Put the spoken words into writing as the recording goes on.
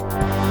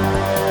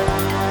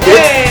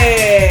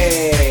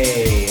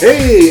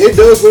Hey, it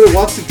knows what it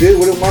wants to do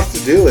when it wants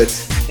to do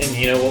it. And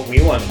you know what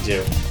we want to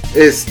do?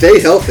 Is stay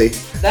healthy.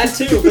 That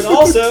too, but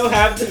also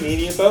have the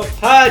Media Boat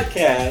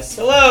Podcast.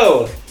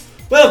 Hello!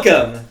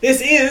 Welcome!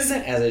 This is,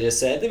 as I just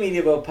said, the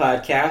Media Boat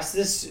Podcast.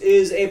 This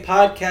is a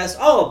podcast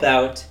all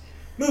about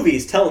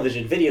movies,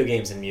 television, video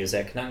games, and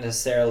music. Not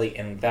necessarily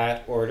in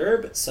that order,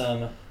 but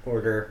some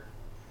order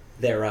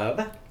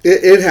thereof.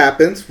 It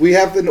happens. We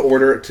have an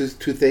order to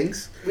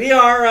things. We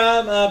are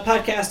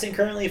podcasting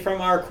currently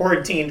from our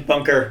quarantined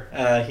bunker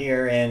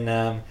here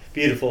in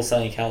beautiful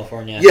sunny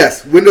California.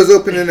 Yes, windows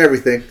open and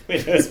everything.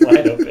 Windows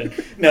wide open.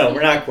 No,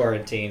 we're not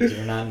quarantined.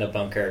 We're not in a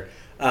bunker.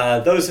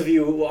 Those of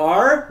you who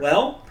are,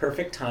 well,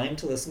 perfect time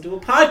to listen to a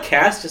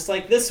podcast just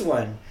like this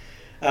one.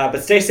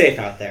 But stay safe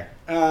out there.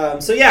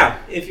 So yeah,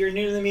 if you're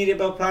new to the Media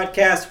Boat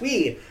Podcast,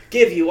 we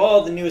give you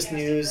all the newest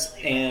news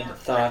and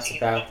thoughts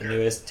about the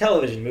newest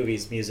television,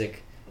 movies,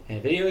 music,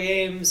 and video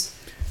games.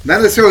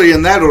 Not necessarily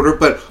in that order,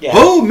 but yeah.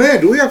 Oh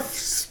man, do we have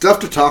stuff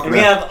to talk and about?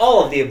 We have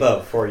all of the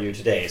above for you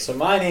today. So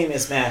my name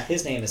is Matt.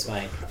 His name is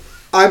Mike.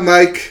 I'm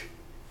Mike.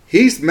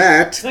 He's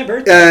Matt. It's my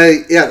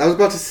birthday. Yeah, I was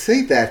about to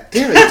say that.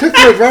 Damn it, it took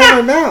me right out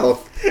of my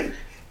mouth.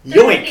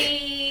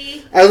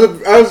 Yoink! I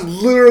was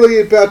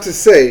literally about to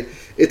say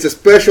it's a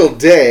special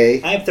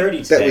day. I am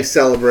 30 today. That we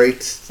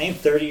celebrate. I am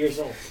 30 years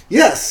old.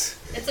 Yes.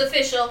 It's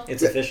official.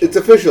 It's official. It's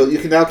official. You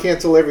can now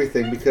cancel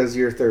everything because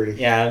you're 30.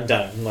 Yeah, I'm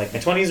done. Like, my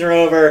 20s are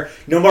over.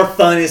 No more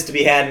fun is to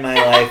be had in my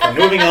life. I'm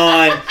moving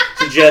on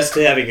to just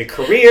having a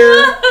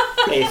career,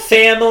 a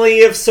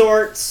family of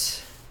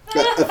sorts.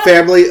 A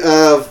family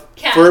of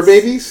Cats. fur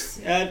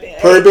babies?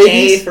 Purr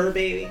babies? A fur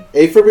baby.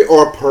 A fur baby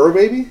or a purr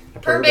baby? A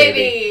Purr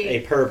baby. A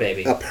purr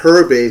baby. A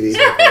purr baby.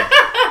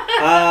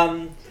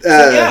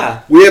 So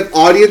yeah. We have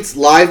audience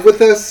live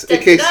with us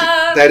in case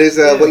Da-da. that is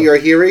what you are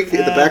hearing in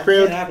the It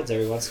background. happens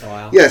every once in a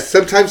while. Yes,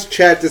 sometimes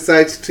chat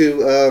decides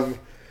to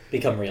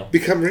Become real.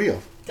 become real.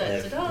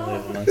 Live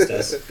amongst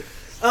us.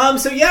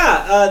 So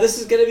yeah, this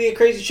is going to be a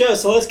crazy show,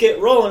 so let's get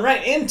rolling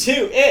right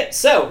into it.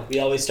 So, we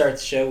always start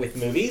the show with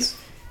movies,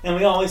 and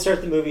we always start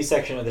the movie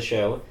section of the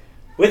show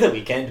with a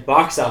weekend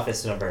box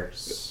office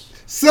numbers.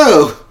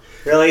 So,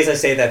 Realize I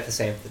say that the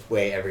same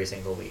way every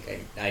single week.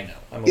 I know.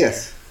 I'm aware.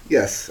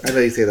 yes, I know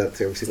you say that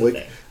every single It's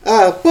a week. thing.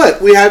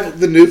 But we have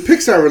the new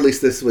Pixar release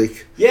this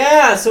week.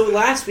 Yeah, so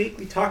last week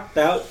we talked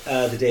about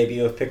the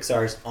debut of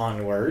Pixar's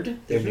Onward,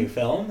 their new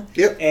film.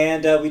 Yep.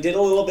 And we did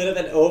a little bit of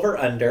an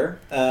over-under.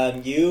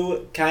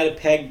 You kind of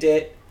pegged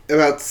it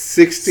About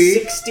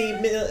 60.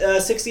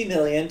 60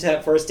 million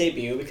for its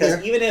debut, because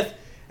Yeah. even if,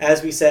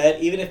 as we said,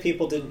 even if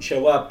people didn't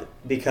show up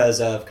because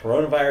of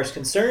coronavirus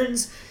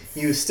concerns,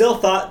 you still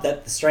thought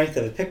that the strength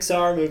of a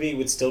Pixar movie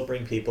would still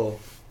bring people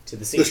to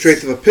the seats. The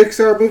strength of a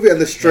Pixar movie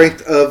and the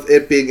strength of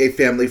it being a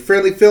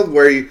family-friendly film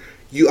where you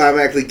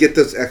automatically get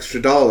those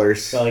extra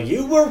dollars. Well,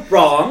 you were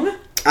wrong.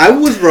 I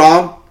was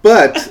wrong,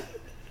 but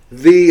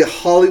the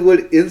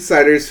Hollywood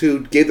insiders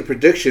who gave the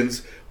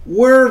predictions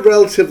were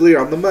relatively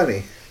on the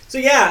money. So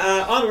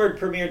yeah, Onward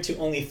premiered to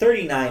only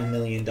 $39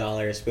 million,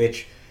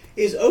 which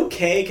is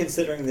okay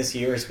considering this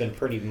year has been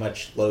pretty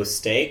much low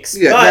stakes.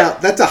 Yeah, but, now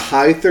that's a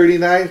high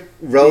 39,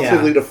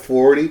 relatively to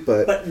 40,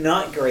 but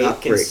not great not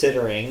great.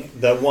 considering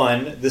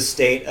the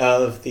state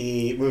of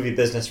the movie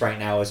business right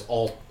now is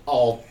all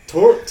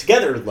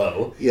together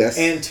low. Yes.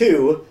 And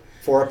two,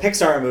 for a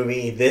Pixar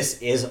movie, this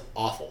is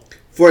awful.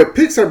 For a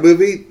Pixar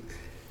movie,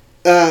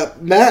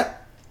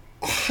 Matt,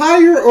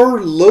 higher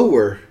or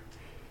lower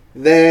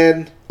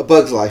than A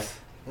Bug's Life?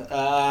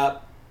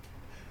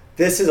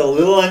 This is a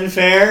little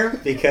unfair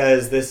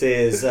because this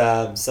is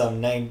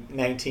some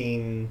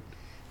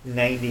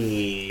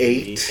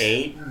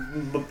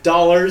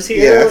 $1998 here,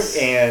 Yes.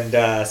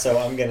 and so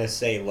I'm gonna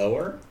say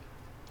lower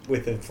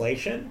with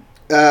inflation.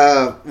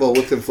 Well,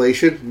 with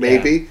inflation,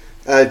 maybe.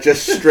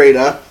 Just straight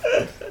up.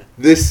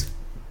 This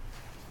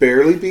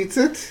barely beats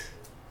it.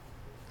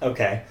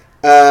 Okay.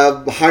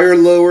 Higher,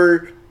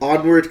 lower,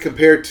 Onward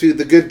compared to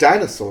The Good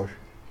Dinosaur.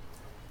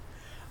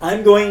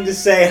 I'm going to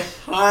say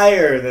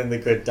higher than The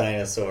Good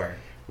Dinosaur.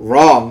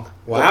 Wrong.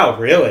 Wow,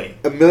 really?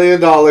 $1 million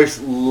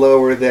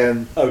lower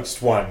than... Oh,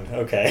 just one.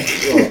 Okay.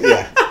 Well,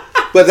 yeah.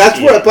 But that's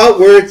about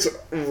where it's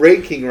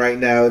ranking right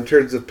now in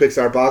terms of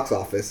Pixar box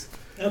office.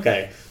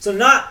 Okay. So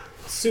not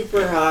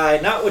super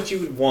high, not what you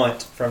would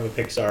want from a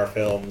Pixar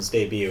film's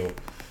debut,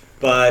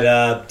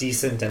 but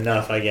decent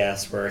enough, I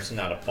guess, where it's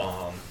not a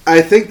bomb.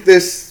 I think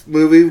this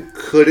movie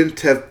couldn't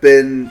have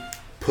been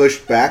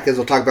pushed back, as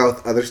we'll talk about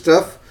with other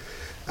stuff.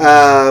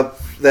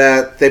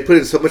 That they put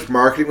in so much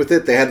marketing with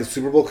it. They had the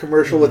Super Bowl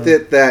commercial with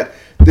it. That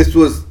this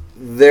was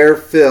their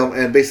film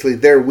and basically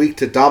their week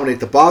to dominate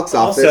the box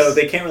office. Also,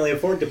 they can't really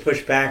afford to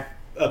push back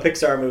a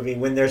Pixar movie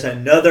when there's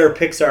another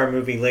Pixar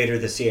movie later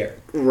this year.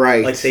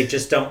 Right. Like, they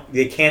just don't...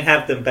 They can't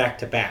have them back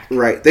to back.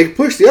 Right. They can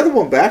push the other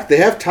one back. They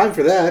have time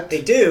for that.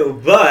 They do,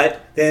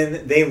 but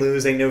then they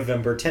lose a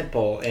November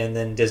tentpole, and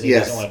then Disney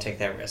doesn't want to take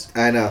that risk.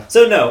 I know.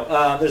 So,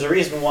 no, there's a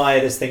reason why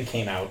this thing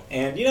came out.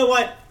 And you know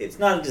what? It's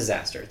not a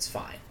disaster. It's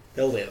fine.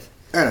 They'll live.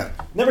 I know.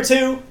 Number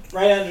 2,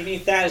 right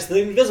underneath that, is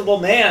The Invisible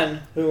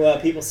Man, who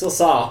people still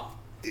saw.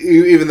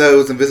 Even though it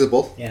was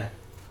invisible. Yeah.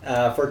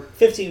 For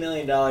 $15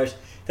 million.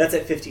 That's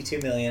at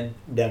 $52 million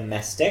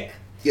domestic.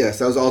 Yes,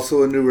 that was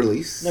also a new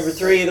release. Number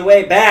 3, The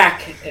Way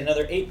Back,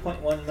 another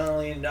 $8.1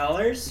 million.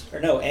 Or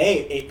no,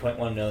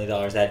 $8.1 million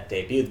that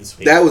debuted this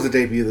week. That was a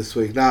debut this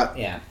week, not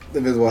the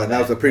Invisible One. That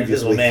was the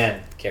previous Invisible week.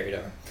 Man carried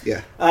over.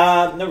 Yeah.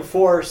 Number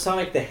 4,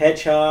 Sonic the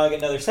Hedgehog,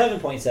 another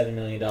 $7.7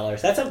 million.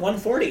 That's at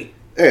 $140.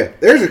 Hey,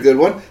 there's a good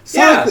one.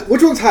 Sonic,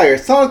 which one's higher,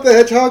 Sonic the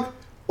Hedgehog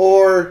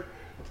or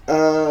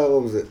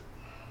what was it?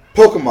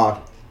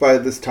 Pokemon by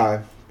the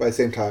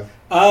same time.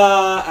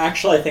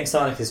 Actually, I think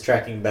Sonic is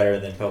tracking better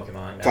than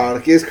Pokemon.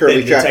 Sonic is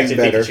currently tracking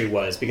better. Detective Pikachu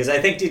was, because I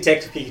think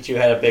Detective Pikachu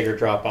had a bigger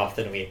drop off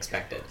than we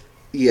expected.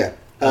 Yeah.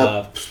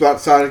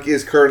 Sonic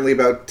is currently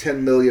about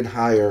 10 million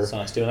higher.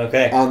 Sonic's doing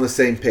okay. On the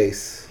same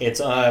pace.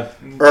 It's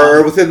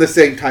or within the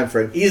same time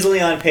frame. Easily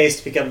on pace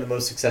to become the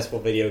most successful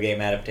video game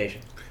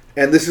adaptation.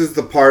 And this is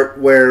the part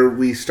where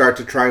we start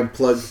to try and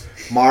plug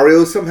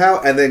Mario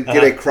somehow, and then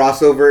get a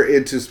crossover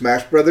into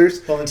Smash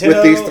Brothers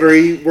with these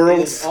 3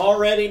 worlds. Is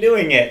already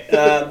doing it.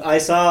 I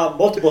saw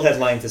multiple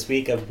headlines this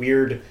week of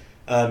weird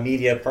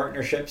media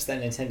partnerships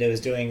that Nintendo is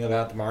doing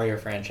about the Mario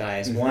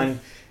franchise. Mm-hmm. One,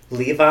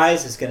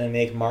 Levi's is going to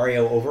make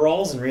Mario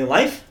overalls in real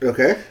life.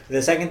 Okay.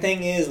 The second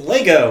thing is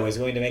Lego is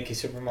going to make a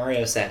Super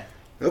Mario set.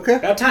 Okay.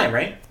 About time,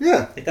 right?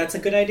 Yeah. I think that's a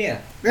good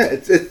idea. Yeah,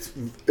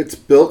 it's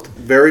built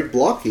very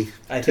blocky.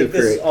 I think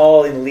this is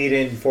all in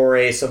lead-in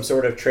for some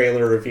sort of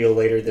trailer reveal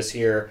later this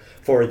year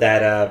for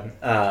that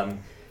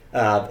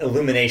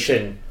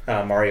Illumination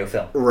Mario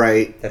film.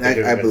 Right. That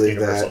I believe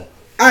that.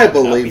 I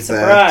believe that. I'd be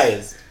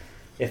surprised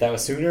if that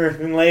was sooner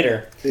than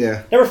later.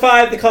 Yeah. Number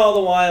 5, The Call of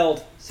the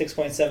Wild,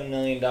 $6.7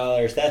 million.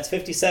 That's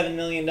 $57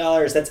 million.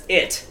 That's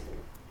it.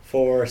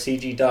 For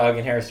CG Dog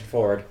and Harrison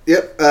Ford.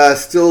 Yep,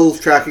 still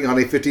tracking on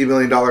a $50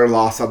 million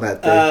loss on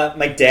that thing.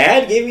 My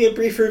dad gave me a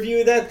brief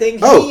review of that thing.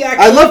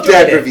 I love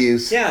dad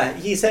reviews. Yeah,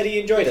 he said he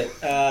enjoyed it.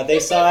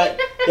 They saw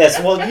it. Yes,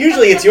 well,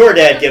 usually it's your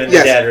dad giving the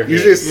dad reviews.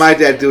 Usually it's my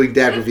dad doing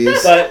dad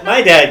reviews. But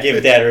my dad gave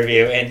a dad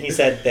review, and he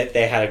said that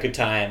they had a good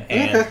time,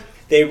 and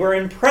they were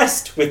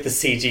impressed with the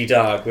CG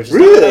Dog, which is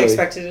not what I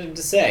expected him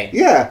to say.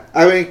 Yeah,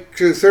 I mean,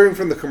 considering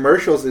from the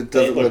commercials, it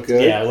doesn't look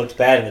good. Yeah, it looked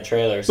bad in the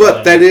trailer. So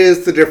but that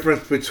is the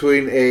difference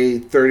between a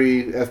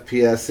 30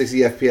 FPS, 60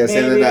 FPS,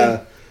 and then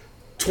a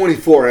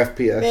 24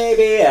 FPS.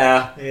 Maybe,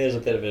 yeah. There's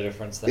a bit of a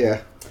difference there.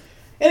 Yeah.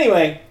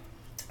 Anyway,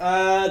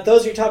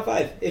 those are your top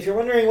 5. If you're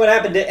wondering what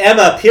happened to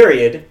Emma,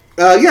 period.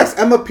 Yes,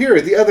 Emma,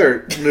 period, the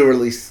other new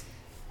release.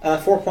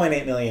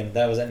 4.8 million.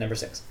 That was at number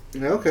 6.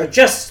 Okay. So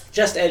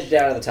just edged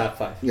out of the top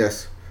 5.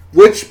 Yes.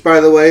 Which, by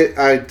the way,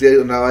 I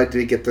did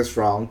get this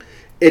wrong.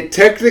 It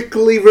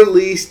technically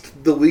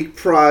released the week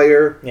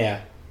prior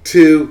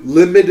to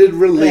limited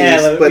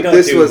release, but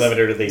this was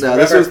limited release. No,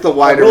 remember, this was the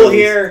wider rule release.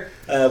 Here,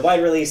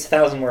 wide release,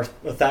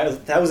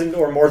 1,000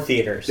 or more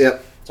theaters.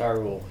 Yep. That's our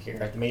rule here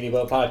at the Media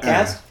Boat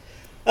Podcast.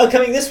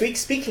 Coming this week,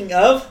 speaking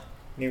of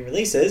new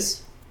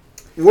releases...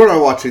 What am I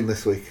watching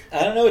this week?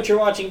 I don't know what you're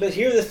watching, but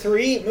here are the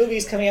 3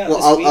 movies coming out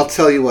this week. I'll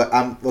tell you what.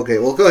 Okay,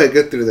 well, go ahead.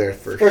 Get through there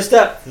first. First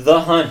up,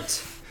 The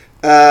Hunt.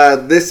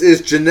 This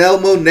is Janelle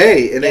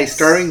Monáe in a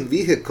starring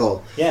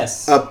vehicle.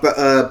 Yes.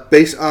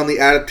 Based on the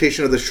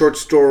adaptation of the short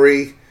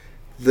story,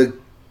 The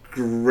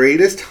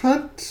Greatest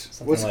Hunt?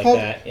 Something What's it like called?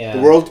 That, yeah.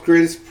 The World's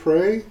Greatest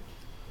Prey?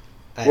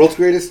 World's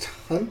Greatest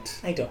Hunt?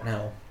 I don't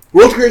know.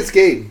 World's Greatest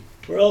Game.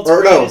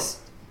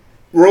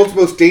 World's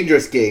Most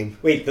Dangerous Game.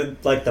 Wait, the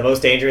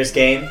most dangerous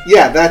game?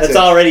 Yeah, that's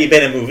already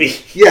been a movie.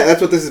 Yeah, that's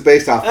what this is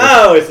based off of.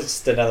 Oh, it's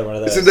just another one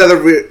of those. It's another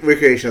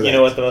recreation of that. You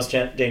know what the most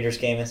dangerous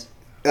game is?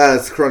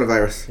 It's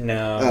coronavirus.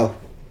 No. Oh.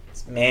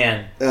 It's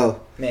Man.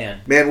 Oh.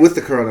 Man. Man with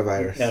the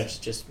coronavirus. No, it's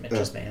just Man.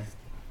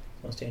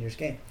 Most dangerous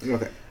game.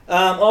 Okay.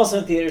 Also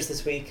in theaters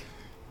this week,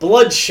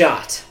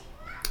 Bloodshot.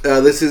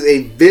 This is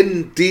a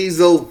Vin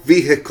Diesel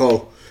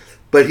vehicle,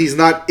 but he's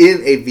not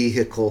in a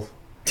vehicle.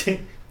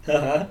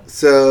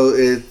 So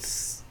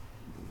it's...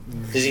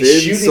 Does he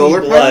shoot any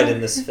blood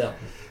in this film?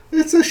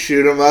 It's a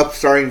shoot 'em up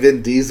starring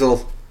Vin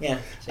Diesel. Yeah.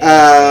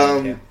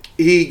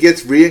 He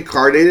gets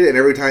reincarnated, and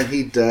every time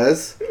he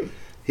does,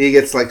 he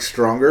gets like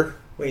stronger.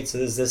 Wait, so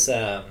is this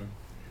I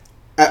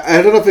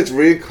don't know if it's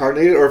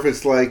reincarnated or if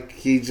it's like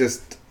he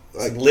just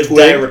like live,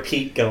 die,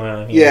 repeat going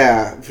on here.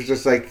 Yeah, it's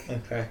just like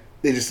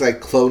they just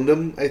like cloned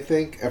him. I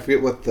think I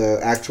forget what the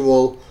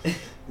actual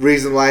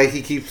reason why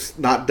he keeps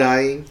not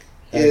dying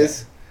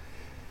is.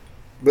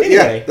 But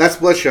anyway, that's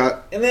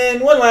Bloodshot. And then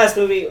one last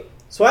movie.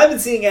 So I've been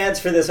seeing ads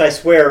for this, I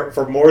swear,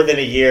 for more than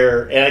a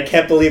year, and I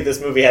can't believe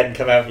this movie hadn't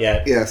come out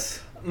yet.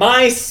 Yes.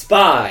 My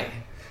Spy,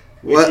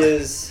 which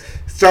is...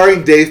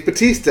 starring Dave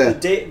Bautista.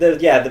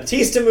 The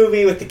Bautista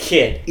movie with the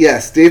kid.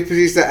 Yes, Dave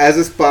Bautista as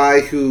a spy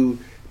who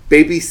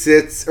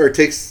babysits or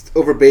takes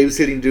over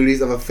babysitting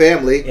duties of a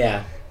family.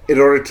 Yeah. In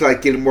order to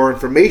like get more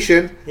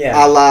information.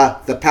 Yeah. A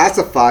la The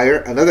Pacifier,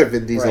 another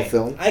Vin Diesel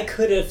film. I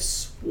could have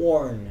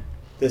sworn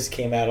this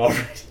came out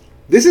already.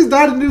 This is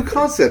not a new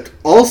concept.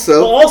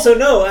 Also,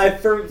 no, I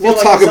feel we'll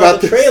like talk I saw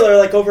about the this. trailer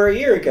like over a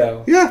year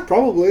ago. Yeah,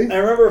 probably. I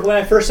remember when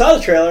I first saw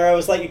the trailer, I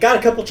was like, it got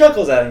a couple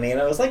chuckles out of me, and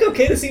I was like,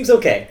 okay, this seems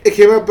okay. It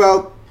came out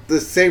about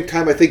the same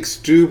time I think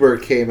Stuber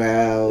came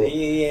out.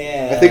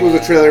 Yeah. I think it was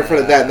a trailer in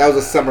front of that, and that was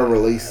a summer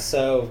release.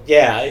 So,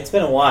 yeah, it's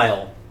been a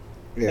while.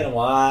 Yeah. It's been a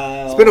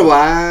while. It's been a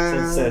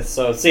while.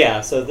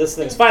 So this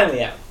thing's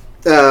finally out.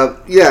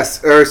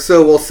 Yes, or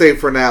so we'll say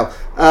for now.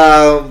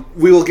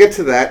 We will get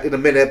to that in a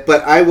minute,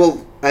 but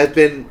I've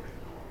been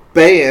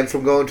banned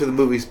from going to the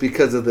movies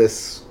because of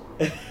this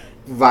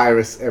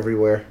virus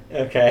everywhere.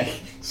 Okay.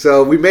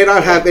 So we may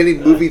not have any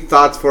movie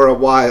thoughts for a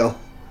while.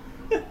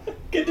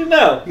 Good to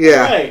know.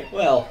 Yeah. All right.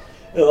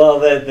 Well,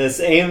 this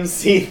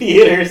AMC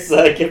Theaters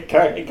gift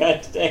card I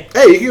got today.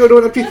 Hey, you can go to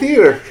an empty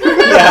theater.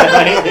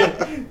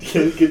 Yeah,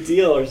 good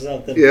deal or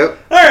something. Yep.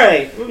 All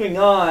right, moving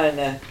on.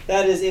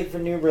 That is it for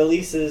new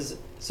releases.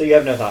 So you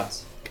have no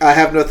thoughts? I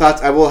have no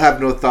thoughts. I will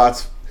have no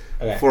thoughts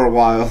for a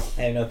while.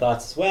 I have no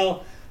thoughts as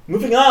well.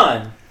 Moving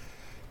on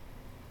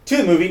to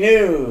the movie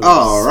news.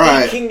 All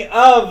right. Speaking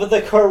of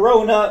the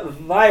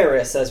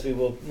coronavirus, as we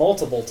will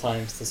multiple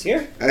times this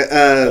year.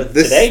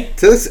 Today?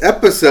 To this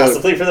episode.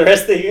 Possibly for the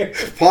rest of the year.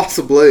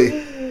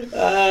 Possibly.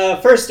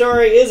 First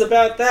story is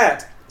about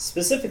that.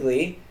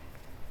 Specifically,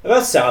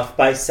 about South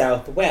by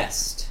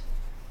Southwest.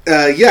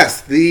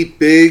 Yes, the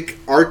big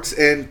arts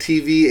and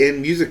TV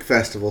and music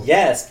festival.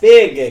 Yes,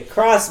 big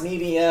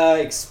cross-media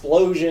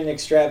explosion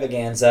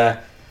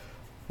extravaganza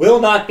will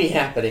not be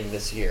happening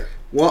this year.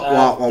 The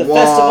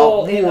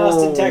festival in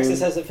Austin, Texas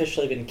has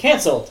officially been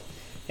canceled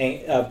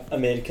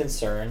amid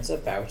concerns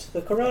about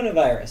the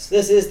coronavirus.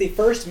 This is the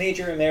first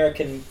major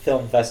American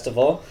film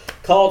festival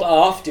called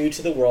off due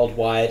to the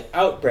worldwide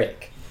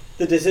outbreak.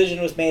 The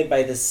decision was made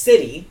by the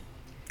city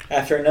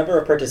after a number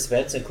of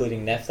participants,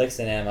 including Netflix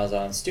and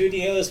Amazon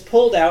Studios,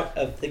 pulled out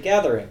of the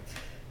gathering.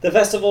 The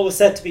festival was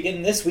set to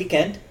begin this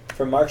weekend,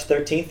 from March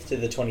 13th to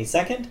the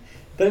 22nd,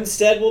 but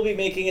instead we'll be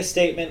making a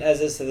statement as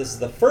this is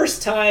the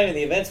first time in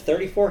the event's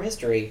 34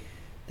 history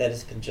that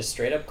has been just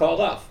straight up called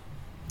off.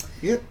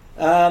 Yep.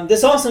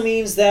 This also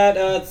means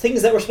that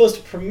things that were supposed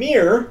to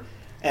premiere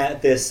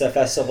at this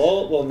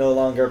festival will no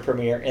longer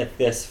premiere at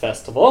this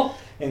festival,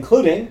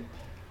 including,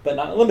 but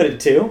not limited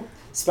to,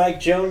 Spike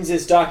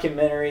Jonze's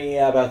documentary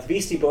about the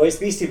Beastie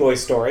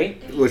Boys story.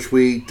 Which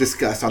we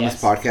discussed on this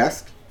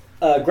podcast.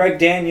 Greg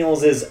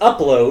Daniels'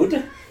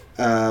 Upload.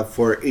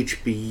 For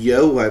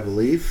HBO, I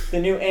believe. The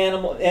new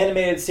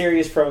animated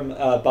series from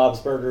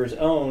Bob's Burgers'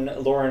 own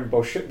Lauren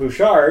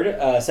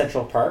Bouchard,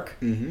 Central Park.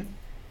 Mm-hmm.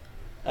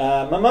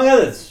 Among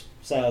others.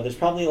 So there's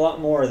probably a lot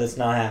more that's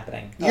not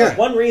happening. Yeah.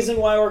 One reason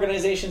why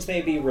organizations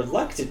may be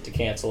reluctant to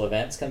cancel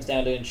events comes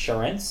down to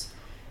insurance,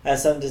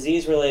 as some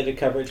disease-related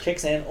coverage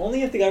kicks in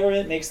only if the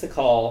government makes the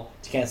call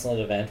to cancel an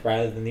event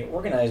rather than the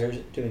organizers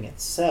doing it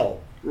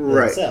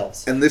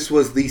themselves. And this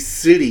was the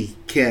city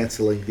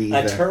canceling the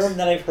event. A term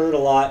that I've heard a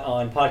lot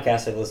on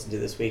podcasts I've listened to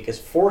this week is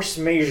force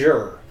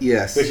majeure.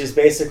 Yes. Which is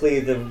basically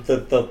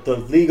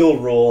the legal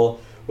rule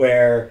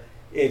where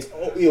it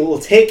will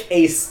take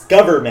a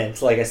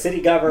government, like a city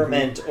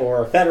government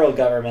or a federal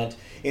government,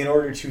 in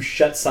order to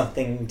shut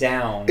something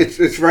down.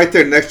 It's right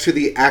there next to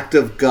the act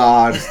of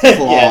God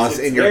clause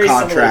in your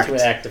contract. Very similar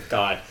to an act of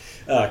God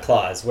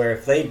clause, where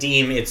if they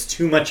deem it's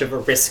too much of a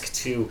risk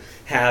to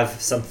have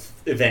some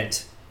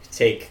event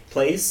take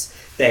place,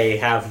 they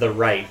have the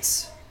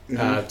right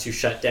to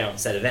shut down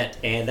said event.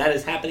 And that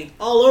is happening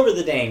all over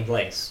the dang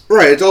place.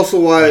 Right. It's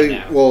also why,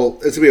 right well,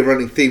 it's going to be a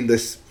running theme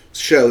this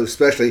show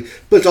especially,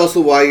 but it's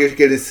also why you're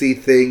going to see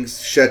things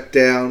shut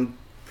down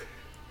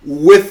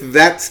with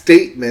that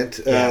statement.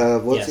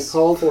 What's it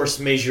called? Force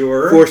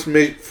majeure. Force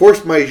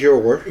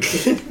majeure.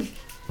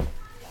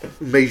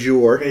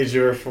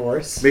 Majeure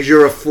force.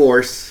 Majeure of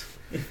force.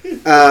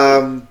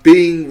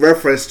 Being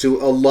referenced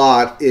to a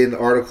lot in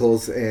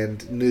articles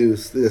and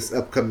news this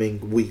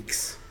upcoming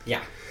weeks.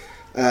 Yeah.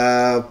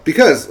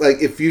 Because,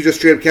 like, if you just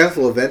straight up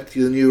cancel an event,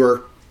 then you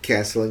are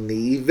canceling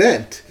the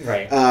event.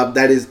 Right.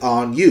 That is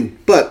on you.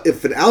 But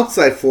if an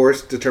outside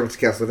force determines to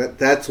cancel an event,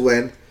 that's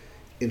when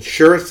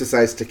insurance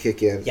decides to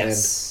kick in.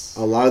 Yes.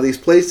 And a lot of these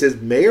places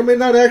may or may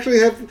not actually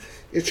have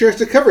insurance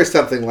to cover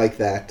something like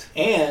that.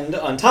 And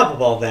on top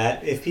of all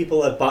that, if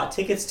people have bought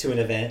tickets to an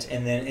event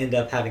and then end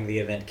up having the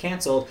event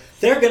canceled,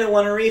 they're going to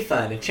want a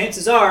refund. And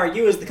chances are,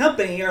 you as the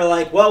company are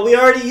like, well, we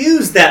already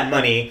used that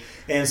money.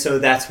 And so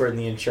that's where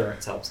the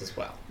insurance helps as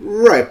well.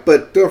 Right,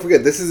 but don't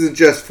forget, this isn't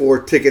just for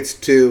tickets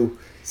to,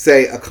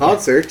 say, a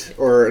concert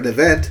or an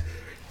event.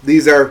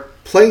 These are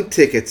plane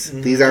tickets.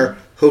 Mm-hmm. These are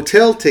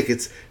hotel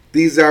tickets.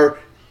 These are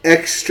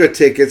extra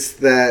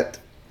tickets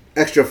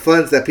extra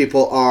funds that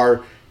people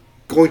are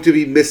going to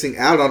be missing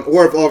out on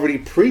or have already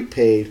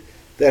prepaid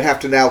that have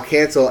to now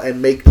cancel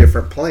and make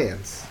different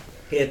plans.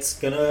 It's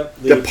going to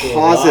lead to a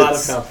lot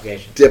of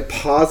complications.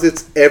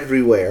 Deposits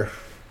everywhere.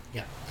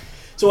 Yeah.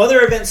 So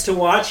other events to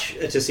watch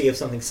to see if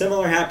something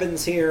similar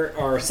happens here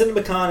are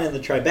CinemaCon and the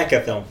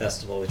Tribeca Film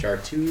Festival, which are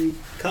to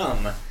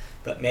come,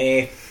 but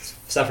may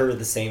suffer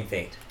the same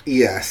fate.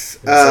 Yes.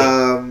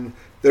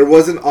 there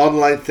was an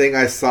online thing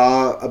I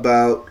saw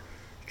about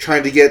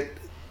trying to get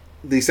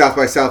the South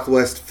by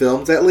Southwest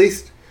films, at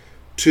least,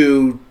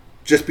 to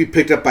just be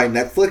picked up by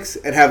Netflix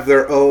and have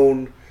their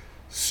own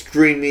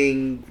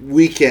streaming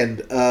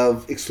weekend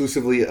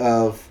exclusively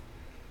of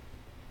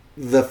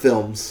the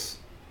films.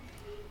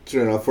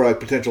 For like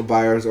potential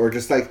buyers, or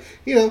just like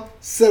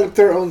set up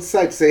their own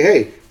site to say,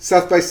 hey,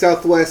 South by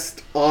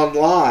Southwest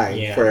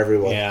online for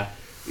everyone. Yeah.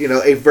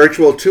 A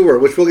virtual tour,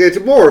 which we'll get to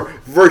more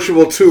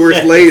virtual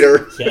tours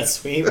later.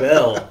 Yes, we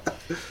will.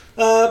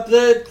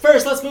 But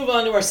first, let's move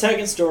on to our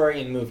second story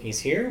in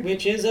movies here,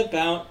 which is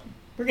about...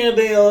 We're going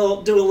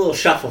to do a little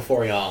shuffle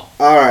for y'all.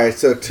 All right,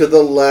 so to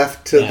the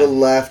left, to the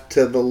left,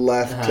 to the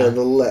left, to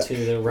the left. To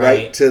the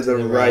right, to the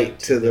right,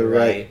 to the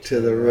right,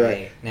 to the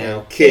right.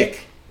 Now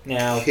kick.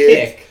 Now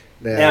kick.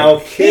 Now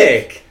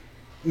kick.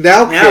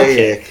 Now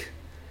kick.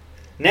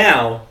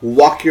 Now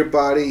walk your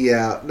body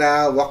out.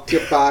 Now walk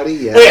your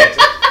body out. Okay,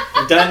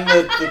 I'm done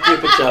the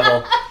Cupid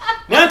shuffle.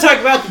 Now talk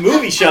about the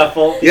movie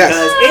shuffle,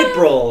 because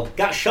April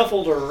got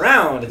shuffled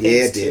around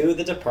thanks to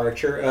the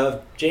departure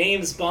of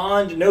James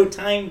Bond, No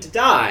Time to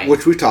Die.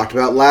 Which we talked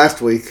about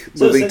last week,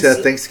 moving to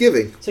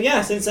Thanksgiving. So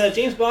since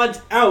James Bond's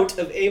out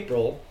of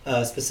April,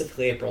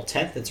 specifically April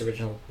 10th, its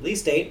original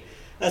release date,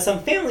 some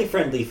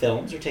family-friendly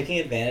films are taking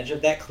advantage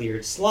of that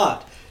cleared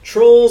slot.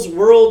 Trolls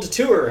World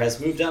Tour has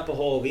moved up a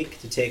whole week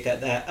to take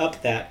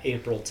that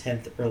April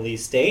 10th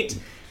release date,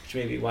 which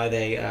may be why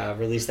they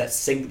released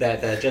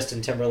that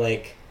Justin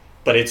Timberlake,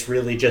 but it's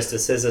really just a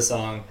SZA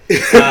song,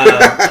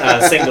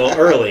 single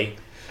early.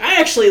 I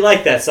actually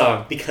like that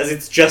song because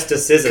it's just a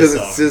SZA song.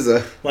 Because it's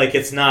SZA. Like,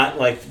 it's not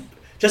like...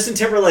 Justin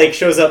Timberlake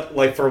shows up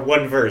like for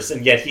one verse,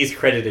 and yet he's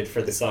credited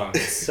for the song.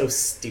 It's so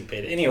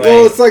stupid. Anyway,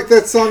 well, it's like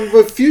that song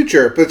with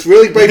Future, but it's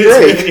really by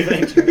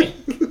Drake.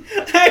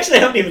 I actually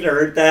haven't even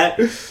heard that.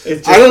 It's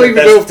just I don't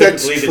even know if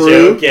that's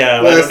true. Yeah,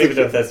 I don't even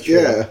know if that's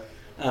true. Yeah.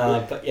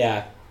 But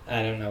yeah,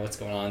 I don't know what's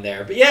going on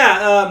there. But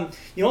yeah,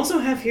 you also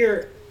have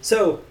here.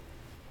 So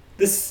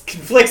this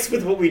conflicts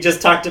with what we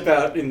just talked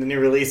about in the new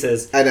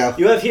releases. I know.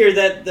 You have here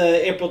that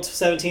the April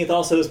 17th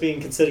also is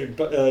being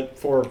considered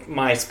for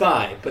My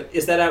Spy. But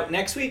is that out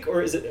next week,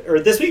 or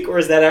this week, or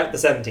is that out the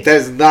 17th? That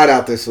is not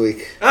out this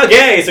week.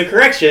 Okay, so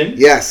correction.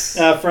 Yes.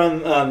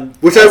 From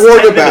which I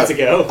warned 10 about. Minutes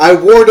ago. I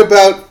warned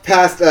about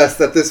past us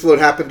that this would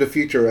happen to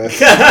future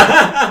us.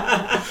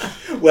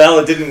 Well,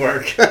 it didn't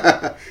work.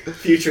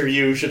 Future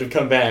you should have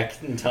come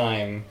back in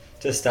time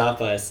to stop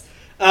us.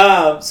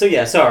 So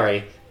yeah,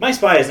 sorry. My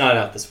Spy is not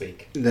out this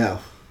week. No.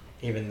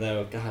 Even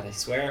though, God, I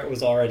swear it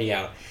was already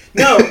out.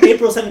 No,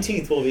 April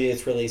 17th will be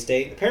its release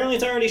date. Apparently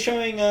it's already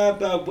showing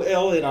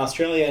in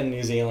Australia and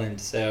New Zealand,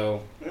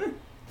 so...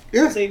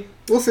 yeah,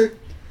 we'll see.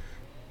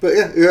 But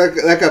yeah,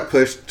 that got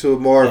pushed to a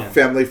more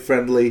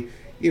family-friendly,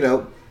 I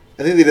think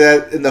they did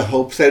that in the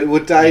hopes that it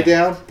would die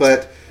down,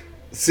 but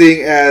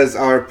seeing as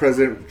our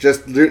president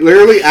just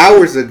literally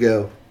hours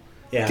ago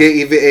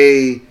gave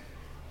a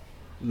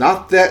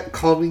not that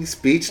calming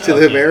speech to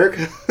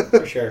America.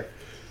 For sure.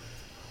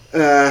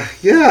 Yeah.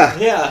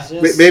 Yeah.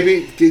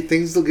 Maybe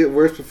things will get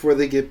worse before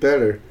they get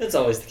better. That's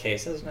always the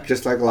case, isn't it?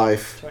 Just like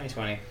life.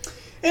 2020.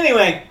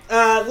 Anyway,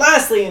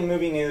 lastly in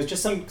movie news,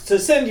 just to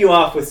send you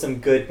off with some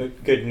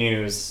good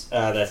news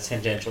that's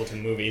tangential to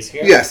movies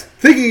here. Yes.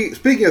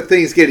 Speaking of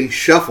things getting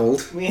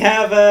shuffled, we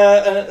have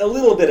a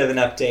little bit of an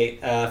update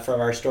from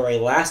our story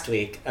last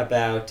week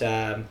about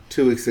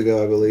 2 weeks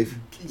ago, I believe.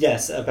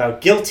 Yes,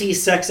 about guilty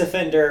sex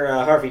offender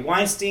Harvey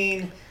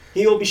Weinstein.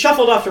 He will be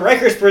shuffled off to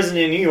Rikers Prison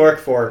in New York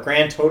for a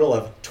grand total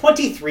of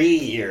 23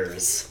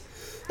 years.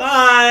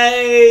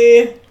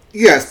 Bye!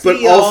 Yes,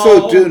 but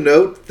also do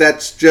note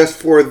that's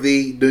just for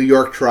the New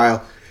York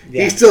trial.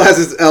 Yeah. He still has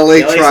his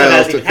LA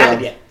trial to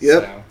come.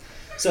 Yep.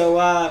 So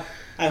I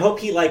hope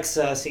he likes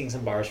seeing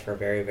some bars for a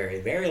very, very,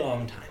 very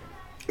long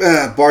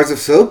time. Bars of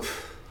soap?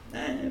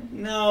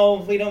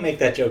 No, we don't make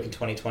that joke in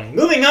 2020.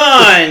 Moving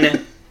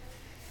on!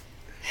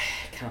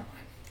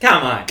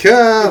 Come on.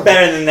 We're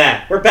better than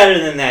that. We're better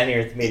than that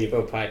here at the Media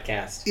Boat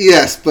Podcast.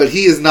 Yes, but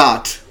he is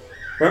not.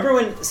 Remember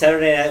when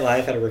Saturday Night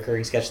Live had a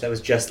recurring sketch that was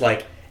just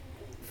like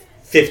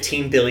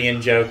 15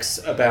 billion jokes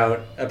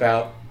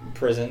about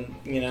prison,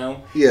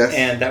 Yes.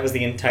 And that was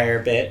the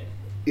entire bit?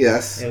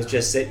 Yes. It was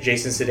just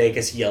Jason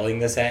Sudeikis yelling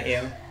this at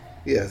you?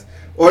 Yes.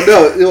 Or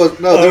no,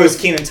 it was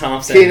Kenan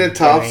Thompson. Kenan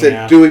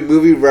Thompson doing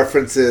movie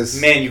references.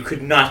 Man, you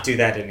could not do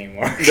that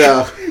anymore.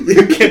 No.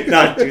 You could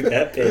not do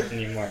that bit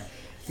anymore.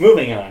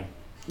 Moving on.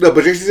 No,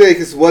 but Jason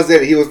Sudeikis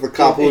wasn't. He was the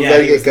cop who was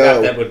letting it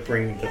go. That would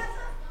bring the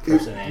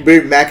person in.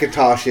 Bring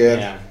Macintosh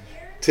in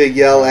to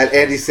yell at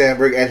Andy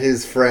Samberg and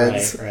his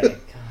friends. Right. God,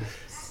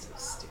 so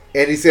stupid.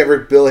 Andy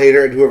Samberg, Bill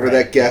Hader, and whoever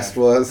that guest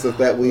was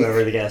that week.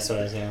 Whoever the guest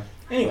was,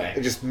 Anyway.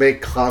 And just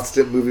make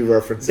constant movie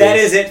references. That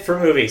is it for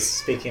movies.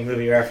 Speaking of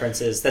movie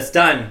references, that's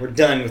done. We're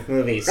done with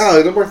movies.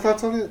 Oh, no more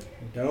thoughts on it?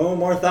 No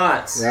more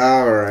thoughts.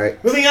 All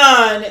right. Moving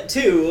on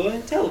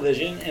to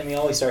television, and we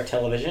always start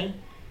television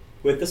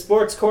with the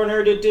sports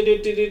corner.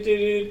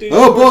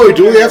 Oh boy,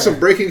 do we have some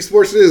breaking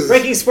sports news?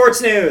 Breaking sports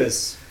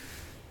news.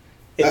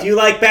 If you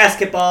like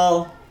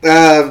basketball,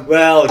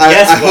 Well,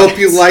 guess I what? hope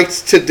you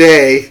liked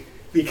today.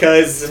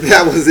 Because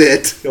that was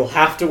it. You'll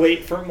have to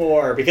wait for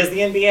more because the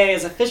NBA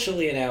has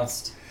officially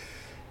announced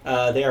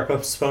they are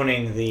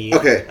postponing the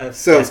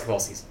basketball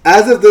season.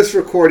 As of this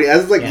recording,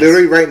 as of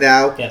literally right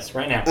now, yes,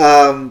 right now,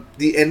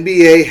 the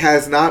NBA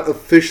has not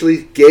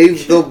officially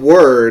gave the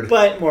word,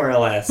 but more or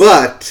less.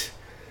 But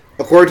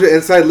according to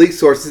inside league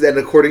sources and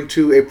according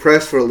to a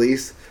press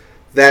release,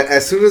 that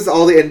as soon as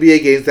all the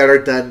NBA games that are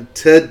done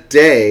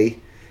today,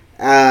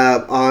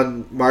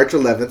 on March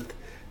 11th,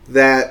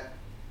 that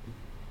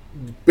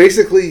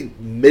basically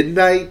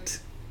midnight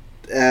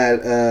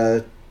at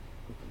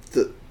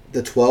the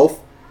 12th,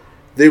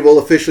 they will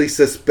officially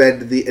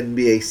suspend the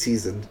NBA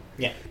season.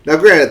 Yeah. Now,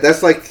 granted,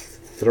 that's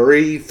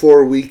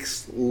 3-4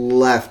 weeks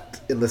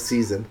left in the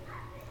season.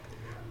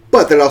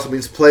 But that also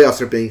means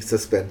playoffs are being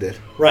suspended.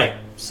 Right.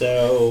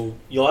 So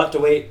you'll have to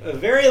wait a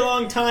very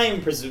long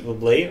time,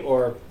 presumably,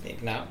 or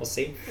maybe not, we'll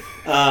see,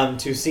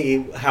 to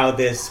see how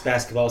this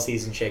basketball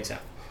season shakes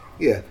out.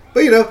 Yeah.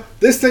 But,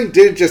 this thing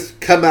didn't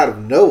just come out of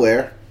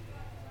nowhere.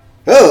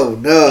 Oh,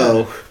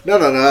 no.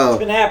 No. It's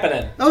been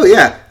happening. Oh,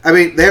 yeah. I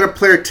mean, they had a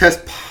player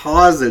test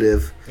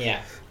positive.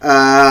 Yeah.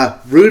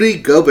 Rudy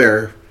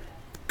Gobert.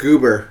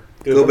 Gobert.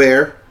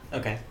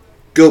 Okay.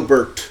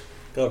 Gobert.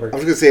 I'm just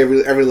going to say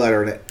every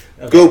letter in it.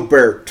 Okay.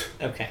 Gobert.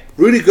 Okay.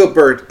 Rudy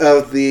Gobert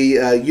of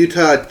the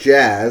Utah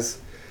Jazz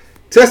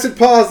tested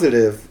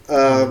positive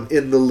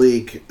in the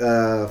league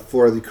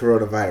for the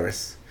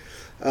coronavirus.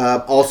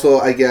 Also,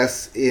 I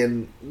guess,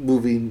 in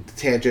moving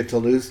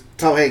tangential news,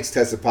 Tom Hanks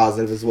tested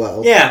positive as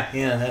well. Yeah,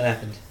 that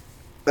happened.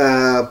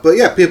 But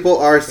yeah, people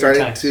are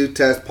starting to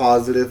test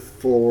positive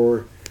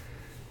for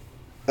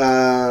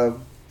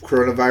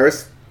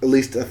coronavirus. At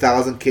least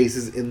 1,000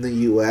 cases in the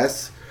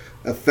U.S.,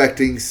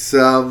 affecting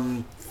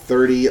some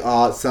 30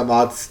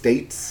 odd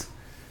states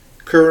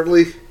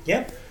currently.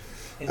 Yep.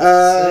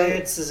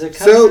 It's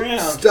coming around.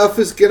 Stuff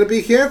is going to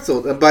be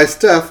canceled, and by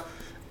stuff,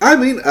 I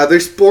mean other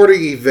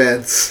sporting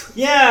events.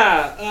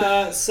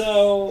 Yeah,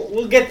 so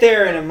we'll get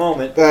there in a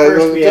moment.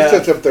 First,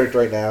 let's jump there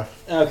right now.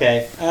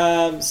 Okay,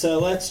 so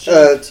let's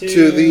jump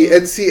to the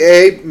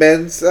NCAA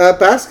men's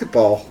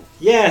basketball.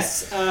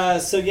 Yes,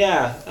 so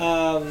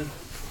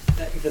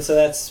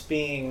that's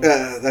being...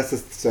 that's the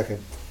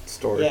second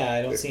story. Yeah,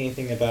 I don't see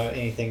anything about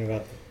the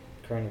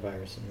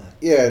coronavirus in that.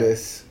 Yeah, it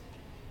is.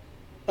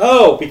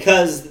 Oh,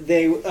 because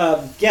they...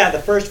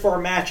 the first 4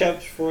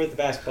 matchups for the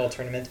basketball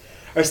tournament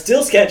are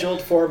still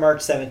scheduled for March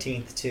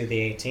 17th to the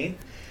 18th,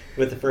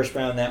 with the first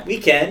round that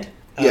weekend,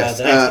 yes,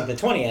 the 19th and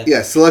 20th.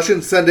 Yeah,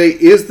 Selection Sunday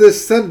is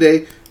this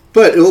Sunday,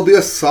 but it will be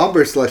a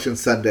somber Selection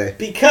Sunday.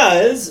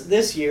 Because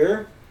this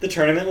year, the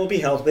tournament will be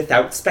held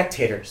without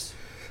spectators.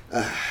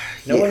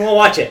 No one will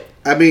watch it.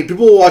 I mean,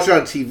 people will watch it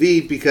on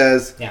TV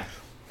because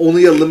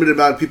only a limited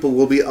amount of people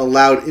will be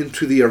allowed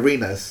into the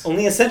arenas.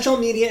 Only essential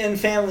media and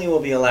family will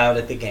be allowed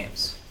at the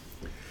games.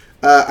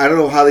 I don't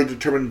know how they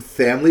determine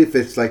family, if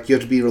it's you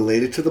have to be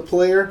related to the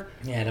player.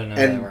 Yeah, I don't know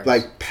and, how that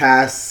works.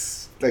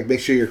 Pass, make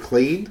sure you're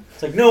clean.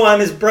 It's no, I'm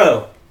his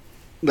bro.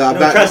 No, I'm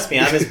not. Trust me,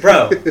 I'm his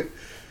bro.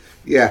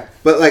 Yeah,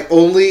 but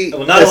only I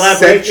will not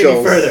elaborate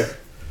any further.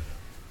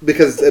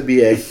 Because it's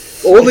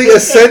NBA. Only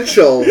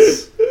essentials.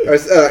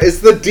 It's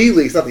the D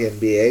League, it's not the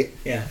NBA.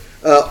 Yeah.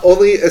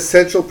 Only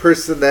essential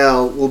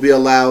personnel will be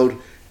allowed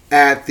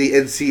at the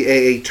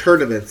NCAA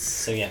tournaments.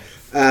 So, yeah.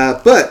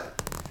 But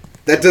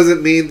that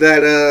doesn't mean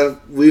that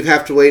we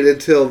have to wait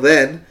until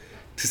then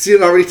to see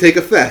it already take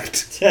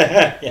effect.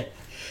 Yeah.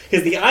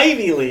 Because the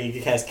Ivy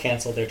League has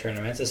canceled their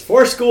tournaments as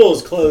 4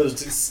 schools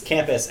closed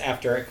campus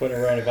after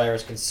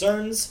coronavirus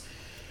concerns.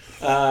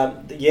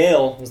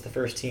 Yale was the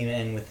first team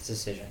in with this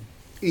decision.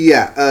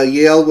 Yeah,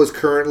 Yale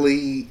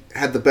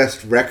had the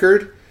best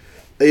record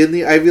in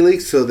the Ivy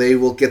League, so they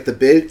will get the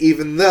bid,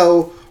 even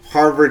though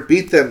Harvard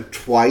beat them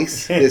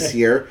twice this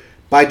year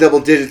by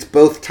double digits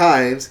both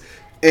times,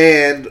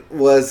 and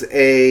was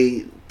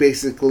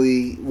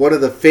basically one of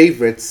the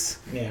favorites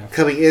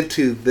coming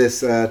into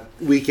this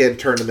weekend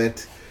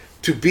tournament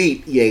to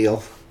beat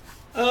Yale.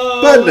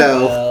 Oh, but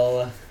no.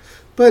 well.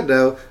 But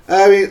no.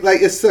 I mean,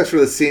 it sucks for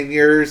the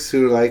seniors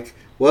who are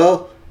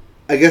well,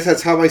 I guess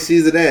that's how my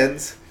season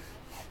ends.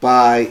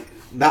 By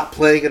not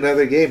playing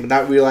another game and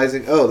not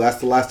realizing, that's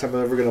the last time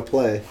I'm ever going to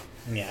play.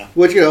 Yeah.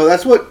 Which,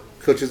 that's what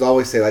coaches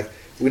always say.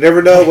 We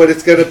never know when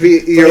it's going to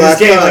be your last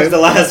game time. The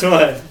last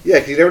one. Yeah,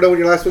 because you never know when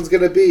your last one's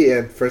going to be.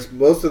 And for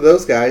most of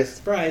those guys...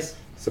 Surprise,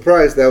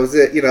 that was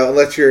it.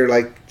 Unless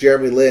you're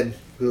Jeremy Lin,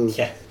 who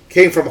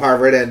came from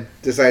Harvard and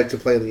decided to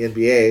play in the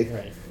NBA.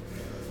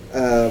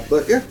 Right.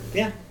 But,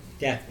 yeah.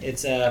 Yeah,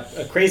 it's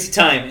a crazy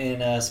time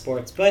in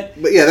sports. But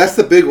yeah, that's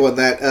the big one,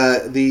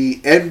 that the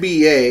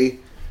NBA...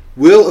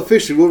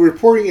 we're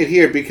reporting it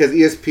here because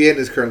ESPN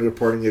is currently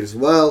reporting it as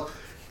well,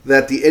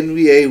 that the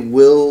NBA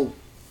will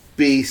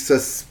be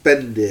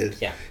suspended.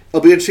 Yeah.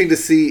 It'll be interesting to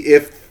see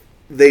if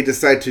they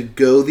decide to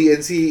go the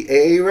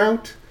NCAA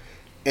route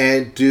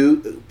and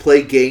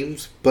play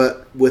games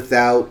but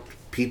without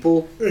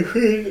people.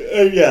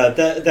 Yeah,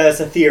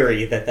 that's a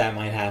theory that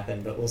might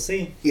happen, but we'll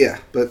see. Yeah,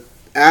 but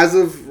as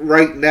of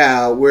right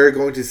now, we're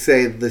going to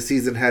say the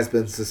season has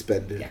been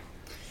suspended. Yeah.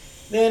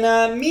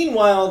 Then,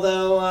 meanwhile,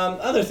 though,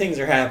 other things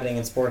are happening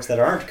in sports that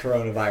aren't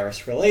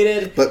coronavirus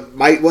related. But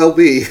might well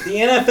be. The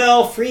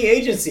NFL free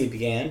agency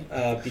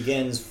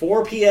begins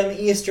 4 p.m.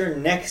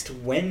 Eastern next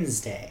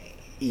Wednesday.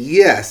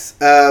 Yes.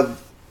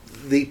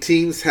 The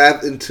teams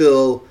have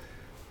until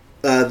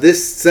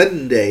this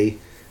Sunday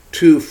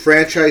to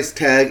franchise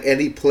tag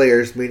any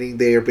players, meaning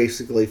they are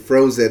basically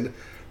frozen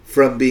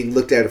from being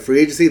looked at a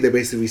free agency. They're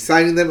basically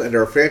signing them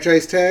under a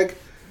franchise tag.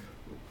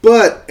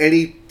 But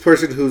any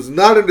person who's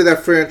not under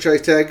that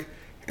franchise tag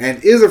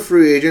and is a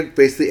free agent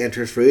basically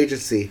enters free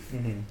agency.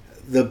 Mm-hmm.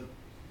 The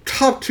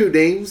top two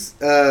names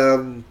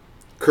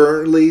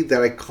currently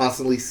that I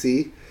constantly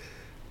see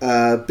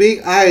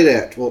being eyed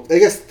at, well, I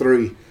guess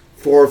three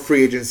for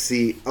free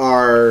agency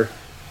are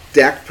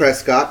Dak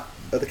Prescott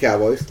of the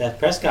Cowboys. Dak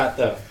Prescott,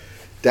 though.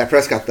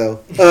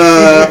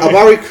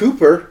 Amari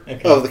Cooper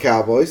of the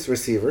Cowboys,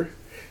 receiver.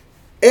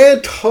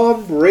 And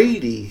Tom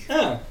Brady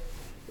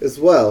as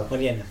well. What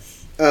do you know?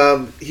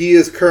 He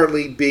is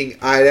currently being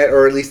eyed at,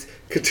 or at least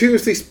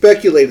continuously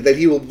speculated that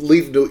he will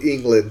leave New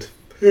England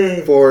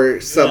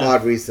for some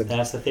odd reason.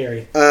 That's the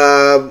theory.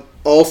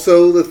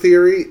 Also the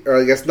theory,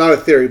 or I guess not a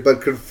theory,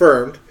 but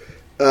confirmed,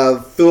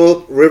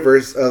 Philip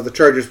Rivers of the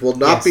Chargers will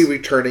not be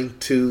returning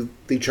to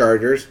the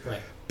Chargers. Right.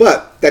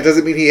 But that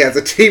doesn't mean he has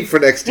a team for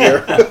next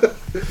year.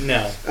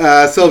 No.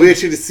 So it'll be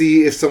interesting to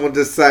see if someone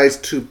decides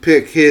to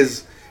pick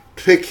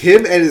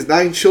him and his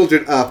 9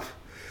 children up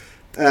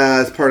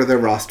as part of their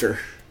roster.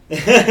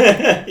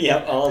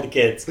 Yep, all the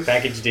kids.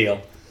 Package deal.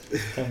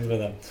 Comes with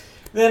them.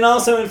 Then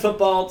also in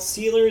football,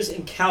 Steelers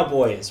and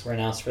Cowboys were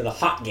announced for the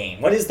hot game.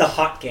 What is the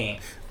hot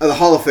game? The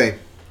Hall of Fame.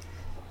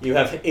 You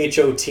have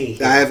HOT.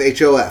 I have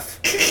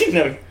HOF.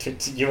 No,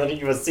 you want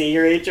to see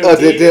your HOT? Oh,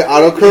 did it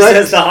autocorrect? It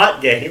says the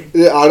hot game.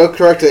 Did it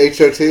autocorrect to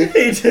HOT?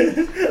 It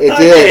did.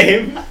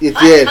 It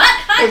did.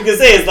 I was going to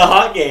say, it's the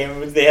hot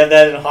game. They have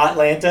that in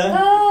Hotlanta?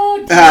 Oh,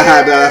 dear.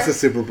 No, that's the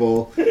Super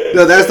Bowl.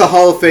 No, that's the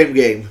Hall of Fame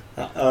game.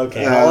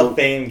 Okay, Hall of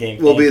Fame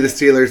game. Will be the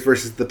Steelers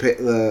versus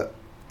the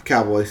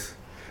Cowboys.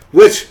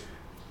 Which,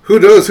 who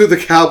knows who the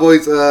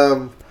Cowboys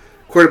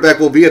quarterback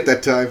will be at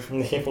that time.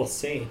 We'll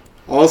see.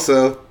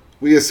 Also,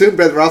 we assume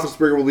Ben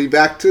Roethlisberger will be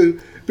back to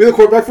be the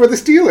quarterback for the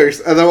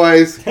Steelers.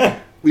 Otherwise,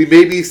 we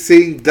may be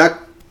seeing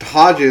Duck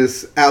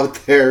Hodges out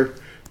there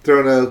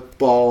throwing a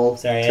ball.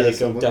 Sorry, I to had to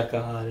someone. go Duck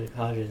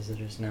Hodges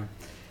just now.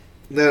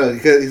 No,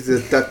 because he's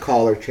a duck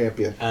caller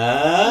champion.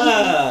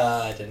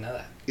 I didn't know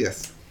that.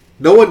 Yes.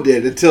 No one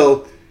did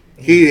until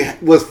he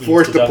was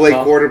forced to play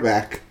call?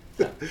 quarterback.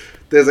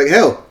 There's like,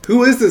 hell,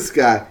 who is this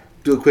guy?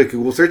 Do a quick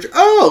Google search.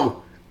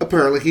 Oh,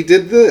 apparently he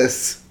did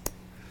this.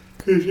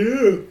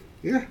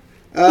 Yeah.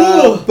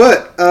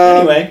 But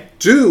anyway,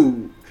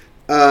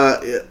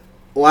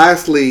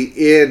 lastly,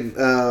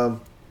 in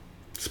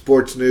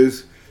sports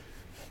news,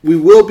 we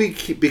will be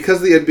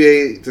because the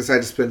NBA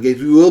decided to spend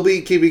games. We will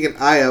be keeping an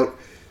eye out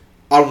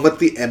on what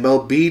the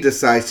MLB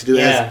decides to do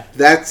as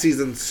that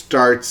season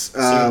starts.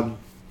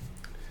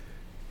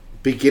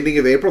 Beginning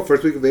of April,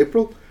 first week of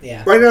April.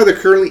 Yeah. Right now, they're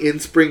currently in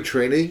spring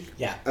training.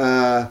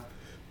 Yeah.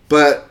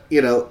 But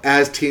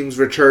as teams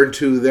return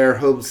to their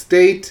home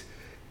state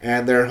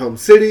and their home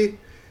city,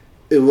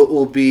 it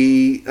will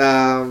be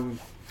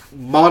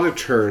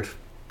monitored,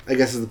 I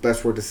guess is the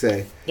best word to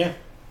say,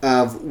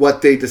 of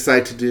what they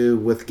decide to do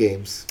with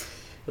games.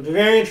 It'll be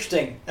very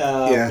interesting.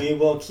 We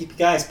will keep you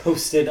guys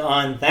posted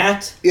on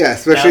that. Yeah,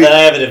 especially now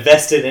that I have a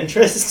vested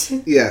interest.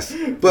 Yes.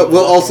 But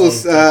we'll also...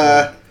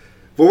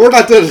 but we're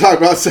not done to talk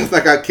about stuff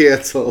that got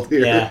canceled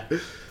here. Yeah.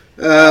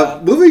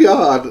 Moving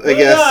on, I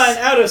guess. Moving on,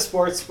 out of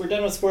sports. We're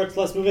done with sports.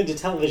 Let's move into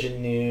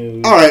television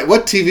news. All right,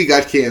 what TV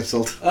got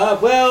canceled?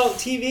 Well,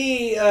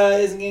 TV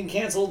isn't getting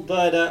canceled,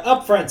 but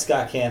Upfronts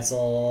got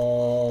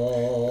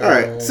canceled. All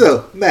right,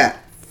 so, Matt,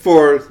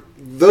 for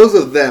those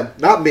of them,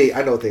 not me,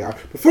 I know what they are,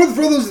 but for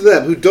those of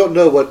them who don't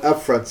know what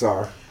Upfronts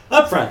are.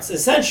 Upfronts,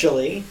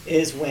 essentially,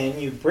 is when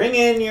you bring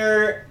in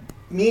your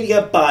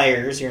media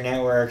buyers, your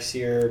networks,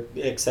 your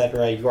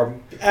etc., your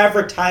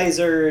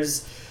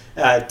advertisers,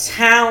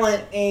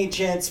 talent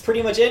agents,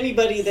 pretty much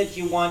anybody that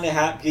you want to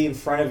have be in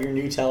front of your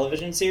new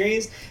television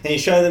series, and you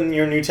show them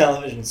your new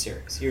television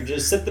series. You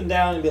just sit them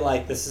down and be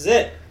like, this is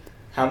it.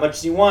 How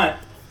much do you want?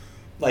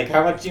 Like,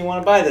 how much do you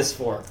want to buy this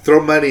for? Throw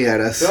money at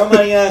us. Throw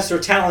money at us, throw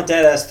talent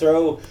at us,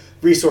 throw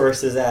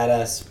resources at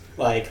us.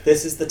 Like,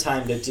 this is the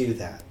time to do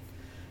that.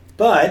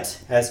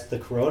 But, as the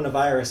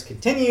coronavirus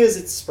continues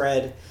its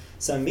spread,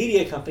 some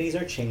media companies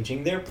are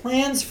changing their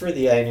plans for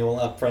the annual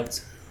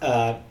Upfront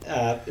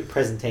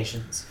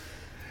presentations.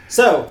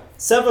 So,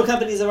 several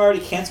companies have already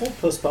canceled,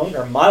 postponed,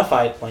 or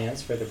modified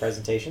plans for the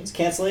presentations.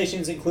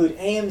 Cancellations include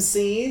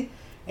AMC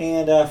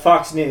and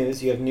Fox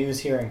News. You have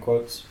news here in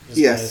quotes. Just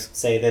Yes. to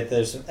say that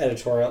there's some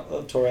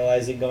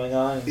editorializing going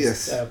on in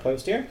this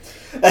post here.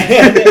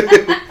 And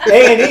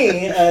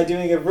A&E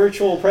doing a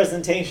virtual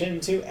presentation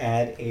to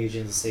ad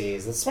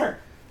agencies. That's smart.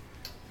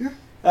 Yeah.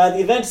 The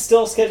event is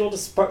still scheduled to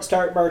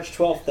start March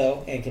 12th,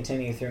 though, and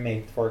continue through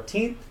May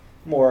 14th,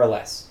 more or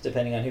less,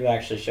 depending on who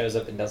actually shows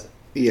up and does it.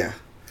 Yeah.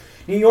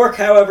 New York,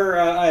 however,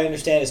 I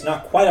understand is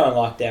not quite on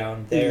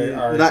lockdown. They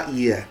are not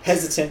yet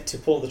hesitant to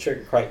pull the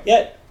trigger quite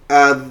yet.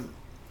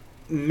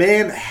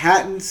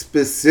 Manhattan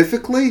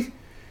specifically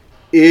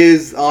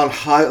is on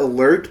high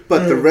alert,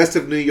 but the rest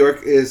of New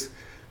York is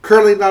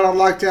currently not on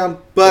lockdown.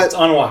 But it's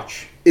on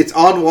watch. It's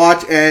on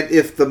watch, and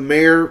if the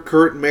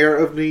current mayor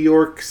of New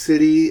York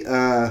City,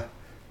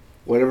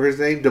 whatever his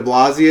name, de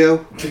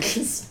Blasio,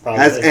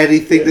 has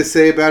anything to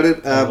say about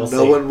it,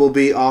 no one will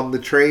be on the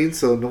train,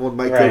 so no one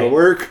might go to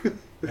work.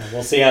 Yeah,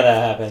 we'll see how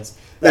that happens.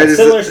 That's a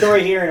similar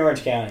story here in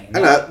Orange County.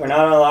 We're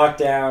not on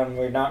lockdown.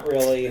 We're not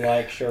really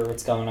sure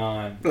what's going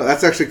on. No,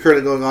 that's actually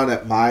currently going on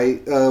at my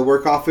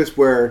work office,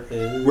 where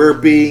we're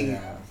being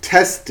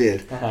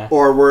tested,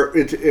 or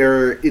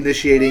we're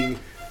initiating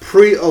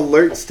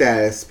pre-alert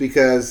status,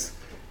 because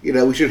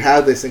we should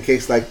have this in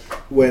case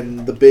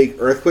when the big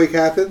earthquake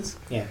happens.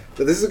 Yeah.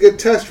 So this is a good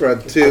test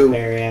run to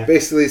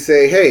basically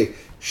say, hey,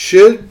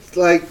 should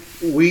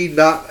we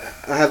not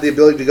have the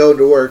ability to go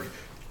into work?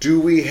 Do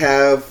we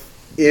have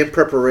in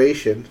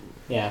preparation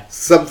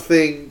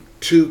something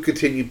to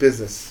continue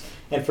business?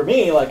 And for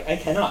me, I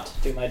cannot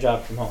do my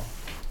job from home.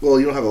 Well,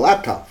 you don't have a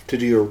laptop to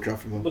do your job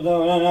from home.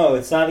 Well, no.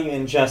 It's not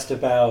even just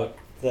about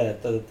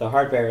the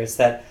hardware. It's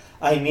that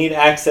I need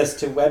access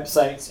to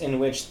websites in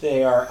which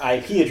they are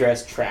IP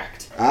address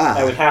tracked.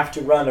 I would have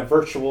to run a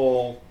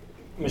virtual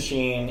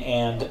machine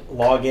and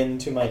log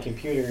into my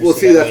computer. Well,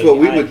 see, that's what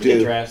we would do.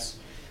 Address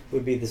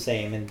would be the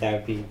same, and that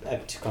would be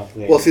too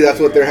complicated. Well, see, that's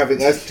what they're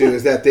having us do,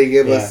 is that they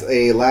give us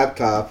a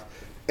laptop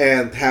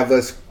and have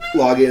us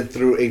log in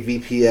through a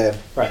VPN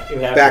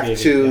back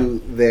to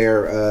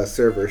their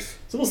servers.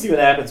 So we'll see what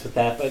happens with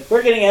that, but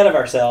we're getting ahead of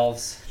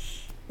ourselves.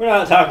 We're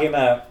not talking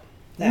about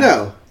that.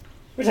 No.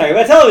 We're talking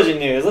about television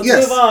news. Let's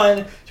move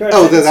on to our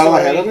second that's all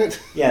I had on it?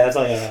 Yeah, that's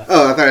all you had.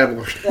 Oh, I thought I had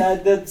more.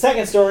 The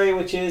second story,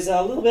 which is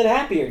a little bit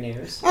happier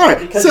news. All right.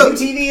 Because new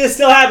TV is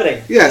still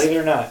happening. Yes. Believe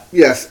it or not.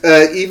 Yes.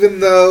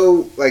 Even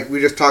though, we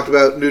just talked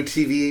about new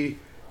TV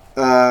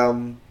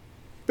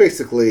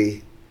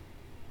basically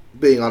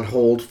being on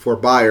hold for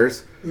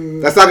buyers,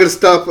 that's not going to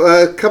stop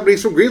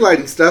companies from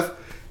greenlighting stuff.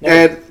 No.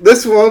 And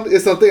this one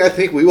is something I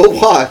think we will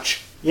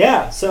watch.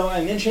 Yeah, so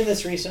I mentioned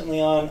this recently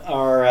on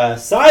our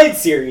side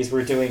series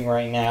we're doing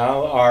right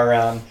now,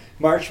 our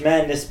March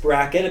Madness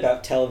bracket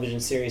about television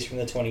series from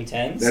the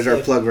 2010s. There's our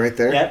plug right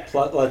there. Yeah,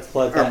 let's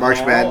plug our that March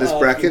now. Madness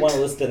bracket. If you want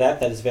to listen to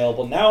that is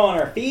available now on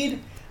our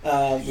feed.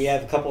 We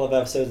have a couple of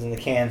episodes in the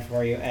can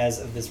for you as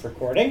of this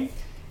recording.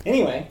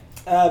 Anyway,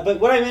 but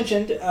what I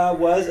mentioned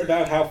was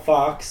about how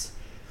Fox,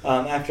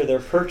 after their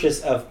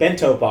purchase of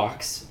Bento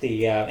Box,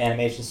 the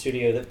animation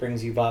studio that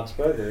brings you Bob's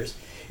Burgers,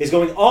 is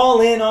going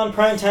all in on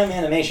primetime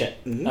animation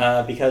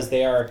because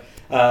they are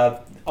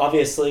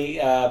obviously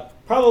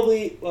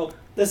probably, well,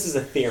 this is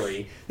a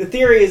theory. The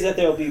theory is that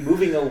they'll be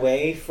moving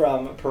away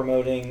from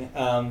promoting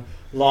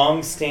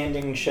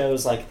long-standing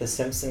shows like The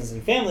Simpsons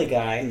and Family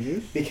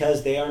Guy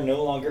because they are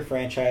no longer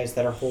franchises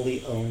that are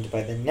wholly owned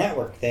by the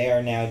network. They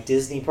are now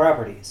Disney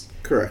properties.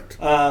 Correct.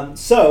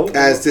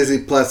 As Disney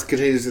Plus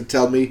continues to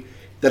tell me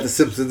that The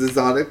Simpsons is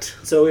on it.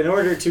 So in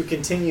order to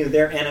continue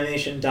their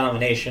animation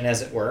domination,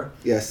 as it were,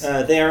 yes,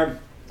 they are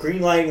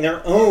greenlighting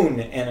their own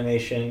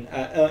animated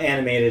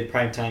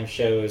primetime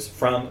shows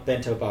from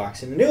Bento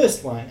Box. And the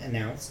newest one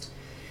announced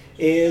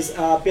is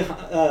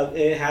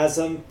it has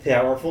some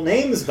powerful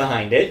names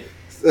behind it.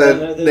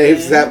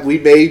 Names that we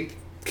may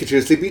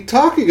continuously be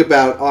talking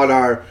about on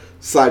our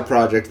side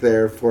project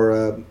there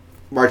for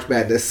March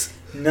Madness.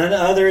 None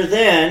other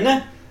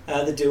than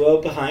the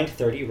duo behind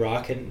 30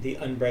 Rock and the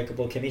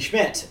Unbreakable Kimmy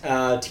Schmidt,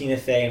 Tina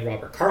Fey and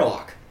Robert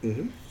Carlock.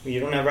 You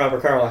don't have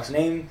Robert Carlock's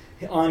name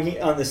on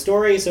the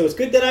story, so it's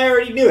good that I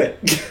already knew it.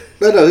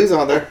 No, he's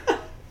on there.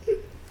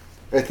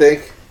 I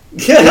think.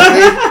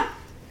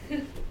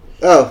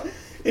 Oh.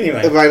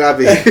 Anyway. It might not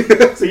be.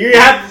 So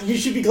you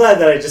should be glad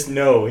that I just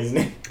know his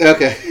name.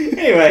 Okay.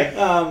 Anyway,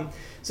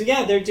 so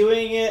yeah, they're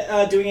doing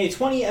a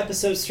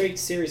 20-episode straight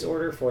series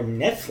order for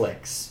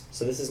Netflix.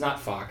 So this is not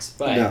Fox,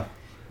 but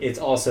it's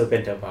also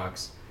Bento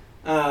Box.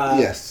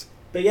 Yes.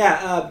 But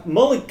yeah,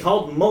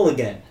 called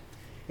Mulligan.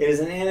 It is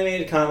an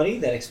animated comedy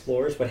that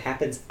explores what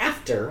happens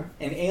after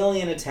an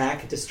alien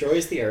attack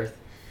destroys the Earth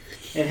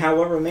and how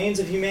what remains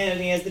of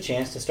humanity has the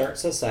chance to start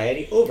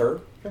society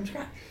over from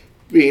scratch.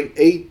 Being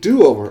a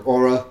do-over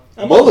or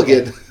a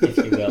mulligan, if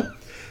you will.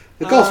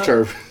 The golf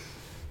term.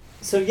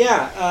 So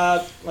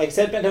yeah, like I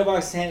said, Bento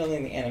Box is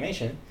handling the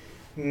animation.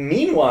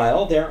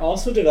 Meanwhile, they're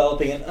also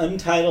developing an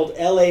untitled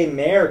L.A.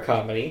 Mayor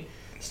comedy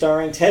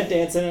starring Ted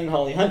Danson and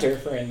Holly Hunter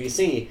for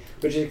NBC,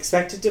 which is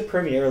expected to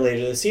premiere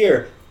later this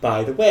year.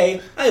 By the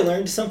way, I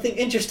learned something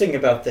interesting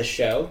about this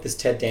show, this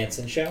Ted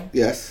Danson show.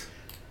 Yes.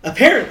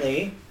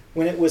 Apparently,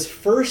 when it was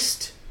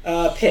first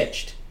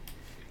pitched,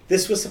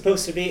 this was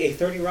supposed to be a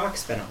 30 Rock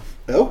spinoff.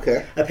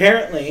 Okay.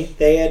 Apparently,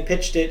 they had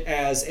pitched it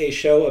as a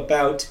show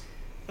about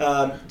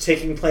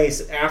taking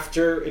place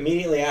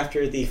immediately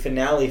after the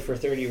finale for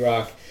 30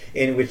 Rock,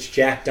 in which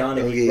Jack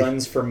Donaghy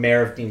runs for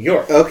mayor of New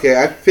York.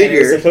 Okay, I figured.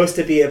 And it was supposed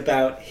to be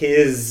about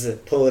his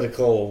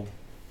political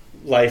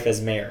life as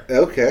mayor.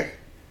 Okay.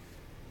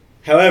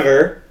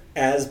 However,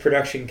 as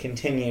production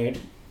continued,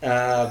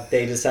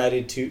 they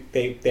decided to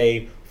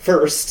they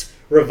first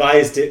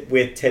revised it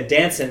with Ted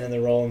Danson in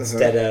the role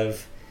instead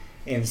of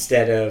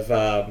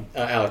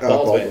Alec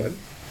Baldwin.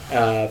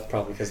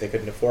 Probably because they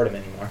couldn't afford him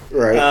anymore.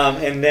 Right.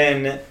 And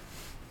then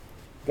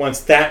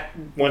once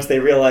they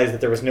realized that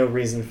there was no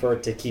reason for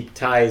it to keep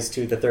ties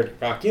to the 30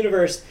 Rock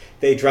universe,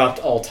 they dropped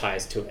all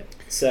ties to it.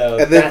 So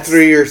and then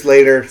 3 years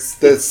later,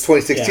 the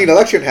 2016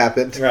 election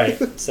happened.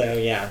 Right. So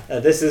yeah,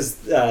 this is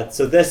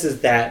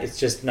that. It's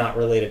just not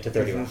related to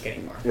 30 Rock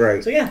anymore.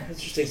 Right. So yeah,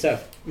 interesting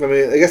stuff. I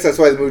mean, I guess that's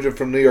why they moved it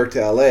from New York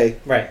to LA.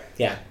 Right.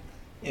 Yeah.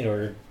 In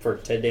order for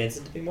Ted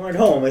Danson to be more at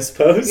home, I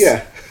suppose.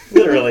 Yeah.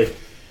 Literally.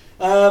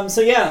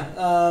 So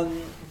yeah,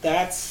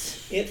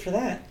 that's it for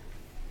that.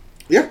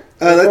 Yeah.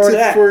 That's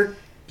it for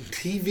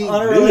TV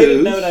On a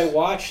related note, I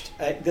watched...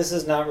 this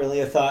is not really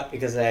a thought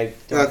because I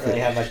don't really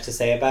have much to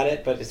say about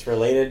it, but it's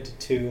related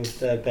to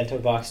the Bento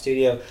Box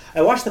Studio.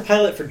 I watched the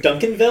pilot for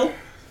Duncanville.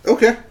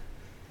 Okay.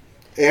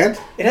 And?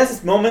 It has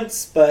its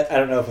moments, but I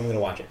don't know if I'm going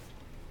to watch it.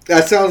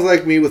 That sounds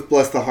like me with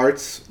Bless the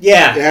Hearts.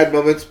 Yeah. It had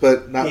moments,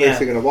 but not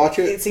necessarily going to watch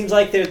it. It seems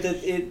like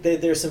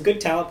there's some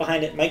good talent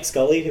behind it. Mike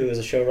Scully, who was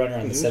a showrunner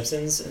on The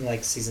Simpsons in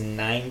like season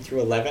 9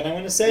 through 11, I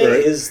want to say,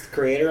 is the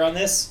creator on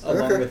this,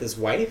 along with his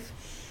wife.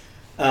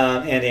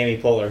 And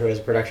Amy Poehler, who has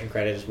a production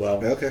credit as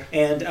well. Okay.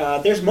 And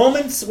there's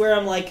moments where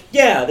I'm like,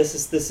 yeah,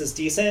 this is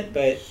decent,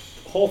 but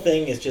the whole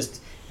thing is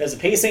just there's a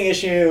pacing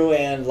issue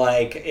and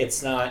like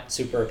it's not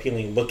super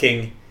appealing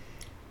looking.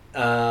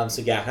 So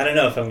yeah, I don't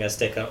know if I'm gonna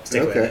stick with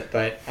it,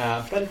 but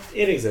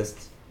it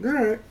exists. All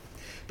right.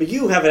 But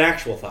you have an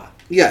actual thought.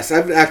 Yes, I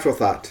have an actual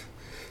thought.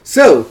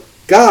 So,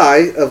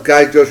 Guy of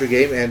Guy's Grocery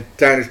Game and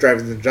Diners,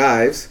 Drive-Ins, and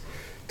Jives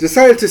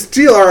decided to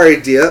steal our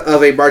idea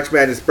of a March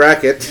Madness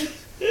bracket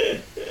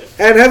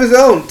and have his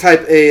own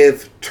type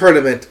of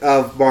tournament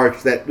of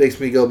March that makes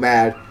me go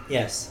mad.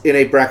 Yes. In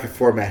a bracket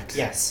format.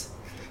 Yes.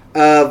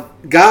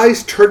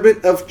 Guy's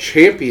Tournament of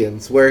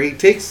Champions, where he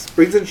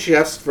brings in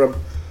chefs from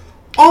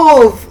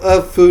all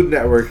of Food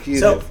Network.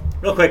 So,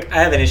 real quick,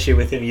 I have an issue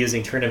with him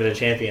using Tournament of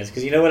Champions,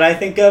 because you know what I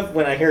think of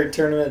when I hear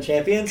Tournament of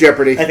Champions?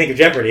 Jeopardy. I think of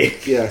Jeopardy.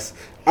 Yes.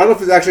 I don't know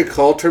if it's actually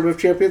called Tournament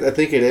of Champions. I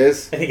think it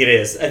is. I think it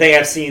is. I think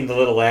I've seen the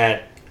little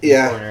ad in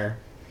the corner.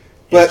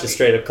 But it's just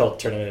straight up called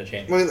Tournament of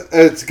Champions. I mean,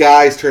 it's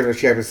Guy's Tournament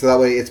of Champions, so that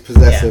way it's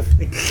possessive.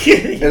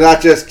 Yeah. And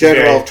not just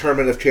general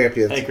Tournament of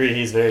Champions. I agree,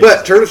 he's very...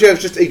 But Tournament of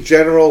Champions is just a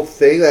general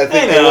thing that I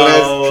think everyone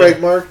has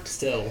trademarked.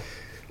 Still.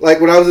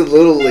 Like, when I was in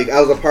Little League, I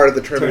was a part of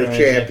the Tournament of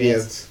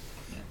Champions.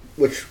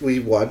 Which we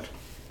won.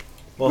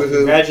 Well,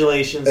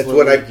 congratulations, That's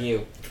when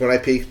I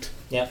peaked.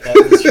 Yep,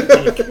 that was your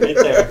peak right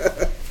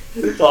there.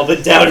 It's all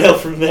been downhill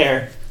from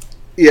there.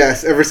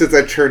 Yes, ever since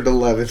I turned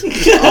 11.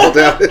 All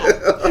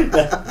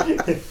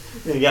downhill.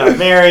 You got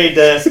married,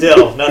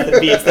 still. Nothing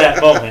beats that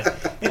moment.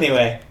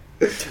 Anyway.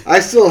 I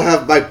still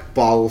have my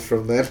bottles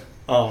from then.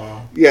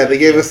 Aw. Yeah, they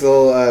gave us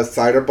little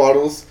cider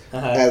bottles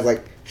as,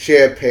 like,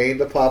 champagne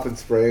to pop and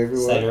spray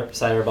everywhere.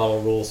 Cider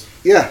bottle rules.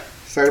 Yeah,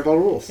 cider bottle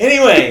rules.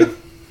 Anyways,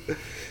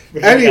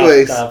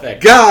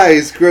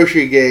 Guys,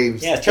 Grocery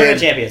Games. Yeah,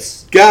 Tournament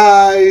Champions.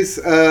 Guys,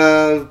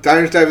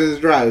 Diners, Drive-Ins,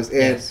 and Drives.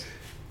 And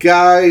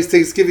Guys,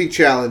 Thanksgiving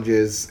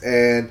Challenges.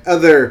 And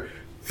other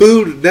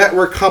Food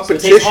Network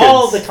competitions.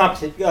 So it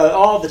takes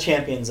all the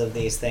champions of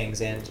these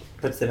things and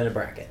puts them in a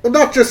bracket. Well,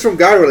 not just from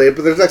Guy related,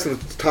 but there's like some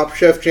Top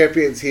Chef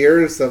champions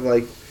here. Some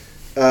like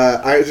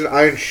there's an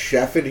Iron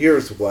Chef in here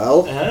as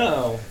well.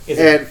 Oh.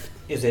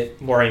 Is it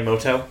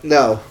Morimoto?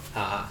 No.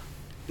 Ah.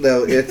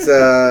 No, it's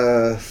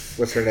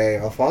what's her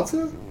name?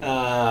 Alfonso?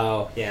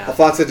 Oh, yeah.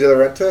 Alfonso de la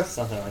Renta?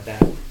 Something like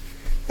that.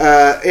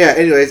 Yeah,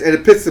 anyways, and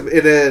it pits them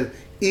in an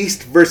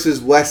East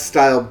versus West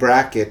style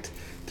bracket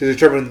to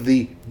determine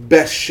the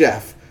best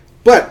chef.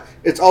 But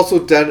it's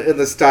also done in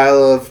the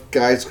style of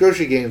Guy's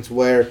Grocery Games,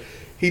 where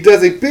he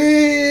does a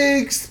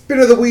big spin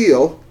of the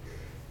wheel,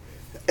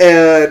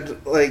 and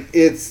like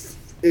it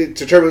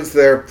determines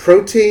their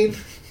protein,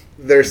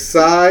 their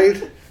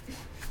side,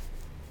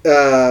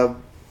 their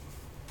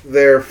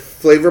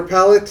flavor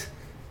palette,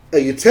 a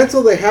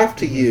utensil they have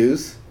to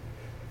use,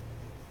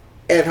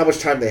 and how much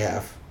time they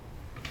have.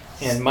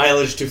 And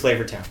mileage to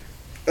Flavor Town.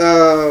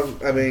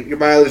 I mean, your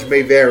mileage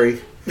may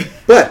vary,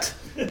 but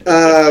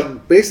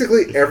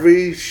basically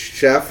every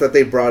chef that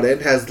they brought in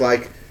has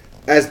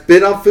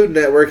been on Food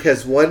Network,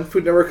 has won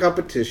Food Network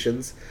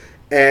competitions,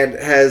 and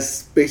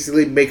has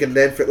basically made a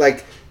name for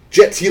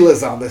Jet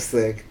Tila's on this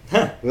thing.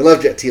 Huh. We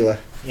love Jet Tila.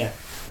 Yeah.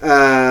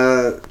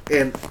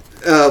 And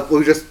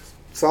we just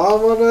saw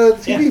him on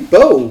TV. Yeah,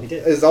 Bo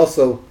is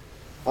also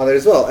on there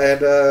as well.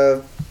 And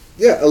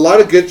a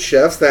lot of good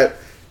chefs that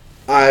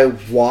I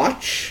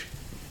watch,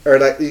 or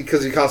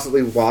because you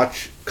constantly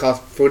watch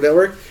Food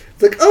Network.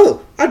 It's like,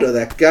 oh, I know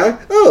that guy.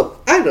 Oh,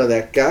 I know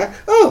that guy.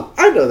 Oh,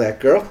 I know that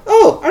girl.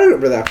 Oh, I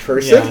remember that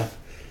person. Yeah.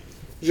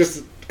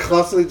 Just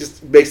constantly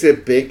just makes it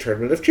a big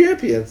tournament of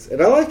champions,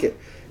 and I like it.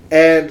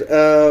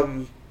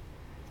 And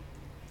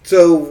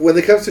so when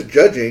it comes to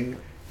judging,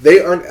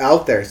 they aren't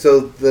out there. So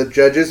the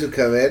judges who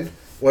come in,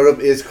 one of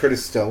them is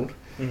Curtis Stone.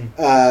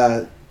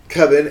 Mm-hmm.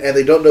 come in and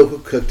they don't know who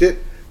cooked it,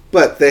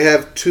 but they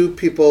have 2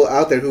 people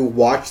out there who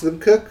watch them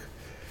cook,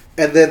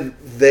 and then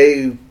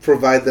they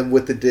provide them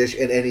with the dish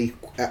and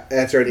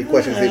answer any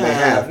questions they may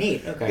have.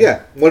 Neat. Okay.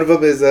 Yeah, one of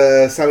them is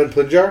Simon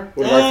Punjar,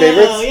 one of our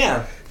favorites. Oh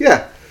yeah.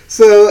 Yeah.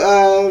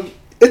 So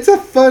it's a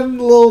fun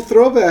little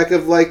throwback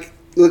of like,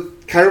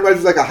 kind of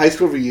reminds me of like a high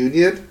school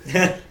reunion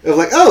of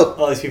like,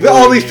 all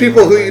these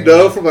people who you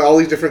know from like, all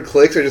these different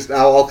cliques are just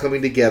now all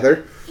coming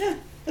together. Yeah,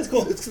 that's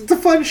cool. It's a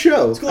fun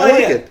show. It's a cool I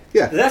idea. like it.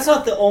 Yeah. But that's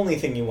not the only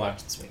thing you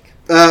watched this week.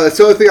 It's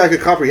the only thing I could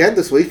comprehend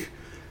this week.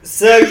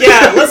 So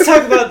yeah, let's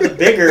talk about the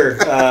bigger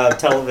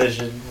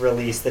television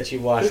release that you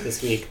watched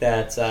this week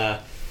that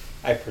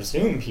I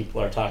presume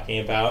people are talking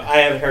about. I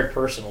haven't heard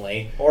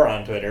personally or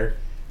on Twitter,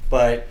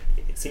 but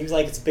it seems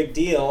like it's a big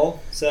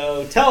deal.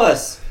 So tell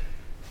us,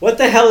 what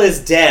the hell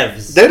is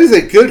Devs? That is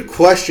a good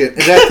question,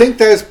 and I think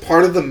that is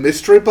part of the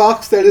mystery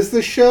box that is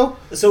this show.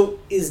 So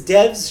is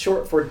Devs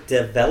short for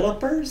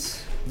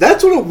developers?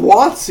 That's what it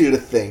wants you to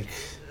think.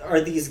 Are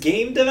these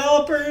game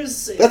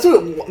developers? That's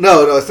what.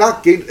 No, it's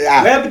not game.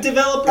 App. Web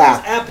developers?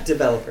 App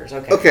developers.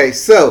 Okay. Okay,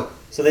 so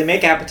they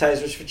make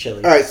appetizers for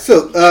chili. all right,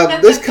 so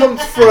this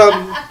comes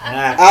from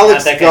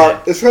Alex.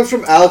 This comes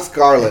from Alex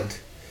Garland.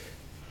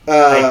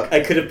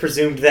 I could have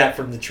presumed that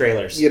from the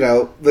trailers. You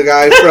know, the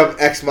guy from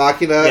Ex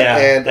Machina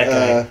and that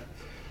guy.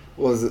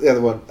 what was the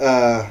other one?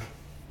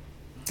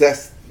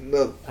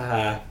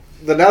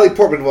 The Natalie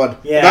Portman one.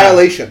 Yeah.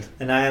 Annihilation.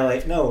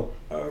 No,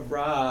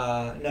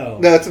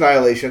 it's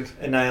Annihilation.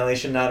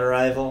 Annihilation, not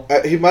Arrival.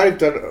 He might have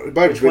done.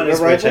 Which one is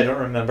Arrival? which? I don't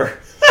remember.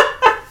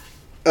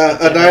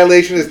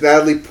 Annihilation is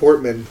Natalie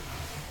Portman.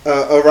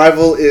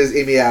 Arrival is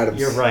Amy Adams.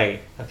 You're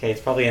right. Okay,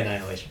 it's probably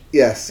Annihilation.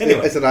 Yes,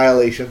 anyway. It's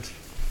Annihilation.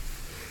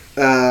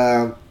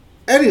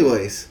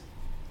 Anyways,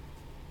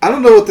 I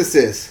don't know what this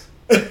is.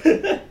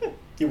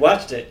 You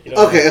watched it. You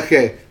don't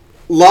Okay.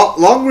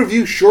 Long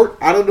review short.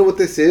 I don't know what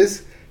this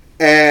is,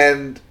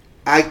 and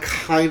I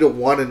kind of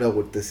want to know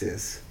what this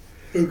is.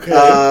 Okay.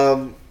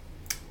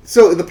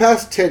 So in the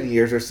past 10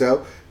 years or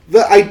so,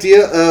 the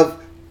idea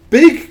of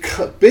big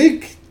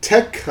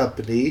tech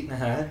company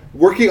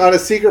working on a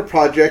secret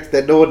project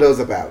that no one knows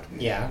about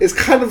is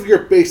kind of your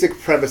basic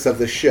premise of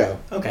the show.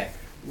 Okay.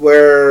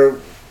 Where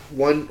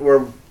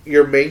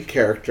your main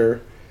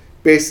character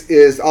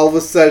is all of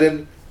a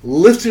sudden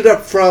lifted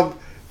up from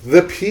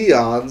the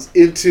peons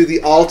into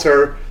the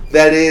altar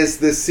that is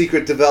this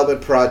secret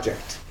development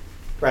project.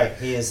 Right.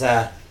 He is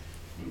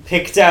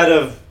picked out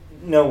of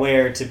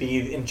nowhere to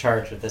be in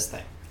charge of this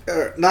thing.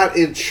 Not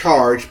in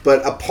charge,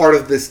 but a part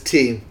of this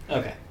team.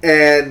 Okay.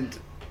 And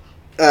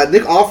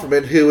Nick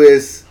Offerman, who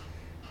is...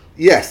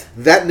 Yes,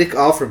 that Nick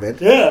Offerman.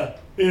 Yeah,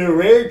 in a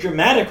rare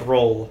dramatic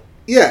role.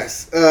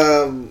 Yes.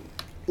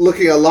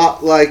 Looking a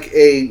lot like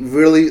a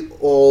really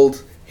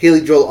old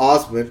Haley Joel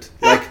Osment.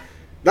 Like,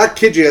 not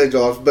kid Haley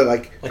Joel Osment, but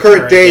like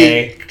current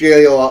day Haley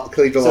Joel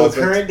Osment. So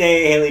current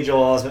day Haley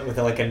Joel Osment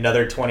within like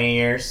another 20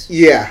 years?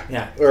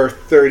 Yeah. Or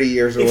 30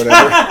 years or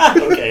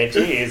whatever. Okay,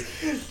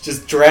 jeez.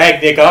 Just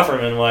drag Nick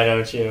Offerman, why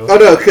don't you? Oh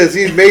no, because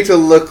he's made to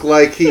look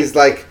like he's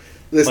like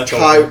this much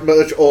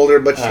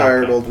older,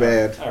 tired old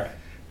man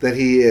than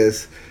he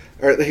is.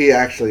 Or he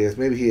actually is.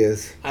 Maybe he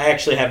is. I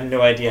actually have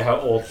no idea how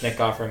old Nick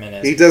Offerman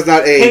is. He does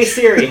not age. Hey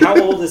Siri, how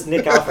old is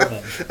Nick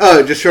Offerman?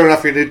 Oh, just showing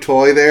off your new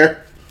toy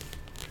there?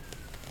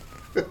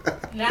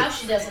 Now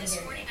she doesn't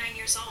hear. 49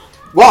 years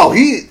old. Wow,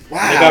 Nick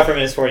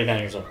Offerman is 49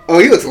 years old. Oh,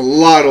 he looks a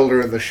lot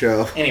older in the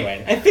show.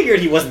 Anyway, I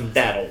figured he wasn't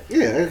that old.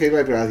 Yeah, okay,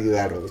 might be not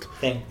that old.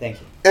 Thank you.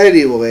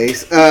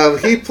 Anyways,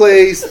 he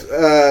plays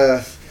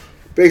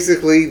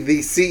basically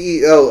the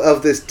CEO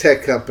of this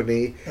tech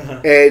company,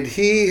 and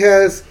he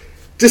has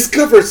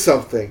discovered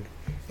something.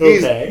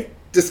 He's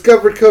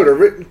discovered code or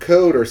written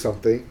code or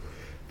something.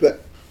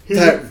 But he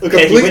went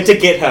to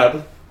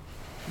GitHub,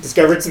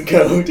 discovered some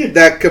code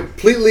that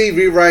completely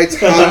rewrites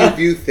how you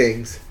view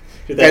things.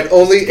 Did that and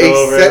only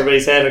go over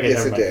everybody's head? Okay,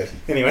 yes, it did.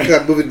 Anyway,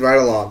 I'm moving right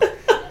along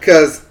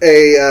because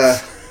a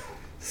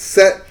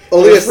set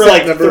for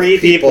like number 3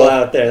 of people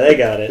out there. They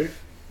got it.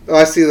 Oh,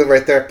 I see them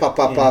right there. Pop.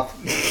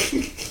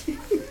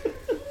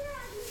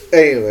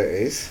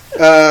 Anyways,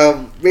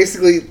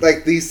 basically,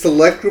 like these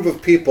select group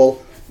of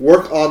people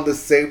work on the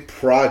same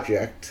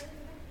project,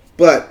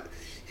 but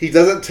he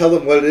doesn't tell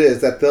them what it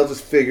is. That they'll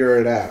just figure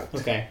it out.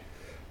 Okay.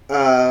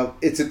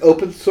 It's an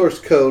open source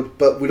code,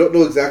 but we don't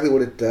know exactly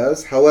what it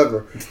does.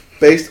 However,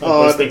 based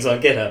on those things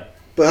on GitHub.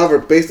 But however,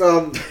 based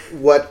on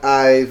what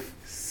I've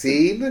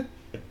seen,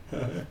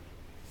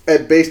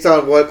 and based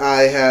on what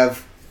I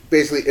have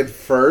basically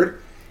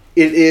inferred,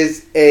 it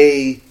is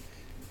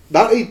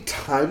not a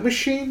time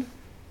machine,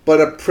 but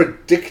a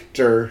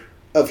predictor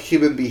of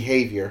human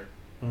behavior.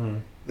 Mm-hmm.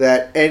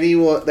 That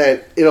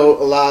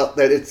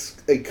it's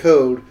a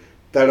code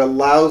that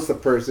allows the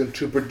person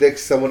to predict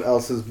someone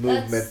else's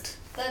movement.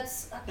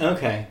 That's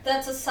okay.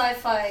 That's a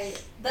sci-fi.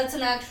 That's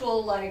an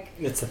actual like.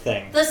 It's a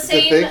thing. It's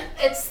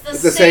the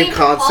same same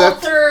concept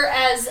author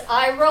as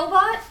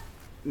iRobot.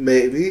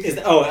 Maybe.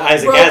 Isaac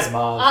Wrote-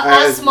 Asimov.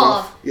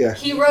 Asimov. Yeah.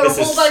 He wrote This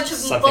a whole is bunch of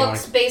something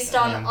books like- based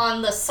yeah.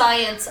 on the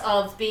science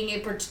of being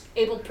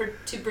able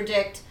to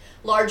predict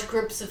large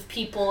groups of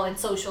people in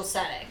social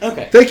settings.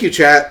 Okay. Thank you,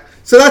 chat.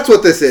 So that's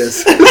what this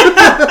is.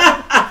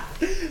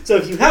 So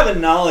if you have a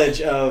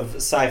knowledge of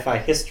sci-fi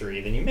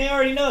history, then you may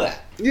already know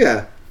that.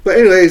 Yeah. But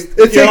anyways,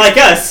 If you're like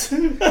us,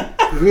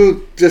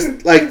 who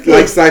just like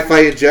sci-fi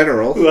in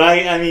general. who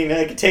I mean,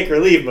 I could take or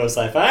leave most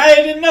sci-fi. I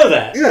didn't know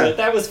that. Yeah. But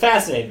that was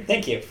fascinating.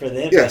 Thank you for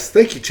the input. Yes,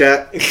 thank you,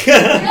 chat. You're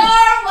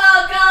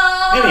welcome!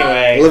 I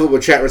Anyway, love it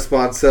when chat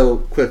responds so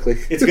quickly.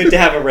 it's good to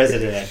have a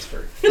resident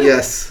expert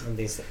Yes. on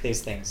these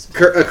things.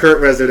 A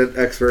current resident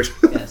expert.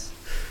 Yes.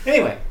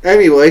 Anyway,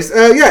 Anyways,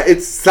 yeah,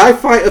 it's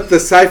sci-fi up the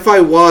sci-fi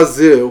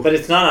wazoo. but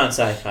it's not on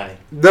Sci-Fi.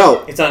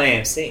 No, It's on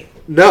AMC.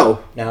 no.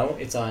 No,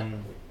 it's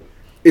on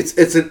It's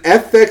an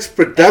FX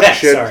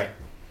production. FX, sorry.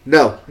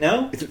 No,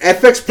 No? it's an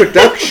FX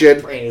production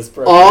Brain is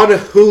broken. on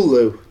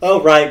Hulu.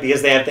 Oh, right,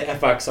 because they have the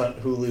FX on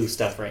Hulu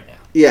stuff right now.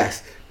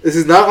 Yes. This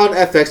is not on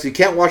FX. You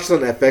can't watch it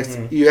on FX.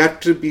 Mhm. You have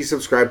to be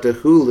subscribed to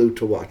Hulu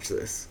to watch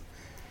this.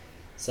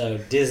 So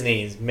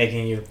Disney's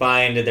making you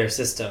buy into their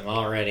system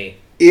already.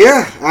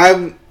 Yeah,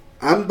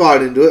 I'm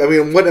bought into it. I mean,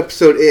 I'm one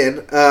episode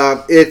in.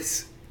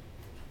 It's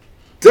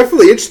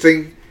definitely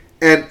interesting,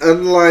 and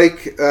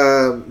unlike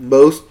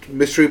most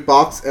Mystery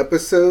Box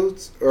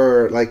episodes,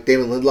 or like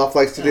Damon Lindelof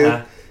likes to do,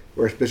 Uh-huh.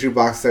 where it's Mystery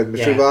Box and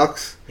Mystery Yeah.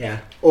 Box, Yeah.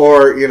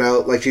 or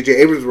like J.J.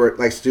 Abrams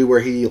likes to do, where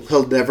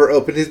he'll never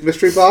open his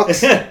mystery box.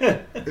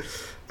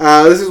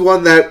 This is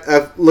one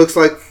that looks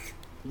like,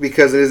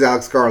 because it is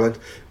Alex Garland,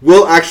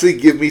 will actually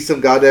give me some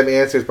goddamn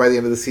answers by the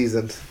end of the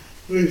season.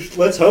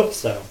 Let's hope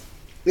so.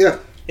 Yeah,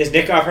 Is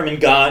Nick Offerman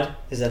God?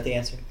 Is that the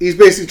answer? he's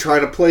basically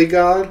trying to play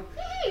God.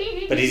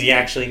 But is he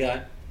actually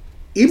God?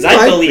 He 'Cause I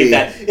might believe be.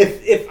 that.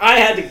 If I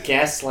had to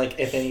guess, like,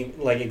 if any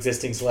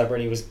existing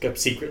celebrity was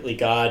secretly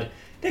God,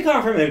 Nick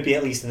Offerman would be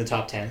at least in the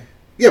top 10.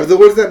 Yeah, but then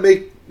what does that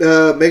make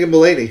Megan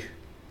Mullany?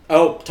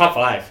 Oh, top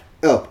 5.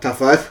 Oh, top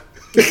 5?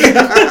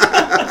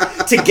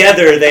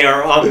 Together, they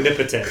are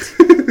omnipotent.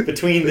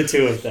 Between the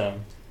two of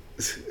them.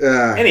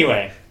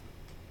 Anyway.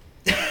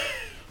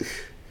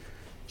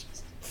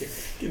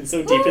 Getting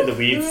so deep in the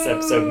weeds this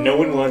episode, no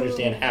one will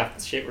understand half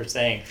the shit we're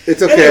saying.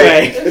 It's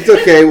okay. Anyway. It's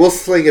okay. We'll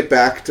sling it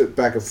back and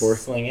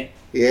forth. Sling it.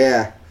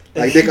 Yeah.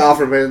 Like Nick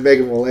Offerman and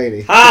Megan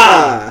Mullany.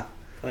 Ha!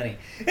 Funny.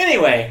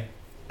 Anyway,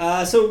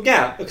 so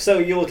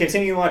you will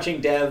continue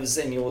watching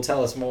Devs, and you will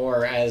tell us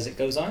more as it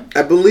goes on.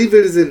 I believe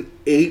it is an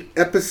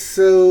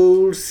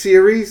 8-episode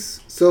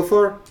series so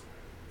far.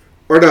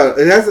 Or no,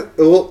 it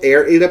will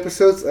air 8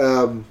 episodes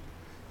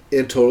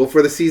in total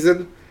for the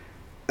season.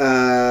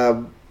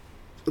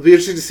 It'll be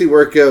interesting to see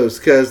where it goes,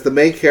 because the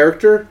main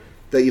character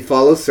that you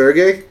follow,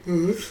 Sergey,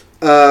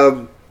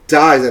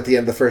 dies at the end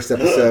of the first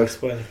episode.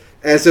 Spoiler.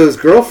 And so his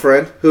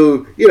girlfriend,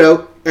 who, you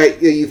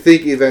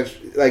think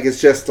eventually, like,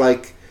 it's just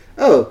like,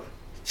 oh,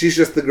 she's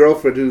just the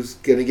girlfriend who's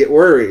going to get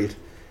worried.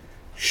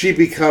 She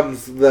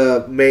becomes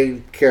the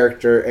main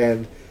character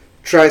and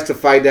tries to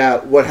find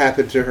out what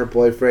happened to her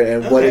boyfriend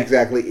and what Okay.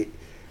 exactly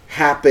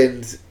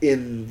happened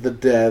in the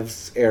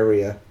devs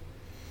area.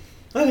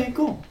 Okay,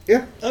 cool.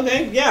 Yeah.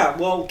 Okay, yeah.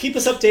 Well, keep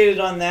us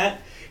updated on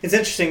that. It's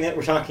interesting that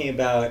we're talking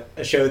about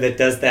a show that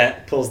does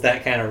that, pulls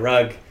that kind of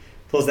rug,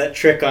 pulls that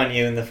trick on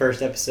you in the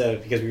first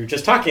episode, because we were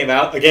just talking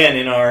about, again,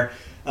 in our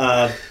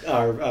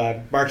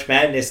March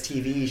Madness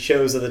TV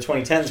shows of the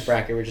 2010s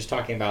bracket, we were just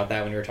talking about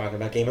that when we were talking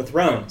about Game of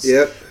Thrones.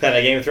 Yep. That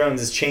Game of Thrones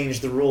has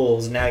changed the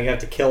rules. Now you have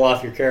to kill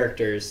off your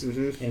characters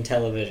Mhm. in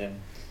television.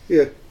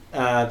 Yeah.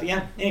 But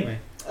yeah, anyway.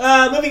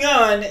 Moving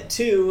on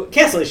to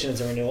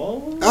cancellations and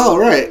renewals. Oh,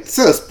 right.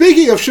 So,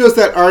 speaking of shows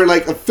that are,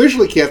 like,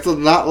 officially canceled,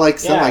 not,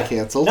 like, Yeah.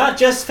 semi-canceled. Not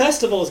just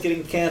festivals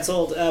getting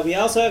canceled. We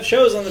also have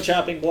shows on the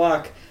chopping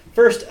block.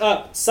 First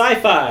up,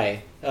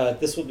 Sci-Fi.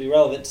 This will be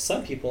relevant to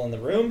some people in the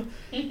room.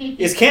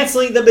 Is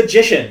canceling The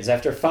Magicians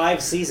after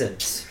 5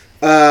 seasons.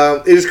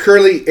 It is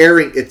currently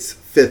airing its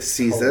 5th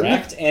season.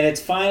 Correct. And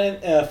its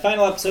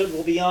final episode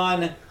will be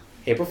on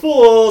April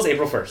Fool's,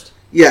 April 1st.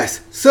 Yes.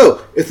 So,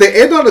 if they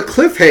end on a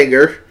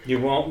cliffhanger... You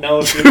won't know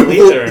if you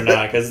believe it or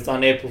not because it's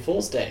on April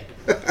Fool's Day.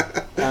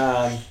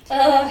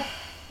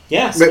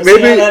 Yeah, so we'll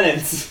see how that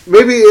ends.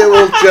 Maybe it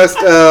will just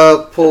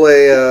pull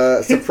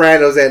a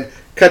Sopranos and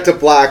cut to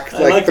black,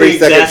 I like the 3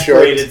 seconds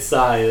short. exasperated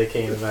sigh that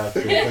came about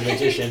The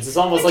Magicians. It's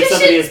almost like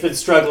somebody has been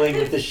struggling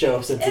with the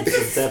show since its It's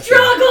a inception.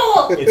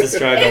 struggle! It's a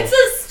struggle. It's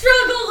a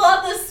struggle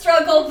on the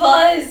struggle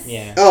bus!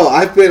 Yeah. Oh,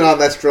 I've been on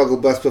that struggle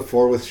bus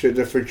before with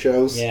different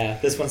shows. Yeah,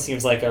 this one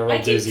seems like a real I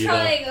keep doozy, though.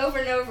 trying over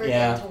and over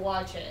Yeah. again to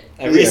watch it.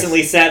 I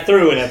recently sat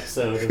through an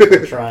episode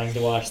of trying to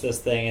watch this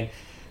thing, and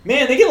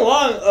man, they get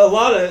away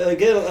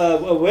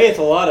with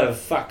a lot of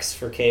fucks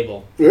for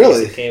cable.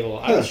 Really? Cable.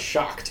 I was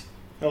shocked.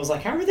 I was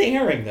like, how are they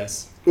airing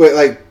this? Wait,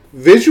 like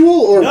visual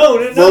or No,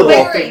 verbal?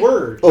 like the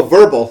word. Oh,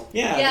 verbal.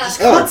 Yeah, Yeah. just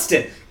Oh.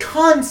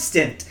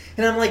 constant.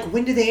 And I'm like,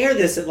 when do they air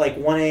this at like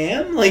 1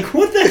 a.m.? Like,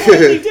 what the hell are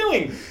they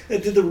doing?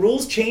 Did the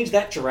rules change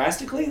that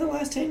drastically in the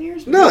last 10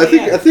 years? No, I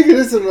think it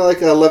is in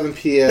like 11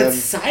 p.m. But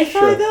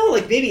sci-fi though,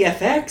 like maybe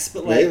FX,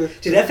 but like, Maybe.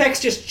 did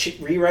FX just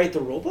rewrite the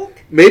rule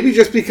book? Maybe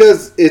just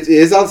because it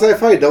is on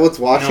Sci-Fi, no one's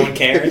watching. No one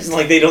cares.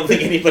 Like they don't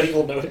think anybody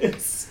will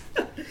notice.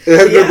 It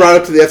hasn't been brought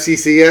up to the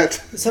FCC yet.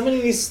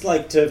 Somebody needs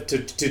like to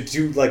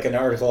do like an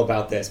article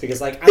about this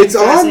because like It's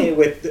I'm fascinated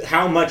with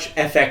how much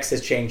FX has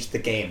changed the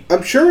game.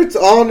 I'm sure it's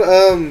on.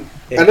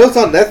 I know it's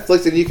on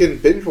Netflix, and you can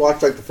binge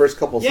watch like the first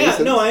couple seasons.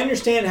 Yeah, no, I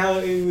understand how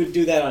you would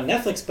do that on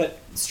Netflix, but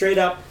straight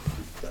up,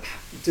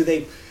 do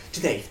they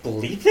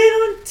believe it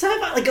on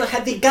Sci-Fi? Like,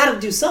 had they got to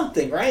do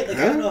something, right? Like,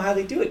 I don't know how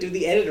they do it. Do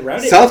they edit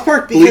around it? South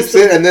Park bleeps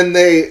it, and then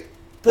they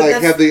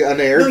have the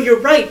unaired. No, you're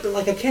right, but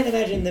like, I can't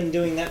imagine them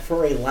doing that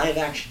for a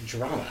live-action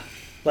drama.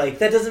 Like,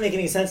 that doesn't make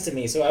any sense to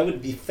me. So I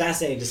would be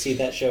fascinated to see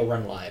that show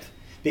run live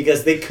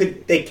because they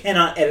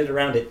cannot edit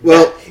around it.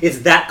 Well, it's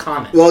that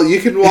common. Well, you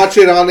can watch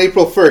it on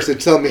April 1st and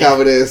tell me how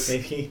it is.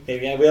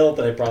 Maybe I will,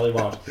 but I probably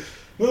won't.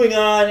 Moving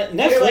on,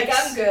 Netflix. You're like,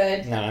 I'm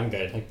good. No, I'm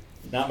good. Like,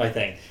 not my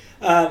thing.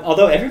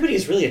 Although everybody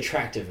is really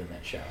attractive in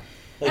that show.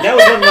 Like that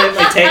was one of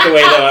my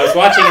takeaway though. I was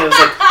watching it. It was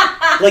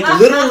like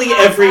literally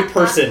every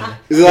person,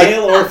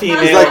 male or female,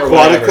 is it like or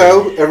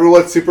Quantico? whatever.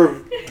 Everyone's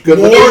super good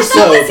More looking.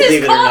 so,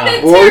 believe it or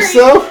not. More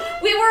so.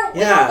 We were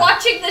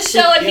watching the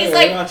show, and he's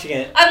like, watching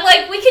it. I'm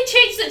like, we could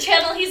change the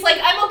channel. He's like,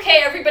 I'm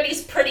okay.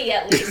 Everybody's pretty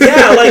at least.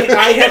 Yeah, like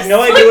I have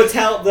no idea what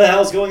the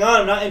hell's going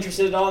on. I'm not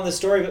interested at all in the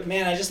story, but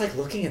man, I just like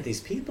looking at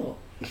these people.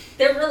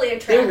 They're really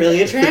attractive. They're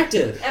really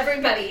attractive.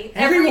 Everybody.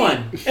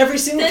 Everyone. Every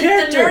single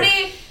character.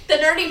 The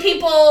nerdy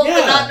people, the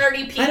not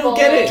nerdy people. I don't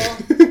get it.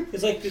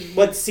 It's like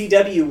what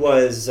CW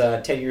was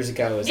 10 years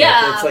ago.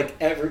 It's like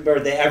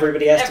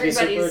everybody has to be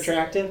super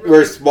attractive.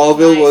 Where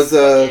Smallville was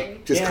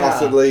just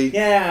constantly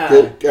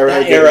good,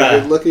 that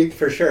era, good looking.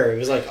 For sure. It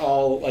was like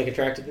all like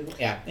attractive people.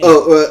 Yeah. Anyway.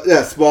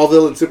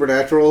 Smallville and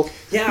Supernatural.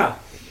 Yeah.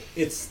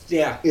 It's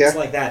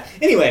like that.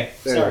 Anyway,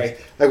 sorry.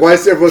 Like, why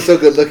is everyone so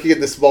good looking in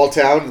this small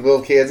town in the middle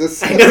of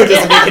Kansas? I know, it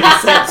doesn't make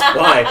any sense.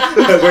 Why?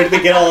 Where did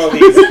they get all of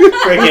these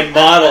freaking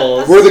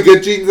models? Where are the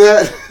good genes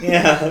at?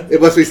 Yeah. It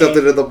must be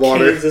something in the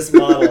water. Kansas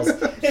models.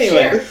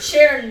 Anyway.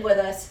 Sharing with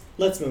us.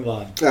 Let's move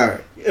on. All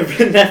right.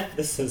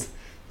 This is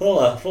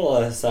full of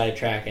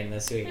sidetracking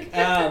this week.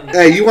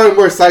 Hey, you wanted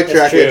more sidetracking.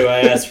 That's true.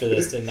 I asked for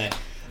this, didn't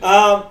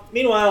I?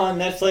 Meanwhile, on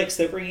Netflix,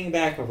 they're bringing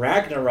back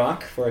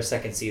Ragnarok for a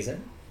second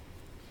season. ...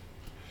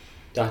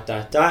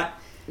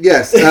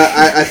 Yes,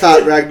 I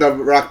thought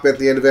Ragnarok meant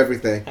the end of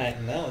everything.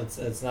 No,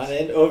 it's not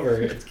end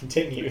over. It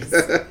continues.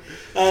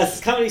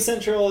 Comedy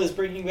Central is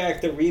bringing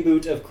back the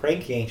reboot of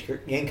Crank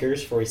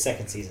Yankers for a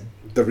second season.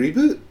 The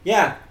reboot?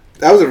 Yeah.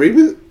 That was a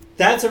reboot?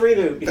 That's a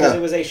reboot because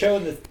it was a show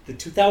in the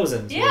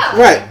 2000s. Yeah.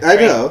 Right, I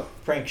know.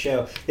 Prank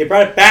show. They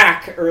brought it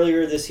back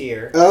earlier this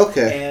year. Oh,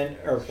 okay.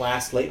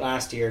 Late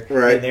last year.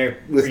 Right. And they're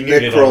with renewed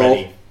Nick it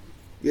already.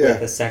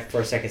 Yeah. For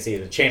a second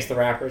season. Chance the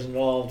Rapper's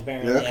involved,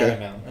 apparently. Okay. I don't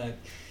know.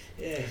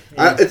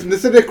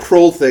 It's a Nick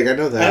Kroll thing, I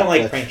know that. I don't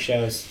like prank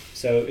shows,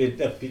 so it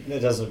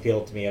doesn't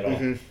appeal to me at all.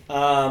 Mm-hmm.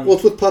 Well,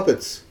 it's with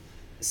puppets.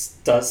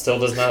 Still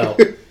does not help.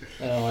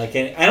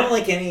 I don't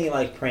like any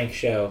like prank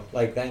show.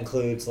 Like that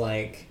includes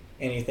like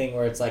anything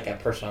where it's like a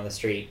person on the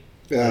street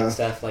and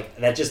stuff like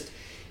that.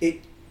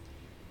 It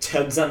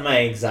tugs on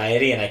my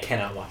anxiety, and I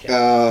cannot watch it.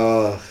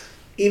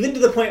 Even to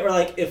the point where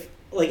like if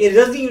like it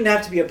doesn't even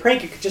have to be a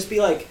prank. It could just be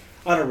like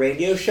on a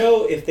radio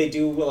show if they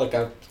do like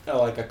a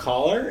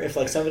caller. If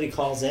like somebody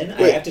calls in,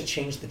 I have to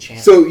change the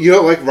channel. So you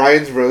don't like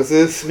Ryan's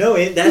Roses? No,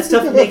 that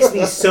stuff makes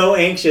me so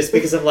anxious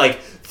because I'm like,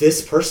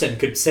 this person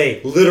could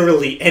say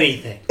literally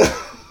anything.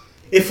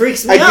 It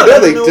freaks me out. I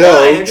don't know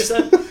why.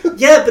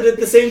 Yeah, but at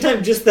the same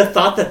time, just the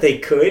thought that they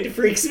could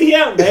freaks me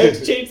out. And I have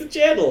to change the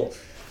channel.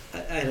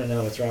 I don't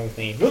know what's wrong with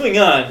me. Moving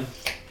on.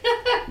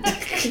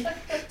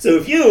 So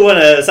if you want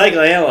to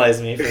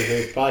psychoanalyze me for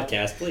the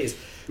podcast, please.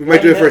 We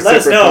might do it for a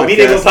separate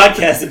podcast.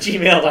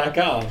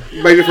 MediagoPodcast@gmail.com.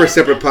 We might do it for a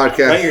separate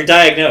podcast. Write your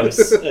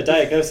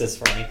diagnosis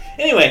for me.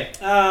 Anyway,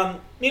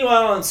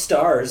 meanwhile on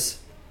Starz,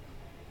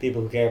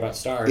 people who care about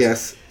Starz.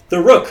 Yes. The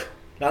Rook.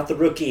 Not The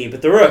Rookie,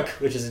 but The Rook,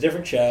 which is a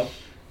different show,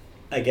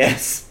 I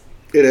guess.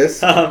 It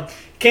is.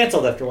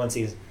 Canceled after one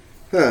season.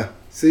 Huh.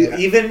 See,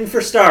 even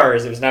for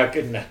Starz, it was not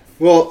good enough.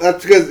 Well,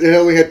 that's because it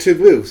only had two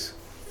moves.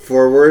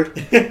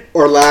 Forward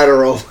or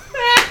lateral.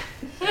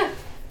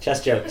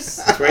 Chess jokes.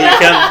 That's where you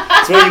come.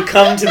 That's where you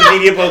come to the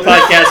MediaBoat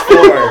Podcast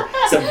for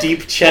some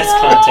deep chess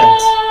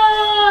content.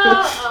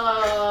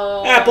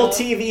 Apple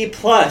TV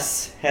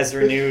Plus has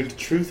renewed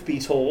Truth Be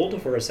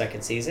Told for a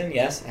second season.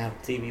 Yes, Apple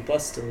TV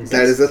Plus still exists.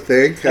 That is a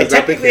thing. I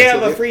technically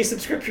have a free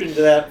subscription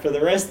to that for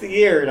the rest of the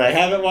year, and I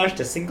haven't watched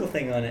a single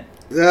thing on it.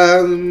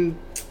 You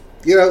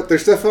know,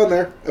 there's stuff on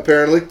there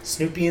apparently.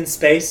 Snoopy in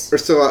space. Or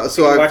so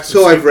Snoopy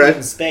I've read.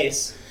 In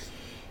space.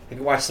 I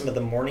can watch some of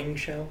the morning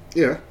show.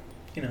 Yeah.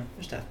 You know,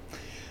 there's stuff.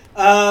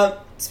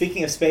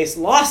 Speaking of space,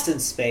 Lost in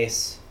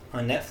Space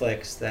on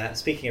Netflix, that,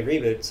 speaking of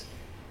reboots,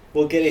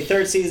 will get a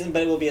third season,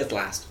 but it will be its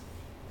last.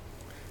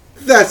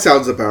 That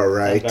sounds about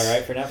right. Sounds about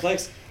right for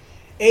Netflix.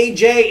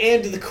 AJ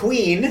and the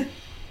Queen.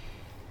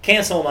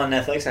 Canceled on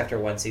Netflix after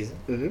one season.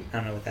 Mm-hmm. I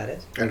don't know what that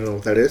is. I don't know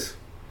what that is.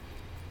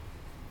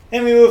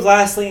 And we move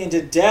lastly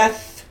into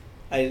Death.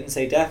 I didn't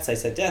say Deaths, I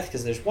said Death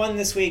because there's one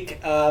this week,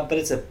 but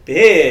it's a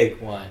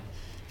big one.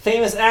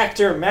 Famous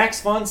actor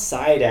Max von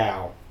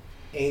Sydow,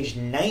 age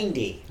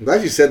 90. I'm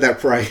glad you said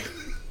that right.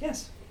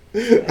 Yes. I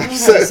don't know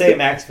how to say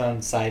Max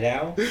von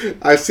Sydow.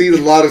 I've seen a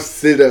lot of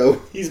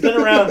Sido. He's been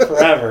around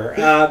forever.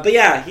 But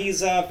yeah,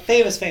 he's a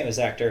famous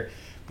actor.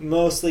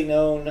 Mostly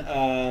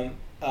known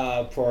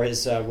for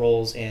his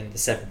roles in The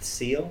Seventh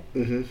Seal,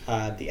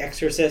 The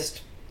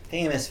Exorcist,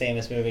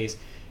 famous movies.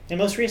 And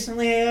most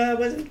recently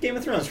was in Game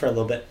of Thrones for a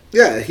little bit.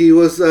 Yeah, he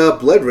was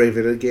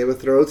Bloodraven in Game of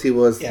Thrones. He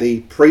was the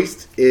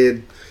priest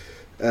in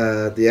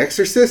The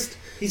Exorcist.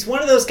 He's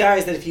one of those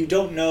guys that if you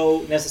don't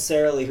know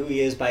necessarily who he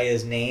is by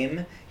his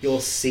name,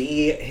 you'll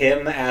see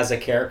him as a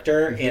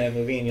character in a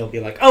movie and you'll be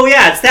like, oh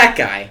yeah, it's that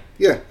guy.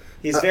 Yeah.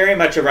 He's very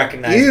much a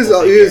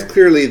recognizable He is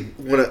clearly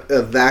one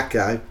of that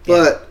guy,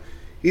 but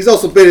he's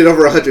also been in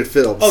over 100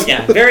 films. Oh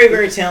yeah, very,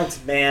 very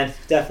talented man.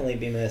 Definitely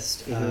be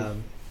missed. Yeah,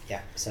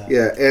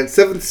 and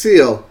Seventh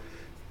Seal,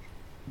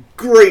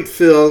 great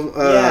film.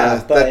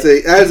 But that's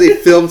a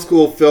film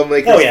school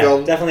filmmaker's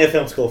film. Definitely a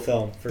film school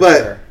film for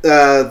sure.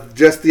 But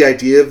just the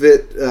idea of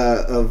it,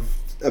 of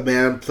a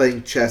man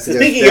playing chess.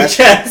 Speaking of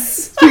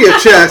chess,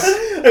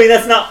 I mean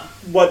that's not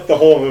what the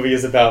whole movie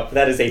is about. But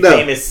that is a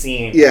famous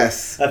scene.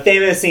 Yes, a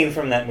famous scene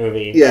from that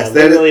movie. Yes,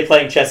 literally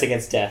playing chess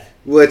against death,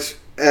 which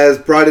has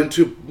brought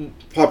into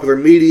popular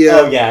media.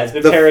 Oh yeah, it's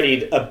been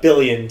parodied a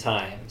billion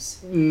times.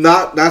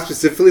 Not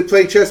specifically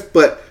playing chess,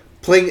 but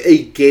playing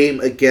a game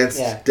against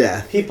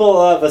death. People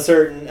of a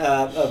certain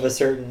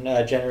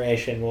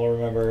generation will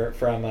remember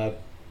from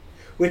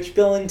which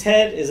Bill and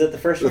Ted? Is it the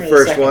first one or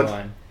the second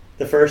one?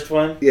 The first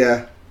one.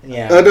 Yeah.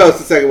 Yeah. Oh no, it's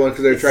the second one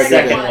because they're trying to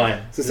get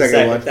one. It's the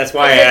second one. That's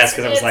why I asked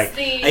because I was like,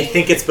 I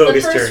think it's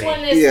Bogus Journey. The first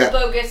one is the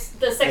bogus.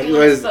 The second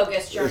one is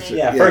Bogus Journey.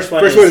 Yeah, first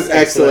one is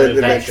Excellent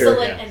Adventure.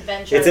 Excellent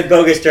Adventure. It's a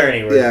Bogus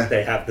Journey where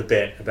they have the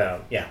bit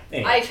about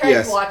Anyway. I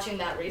tried watching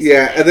that recently.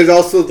 Yeah, and there's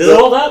also does it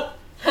hold up?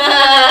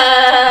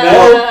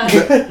 No.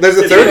 There's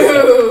a third one.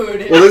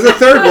 Well, there's a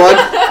third one.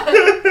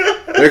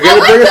 They're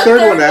going to bring a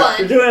third one out.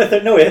 They're doing a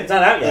third. No, it's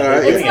not out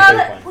yet. They're doing a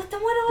third one. What the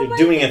one? They're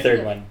doing a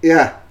third one.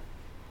 Yeah.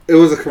 It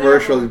was a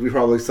commercial we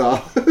probably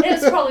saw.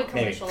 It's probably a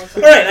commercial. All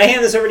right, I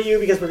hand this over to you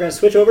because we're going to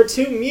switch over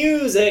to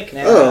music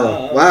now.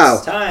 Oh, wow.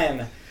 It's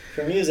time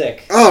for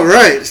music. All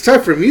right, it's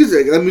time for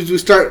music. That means we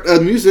start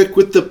music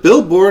with the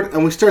Billboard,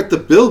 and we start the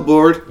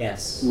Billboard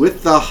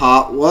with the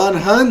Hot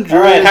 100. All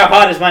right, how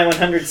hot is my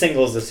 100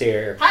 singles this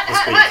year?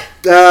 Hot.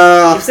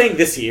 I'm saying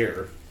this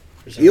year.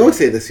 You always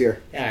say this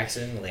year. Yeah,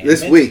 accidentally.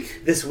 This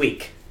week. This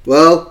week.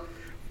 Well,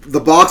 The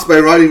Box by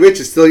Roddy Ricch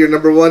is still your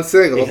number one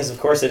single. Because of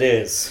course it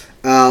is.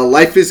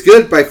 Life is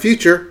Good by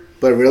Future,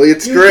 but really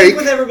it's Drake.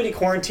 Think with everybody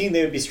quarantined,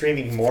 they would be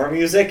streaming more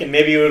music, and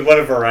maybe you would want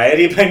a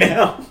variety by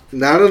now.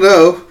 I don't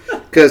know,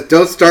 because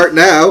Don't Start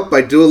Now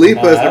by Dua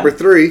Lipa is number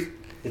 3.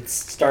 It's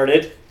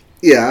started.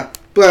 Yeah,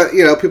 but,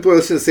 people are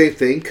listening to the same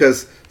thing,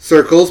 because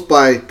Circles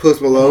by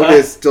Post Malone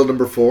is still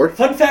number 4.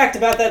 Fun fact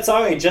about that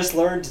song I just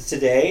learned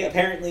today,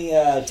 apparently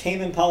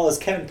Tame Impala's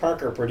Kevin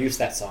Parker produced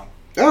that song.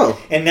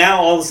 Oh. And now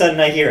all of a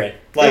sudden I hear it.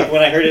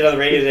 When I heard it on the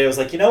radio today, I was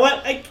like, you know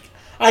what?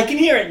 I can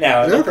hear it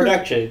now in the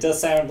production. It does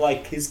sound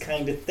like his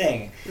kind of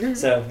thing. Mm-hmm.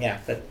 So, yeah,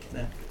 that's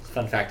a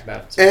fun fact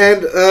about it.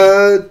 And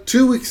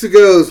 2 weeks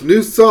ago's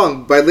new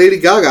song by Lady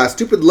Gaga,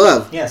 Stupid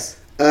Love,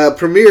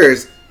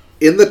 premieres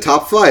in the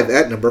top 5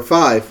 at number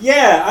 5.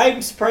 Yeah,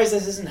 I'm surprised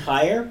this isn't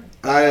higher.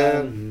 I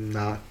am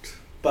not.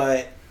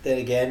 But then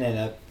again, in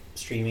a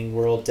streaming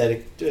world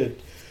dedicated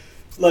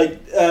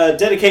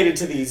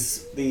to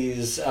these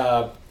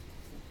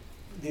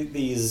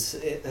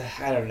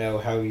I don't know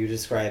how you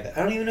describe it.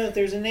 I don't even know if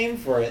there's a name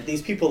for it.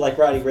 These people like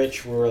Roddy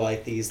Ricch were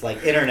like these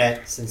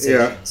internet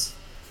sensations.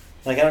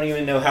 I don't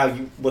even know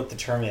what the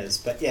term is,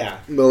 but yeah.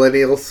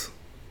 Millennials.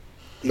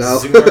 No.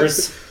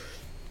 Zoomers.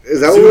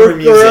 Is that what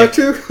we're going out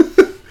to?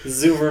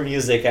 Zoomer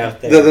music out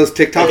there. Those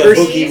TikTokers? Like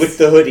a boogie with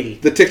the hoodie.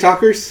 The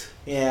TikTokers?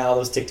 Yeah, all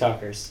those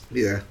TikTokers.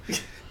 Yeah.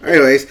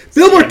 Anyways,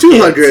 Billboard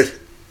 200.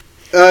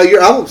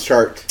 Your albums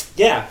chart.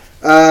 Yeah.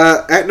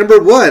 At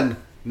number 1,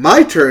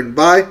 My Turn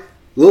by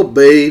Lil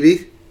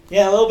Baby.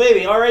 Yeah, Lil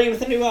Baby, already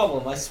with a new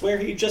album. I swear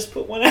he just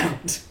put one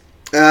out.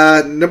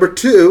 Number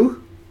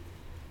 2,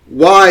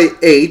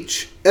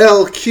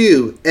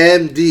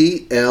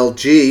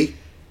 YHLQMDLG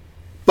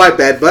by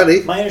Bad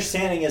Bunny. My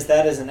understanding is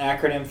that is an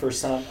acronym for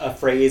a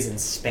phrase in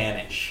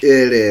Spanish.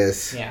 It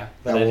is. Yeah,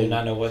 but I do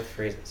not know what the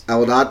phrase is. I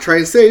will not try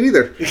and say it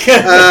either.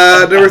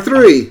 Number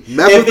 3,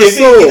 Map of the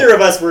Soul. If either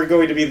of us were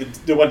going to be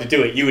the one to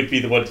do it, you would be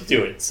the one to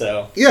do it.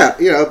 So yeah,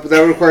 but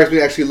that requires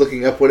me actually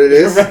looking up what it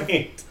is.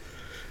 Right.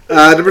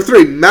 Number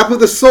 3, Map of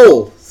the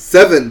Soul,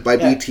 7 by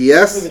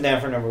BTS. Moving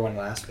down for number 1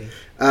 last week.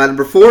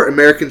 Number 4,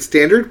 American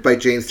Standard by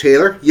James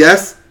Taylor.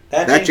 Yes,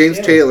 that James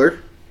Taylor.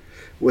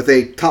 With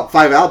a top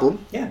 5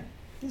 album. Yeah,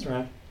 he's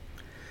right.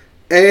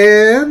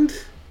 And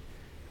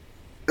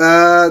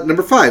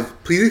number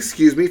 5, Please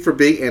Excuse Me for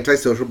Being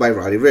Antisocial by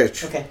Roddy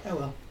Ricch. Okay, I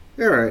will.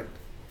 All right.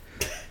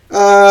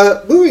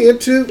 Moving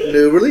into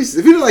new releases.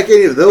 If you don't like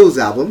any of those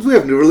albums, we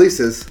have new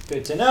releases.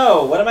 Good to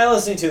know. What am I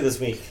listening to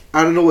this week?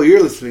 I don't know what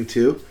you're listening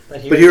to,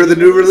 but here are the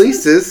new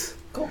releases.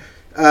 Cool.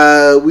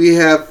 We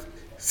have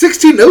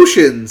 16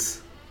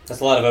 Oceans.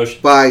 That's a lot of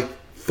ocean. By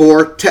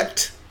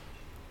Fortet.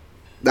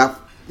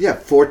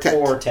 Fortet.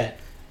 Fortet.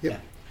 Yeah.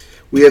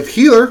 We have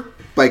Healer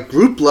by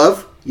Group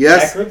Love.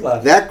 Yes, That Group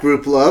Love. That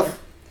Group Love.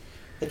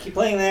 They keep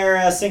playing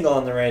their single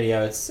on the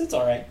radio. It's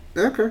all right.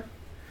 Okay.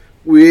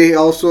 We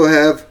also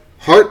have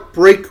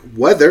Heartbreak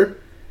Weather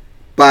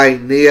by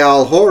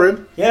Niall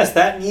Horan. Yes,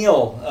 that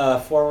Neil,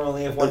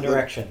 formerly of One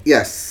Direction.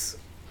 Yes.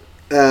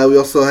 We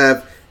also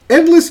have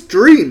Endless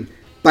Dream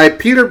by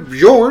Peter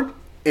Bjorn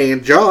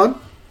and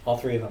John. All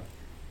three of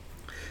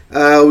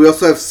them. We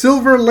also have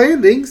Silver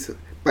Landings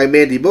by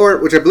Mandy Moore,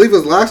 which I believe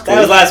was last week.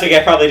 That was last week.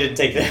 I probably didn't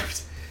take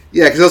that.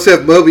 Yeah, because we also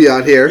have Moby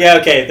on here. Yeah,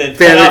 okay. Then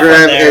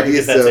Panagram and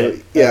because that's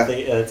it. Yeah.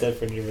 That's it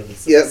for new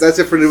releases. Yeah, that's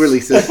it for new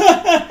releases.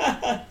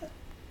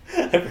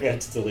 I forgot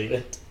to delete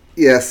it.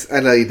 Yes, I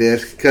know you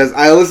did, because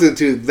I listened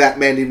to that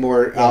Mandy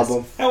Moore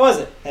album. How was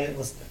it? I didn't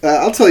listen to it.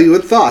 I'll tell you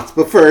in thoughts,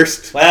 but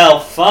first, Well,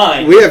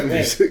 fine. we have Great.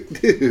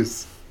 music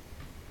news.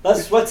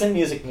 What's in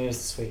music news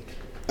this week?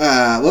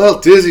 Well,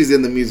 Disney's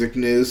in the music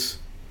news.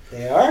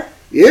 They are?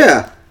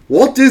 Yeah,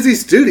 Walt Disney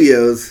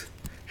Studios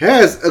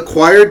has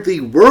acquired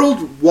the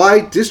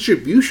worldwide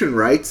distribution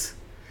rights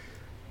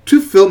to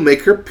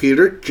filmmaker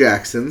Peter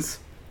Jackson's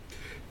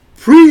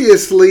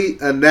previously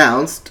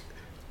announced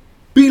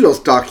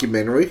Beatles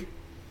documentary,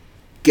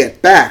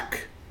 Get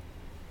Back,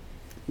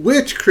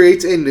 which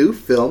creates a new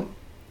film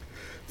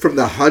from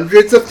the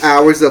hundreds of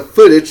hours of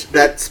footage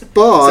that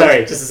spawned...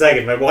 Sorry, just a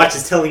second. My watch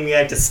is telling me I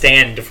have to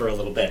stand for a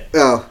little bit.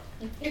 Oh.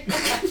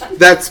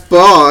 That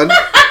spawned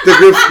the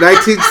group's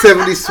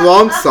 1970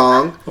 swan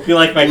song, Hope you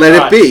like my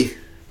Let crotch. It Be.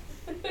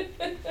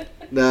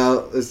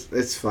 No,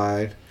 it's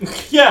fine.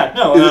 Yeah,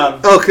 no.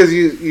 Because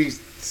you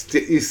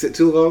sit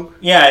too long?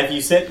 Yeah, if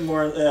you sit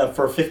more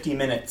for 50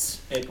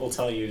 minutes, it will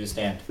tell you to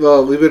stand.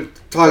 Well, we've been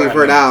talking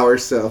for an hour,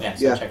 so Yeah,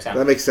 yeah, it checks out.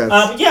 that makes sense.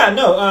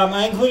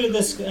 I included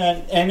this.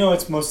 I know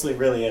it's mostly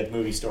really a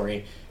movie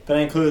story, but I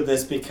included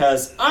this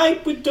because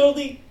I would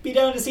totally be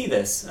down to see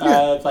this.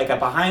 Yeah. Like a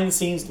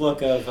behind-the-scenes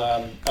look of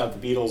the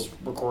Beatles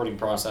recording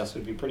process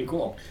would be pretty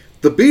cool.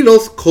 The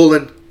Beatles,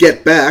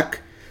 Get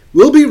Back,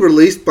 will be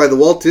released by the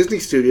Walt Disney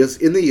Studios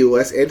in the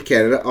U.S. and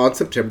Canada on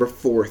September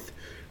 4th,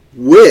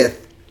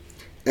 with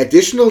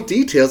additional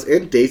details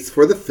and dates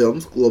for the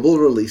film's global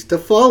release to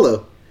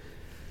follow.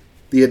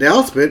 The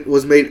announcement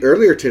was made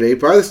earlier today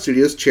by the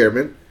studio's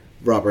chairman,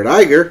 Robert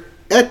Iger,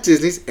 at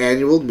Disney's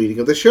annual meeting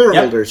of the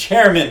shareholders. Yep,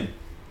 chairman,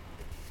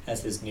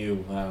 as his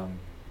new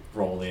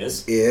role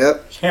is.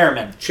 Yep.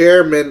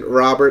 Chairman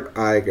Robert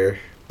Iger.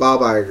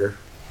 Bob Iger.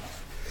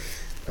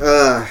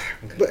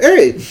 But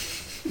hey,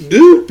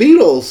 new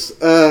Beatles.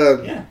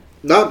 Yeah.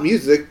 Not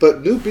music,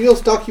 but new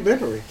Beatles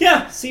documentary.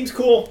 Yeah, seems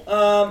cool.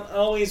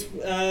 Always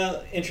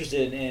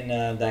interested in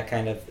that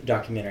kind of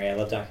documentary. I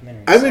love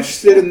documentaries. I'm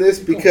interested in this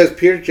because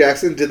Peter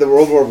Jackson did the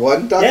World War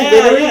I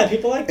documentary. Yeah,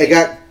 people like it.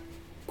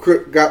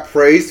 It got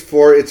praised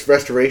for its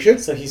restoration.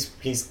 So he's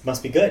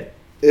must be good.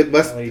 It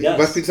must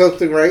be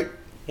something, right?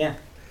 Yeah.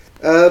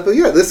 But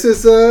yeah, this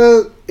is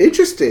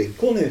interesting.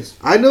 Cool news.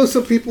 I know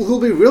some people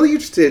who'll be really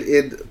interested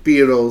in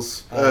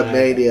Beatles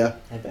mania.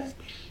 I bet.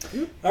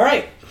 All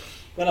right.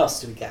 What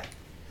else do we got?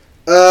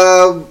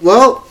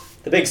 Well,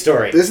 the big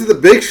story. This is the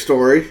big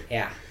story.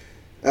 Yeah.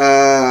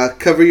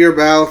 Cover your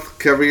mouth,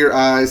 cover your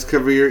eyes,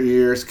 cover your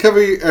ears, cover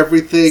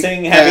everything.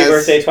 Sing happy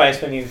birthday twice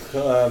when you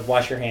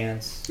wash your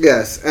hands.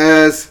 Yes,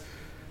 as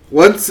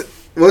once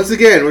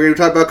again, we're going to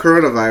talk about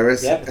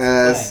coronavirus. Yep,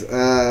 as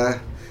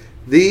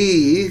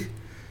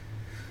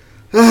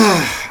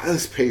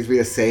this pains me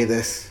to say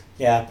this.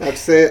 Yeah. I have to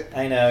say it.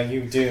 I know,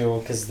 you do,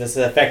 because this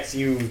affects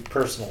you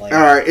personally.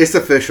 Alright, it's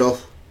official.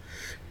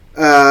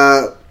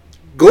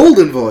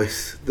 Golden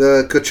Voice,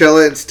 the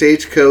Coachella and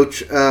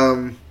Stagecoach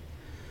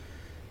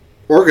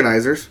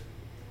organizers,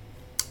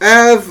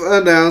 have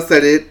announced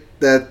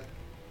that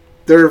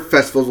their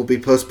festivals will be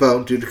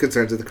postponed due to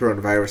concerns of the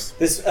coronavirus.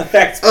 This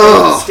affects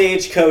both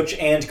Stagecoach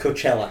and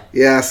Coachella.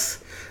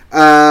 Yes.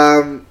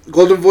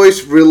 Golden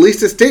Voice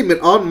released a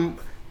statement on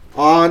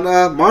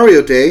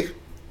Mario Day,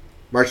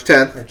 March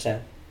 10th. March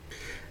 10th.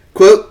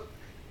 Quote,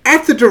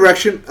 at the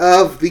direction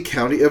of the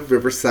County of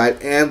Riverside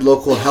and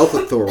local health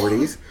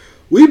authorities,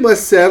 we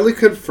must sadly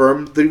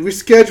confirm the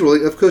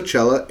rescheduling of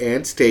Coachella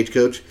and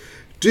Stagecoach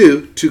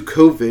due to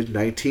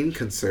COVID-19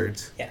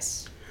 concerns.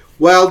 Yes.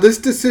 While this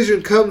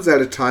decision comes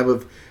at a time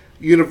of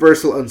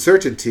universal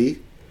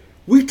uncertainty,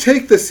 we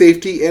take the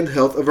safety and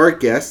health of our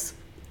guests,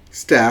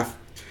 staff,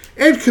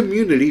 and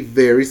community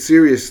very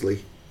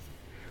seriously.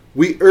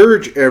 We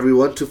urge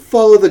everyone to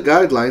follow the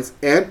guidelines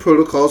and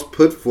protocols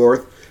put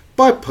forth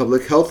by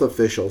public health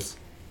officials.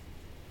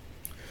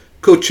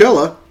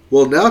 Coachella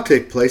will now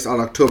take place on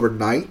October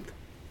 9th,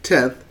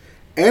 10th,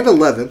 and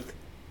 11th,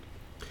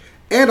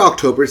 and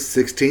October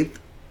 16th,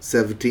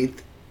 17th,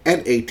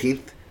 and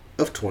 18th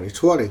of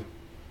 2020.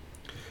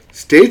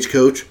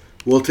 Stagecoach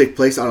will take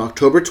place on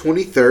October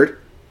 23rd,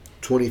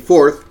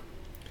 24th,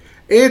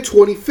 and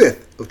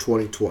 25th of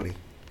 2020.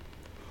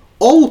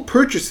 All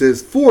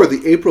purchases for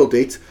the April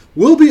dates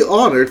will be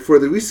honored for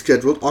the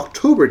rescheduled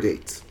October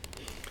dates.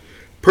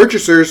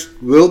 Purchasers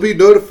will be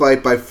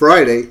notified by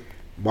Friday,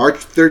 March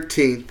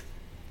 13th,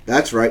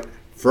 that's right,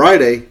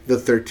 Friday the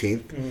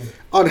 13th,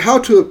 on how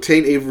to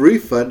obtain a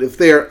refund if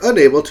they are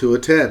unable to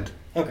attend.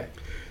 Okay.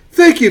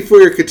 Thank you for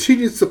your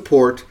continued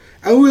support,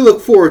 and we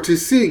look forward to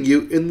seeing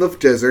you in the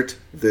desert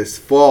this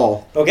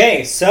fall.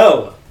 Okay,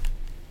 so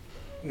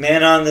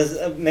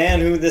man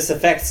who this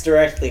affects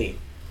directly.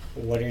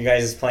 What are you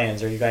guys'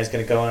 plans? Are you guys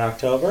going to go in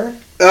October?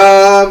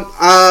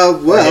 Or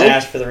Well,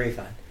 ask for the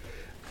refund?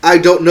 I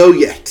don't know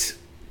yet.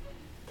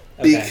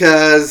 Okay.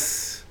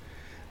 Because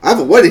I have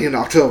a wedding in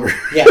October.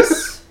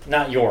 Yes,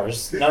 not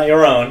yours, not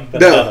your own,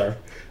 but No. another.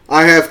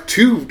 I have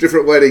 2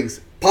 different weddings,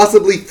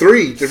 possibly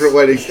 3 different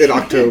weddings in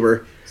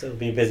October. So it'll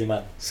be a busy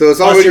month. So it's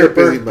Plus already your a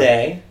busy month.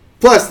 birthday.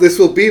 Plus, this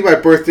will be my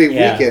birthday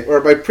Yeah. weekend,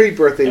 or my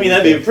pre-birthday I mean,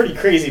 weekend. that'd be a pretty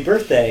crazy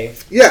birthday.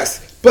 Yes,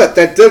 but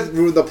that does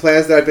ruin the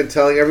plans that I've been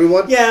telling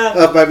everyone Yeah.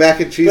 of my mac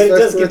and cheese But it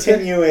does festival.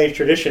 continue a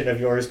tradition of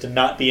yours to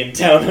not be in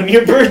town on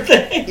your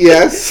birthday.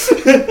 Yes.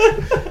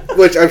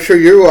 Which I'm sure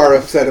you are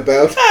upset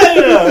about. I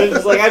don't know. It's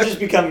just like I've just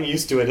become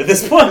used to it at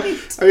this point.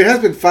 I mean, it has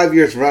been 5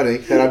 years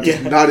running that I'm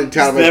just not in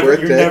town on my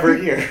birthday. You're never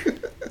here.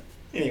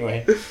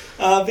 Anyway,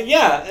 but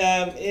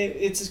yeah,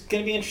 it's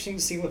going to be interesting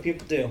to see what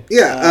people do.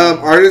 Yeah,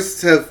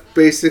 artists have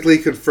basically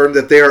confirmed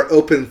that they are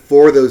open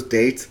for those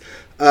dates.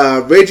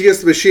 Rage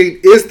Against the Machine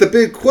is the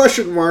big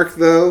question mark,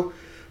 though,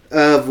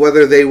 of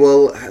whether they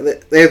will.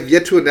 They have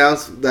yet to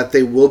announce that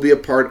they will be a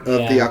part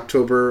of the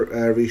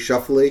October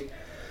reshuffling.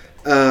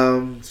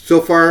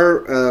 So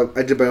far,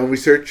 I did my own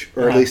research,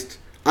 or at least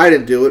I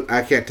didn't do it.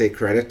 I can't take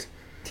credit.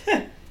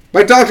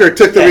 My doctor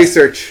took the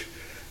research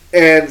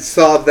and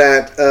saw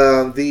that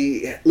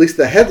at least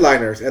the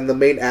headliners and the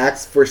main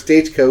acts for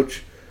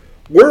Stagecoach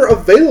were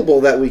available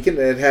that weekend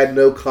and had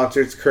no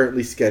concerts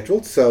currently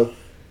scheduled. So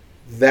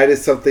that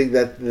is something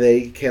that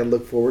they can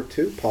look forward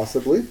to,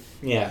 possibly.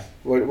 Yeah.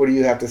 What do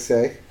you have to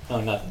say?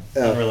 Oh, nothing.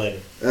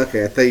 Unrelated.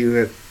 Okay, I thought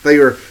you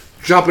were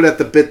jumping at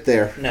the bit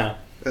there. No.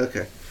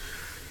 Okay.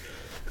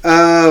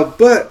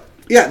 But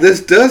yeah,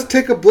 this does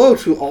take a blow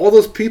to all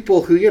those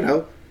people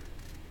who,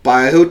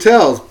 buy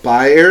hotels,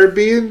 buy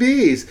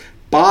Airbnbs,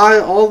 buy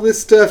all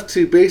this stuff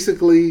to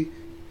basically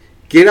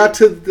get out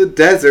to the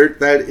desert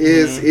that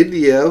is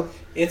Indio.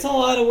 It's a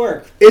lot of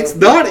work. It's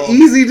not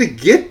easy to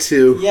get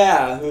to.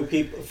 Yeah,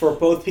 for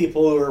both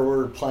people who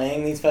are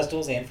playing these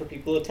festivals and for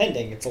people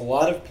attending. It's a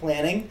lot of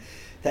planning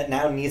that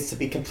now needs to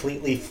be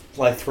completely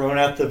thrown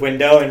out the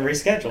window and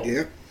rescheduled.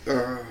 Yep.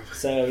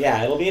 So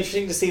yeah, it'll be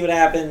interesting to see what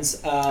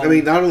happens. I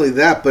mean, not only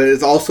that, but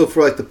it's also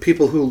for the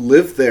people who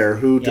live there,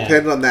 who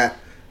depend on that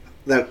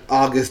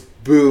August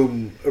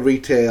boom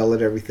retail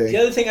and everything. The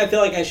other thing I feel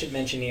like I should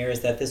mention here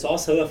is that this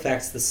also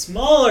affects the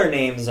smaller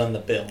names on the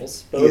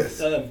bills,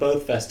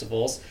 both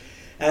festivals,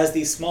 as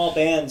these small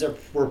bands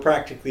were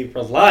practically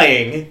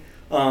relying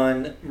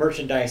on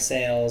merchandise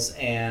sales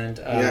and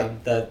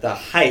the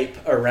hype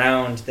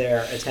around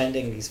their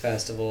attending these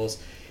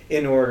festivals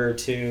in order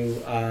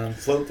to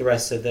float the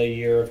rest of the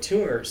year of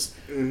tours.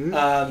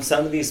 Mm-hmm.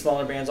 Some of these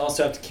smaller bands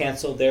also have to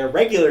cancel their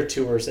regular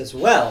tours as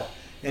well.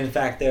 In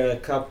fact, there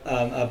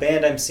a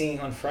band I'm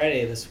seeing on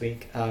Friday this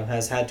week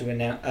has had to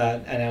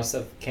announce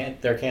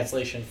their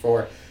cancellation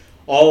for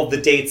all of the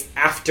dates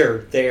after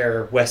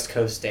their West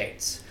Coast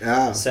dates.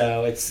 Ah.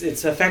 So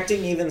it's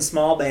affecting even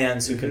small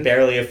bands who can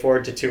barely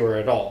afford to tour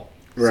at all.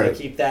 Right.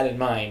 So keep that in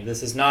mind.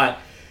 This is not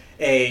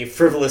a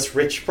frivolous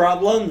rich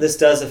problem. This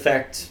does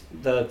affect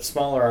the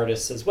smaller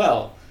artists as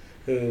well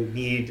who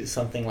need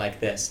something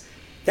like this.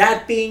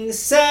 That being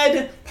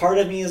said, part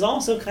of me is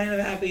also kind of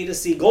happy to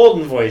see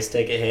Golden Voice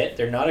take a hit.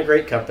 They're not a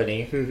great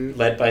company,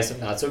 led by some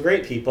not so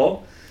great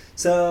people.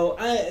 So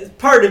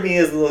part of me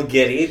is a little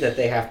giddy that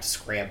they have to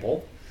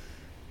scramble.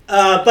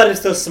 But it's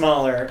those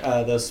smaller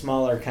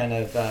kind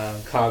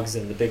of cogs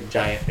in the big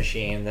giant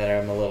machine that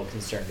I'm a little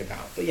concerned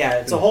about. But yeah,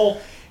 it's a whole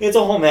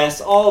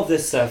mess. All of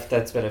this stuff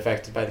that's been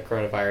affected by the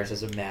coronavirus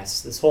is a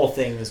mess. This whole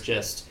thing is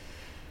just,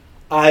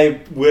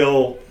 I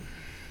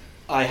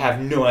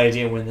have no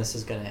idea when this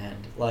is going to end.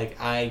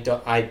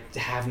 I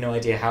have no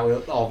idea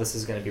how all this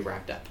is going to be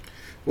wrapped up.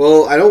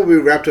 Well, I don't want to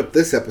be wrapped up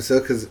this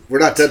episode because we're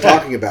not done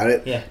talking about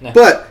it. Yeah, no.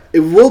 But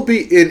it will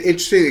be an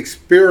interesting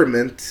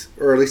experiment,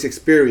 or at least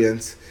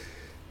experience,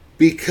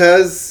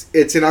 because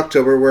it's in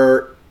October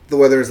where the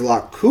weather is a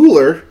lot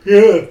cooler.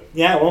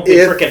 Yeah, it won't be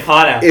freaking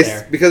hot out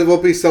there. Because it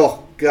won't be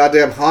so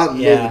goddamn hot in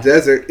the middle of the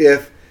desert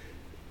if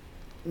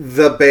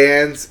the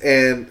bands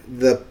and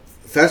the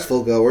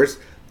festival goers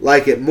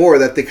like it more,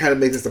 that they kind of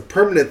make this a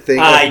permanent thing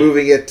of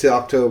moving it to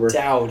October.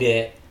 Doubt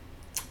it.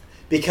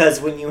 Because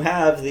when you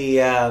have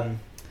the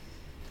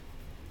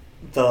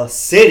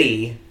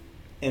city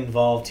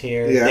involved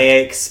here,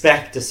 they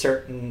expect a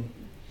certain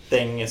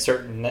thing a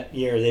certain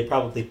year. They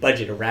probably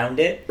budget around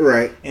it.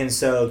 Right. And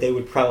so they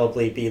would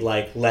probably be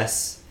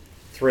less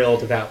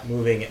thrilled about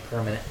moving it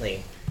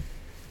permanently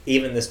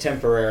even this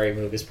temporary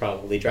move is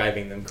probably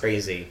driving them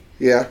crazy.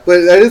 Yeah,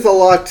 but that is a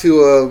lot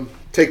to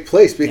take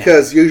place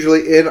because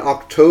usually in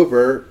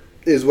October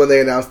is when they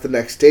announce the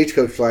next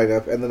Stagecoach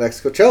lineup and the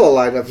next Coachella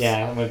lineup.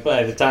 Yeah, but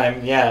by the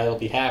time it'll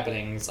be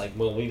happening, it's like,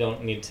 well, we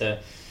don't need to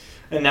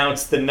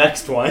announce the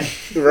next one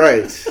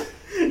Right.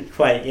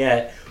 quite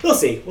yet. We'll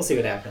see. We'll see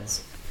what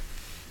happens.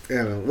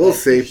 Yeah, we'll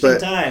see. Interesting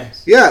But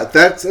times. yeah,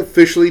 that's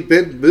officially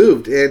been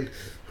moved, and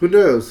who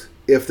knows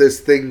if this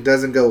thing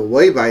doesn't go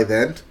away by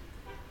then.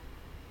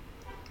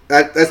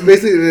 That's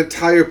basically an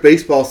entire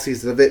baseball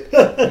season of it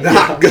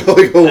not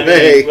going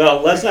away. I mean, well,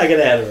 let's not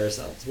get ahead of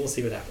ourselves. We'll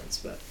see what happens.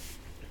 But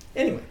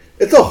anyway,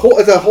 It's a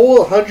whole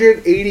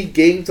 180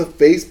 games of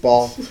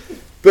baseball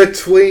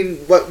between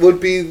what would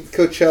be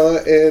Coachella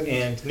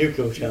and new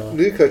Coachella.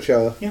 new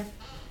Coachella.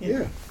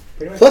 Yeah.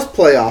 Pretty much. Plus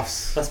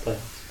playoffs. Plus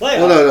playoffs.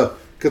 Well, no.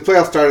 Because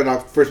playoffs start in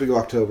first week of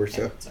October,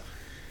 so.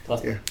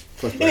 Plus Yeah.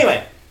 Plus playoffs.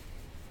 Anyway,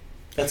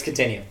 let's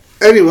continue.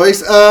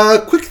 Anyways,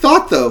 quick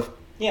thought, though.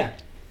 Yeah.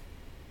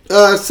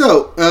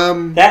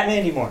 That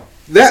Mandy Moore.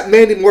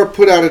 Mandy Moore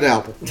put out an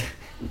album.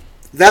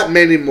 That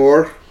Mandy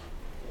Moore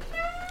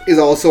is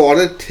also on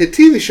a hit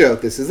TV show,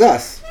 This Is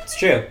Us. It's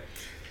true.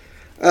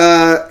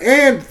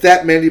 And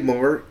that Mandy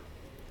Moore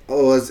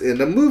was in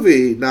a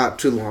movie not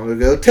too long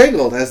ago,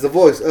 Tangled, as the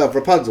voice of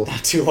Rapunzel.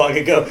 Not too long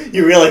ago.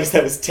 You realize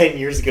that was 10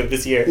 years ago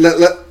this year.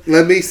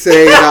 Let me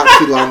say not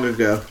too long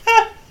ago.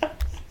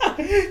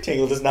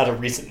 Tangled is not a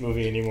recent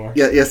movie anymore.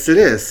 Yeah, yes, it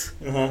is.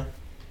 Uh-huh.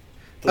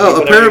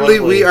 Apparently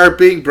we are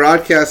being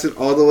broadcasted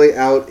all the way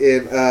out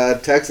in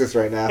Texas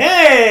right now.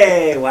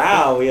 Hey!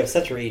 Wow, we have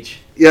such reach.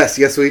 Yes,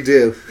 we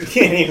do.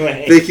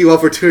 Anyway. Thank you all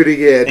for tuning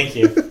in. Thank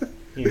you.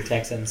 You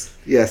Texans.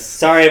 Yes.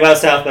 Sorry about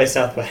South by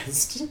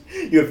Southwest.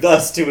 You have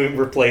thus to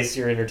replace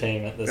your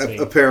entertainment this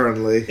week.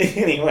 Apparently.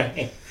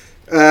 Anyway.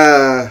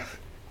 But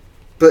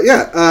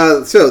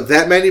yeah, so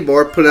that Mandy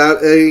Moore put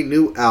out a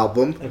new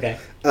album. Okay.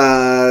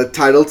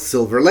 Titled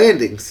Silver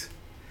Landings.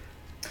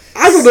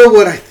 I don't know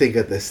what I think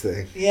of this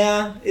thing.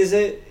 Yeah, is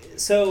it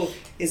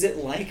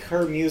like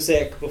her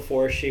music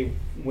before she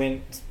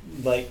went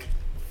like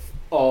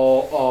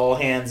all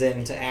hands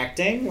into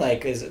acting?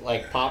 Like, is it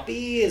like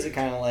poppy? Is it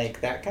kind of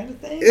like that kind of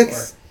thing?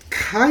 It's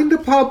kind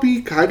of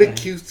poppy, kind of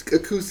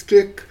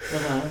acoustic.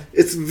 Uh-huh.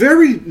 It's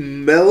very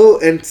mellow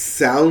and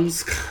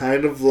sounds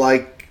kind of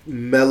like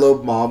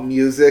mellow mom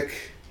music.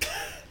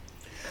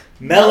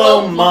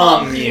 Mellow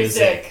mom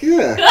music.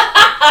 Yeah.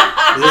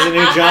 Is this a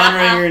new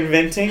genre you're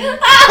inventing?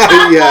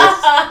 Yes.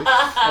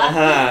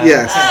 Uh-huh.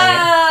 Yes.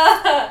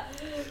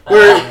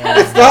 Where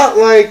it's not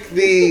like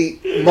the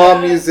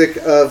mom music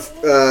of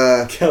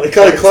Kelly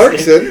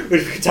Clarkson,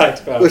 which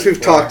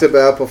we've talked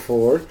about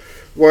before,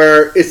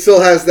 where it still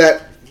has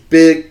that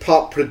big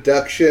pop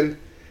production,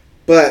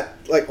 but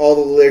like all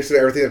the lyrics and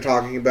everything they're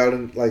talking about,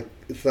 and like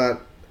it's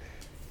not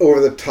over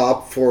the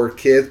top for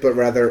kids, but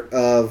rather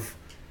of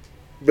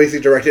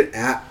basically directed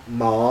at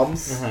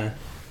moms. Uh-huh.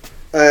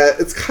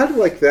 It's kind of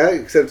like that,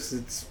 except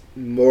it's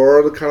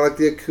more kind of like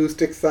the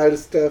acoustic side of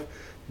stuff,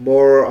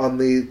 more on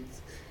the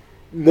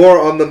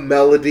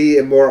melody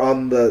and more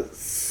on the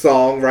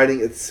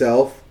songwriting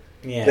itself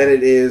than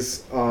it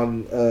is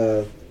on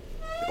the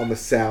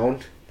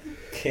sound.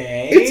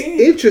 Okay. It's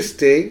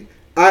interesting.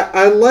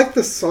 I like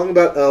the song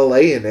about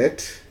LA in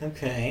it.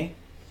 Okay.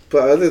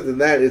 But other than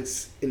that,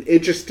 it's an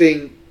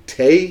interesting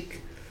take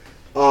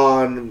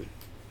on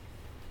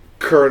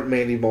current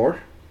Mandy Moore.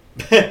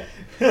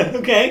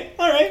 Okay,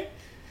 all right.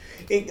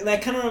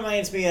 That kind of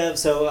reminds me of,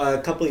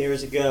 a couple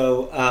years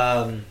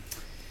ago,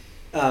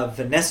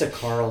 Vanessa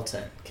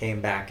Carlton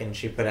came back and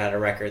she put out a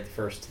record, the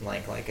first in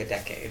like a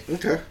decade.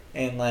 Okay.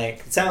 And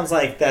it sounds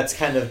like that's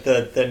kind of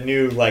the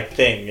new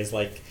thing, is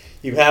like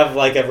you have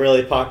like a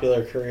really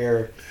popular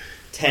career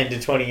 10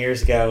 to 20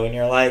 years ago and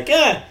you're like,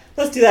 yeah,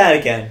 let's do that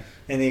again.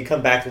 And then you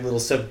come back a little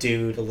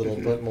subdued, a little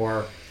bit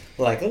more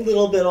like a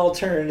little bit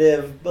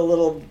alternative, a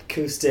little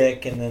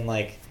acoustic, and then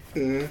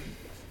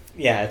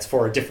yeah, it's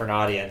for a different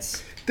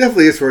audience.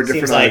 Definitely is for a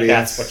different audience. Seems like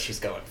that's what she's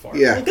going for.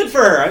 Yeah. Well, good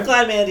for her. I'm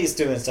glad Mandy's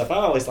doing stuff. I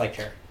always liked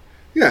her.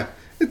 Yeah.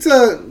 It's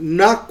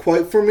not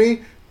quite for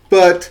me,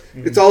 but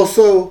it's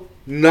also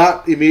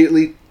not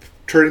immediately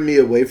turning me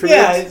away from it.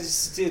 Yeah, it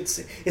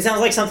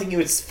sounds like something you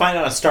would find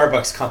on a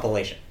Starbucks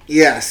compilation.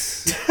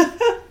 Yes.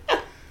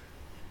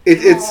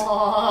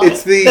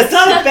 It's the... That's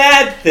not a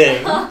bad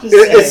thing.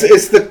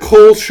 It's the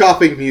Kohl's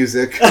shopping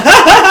music.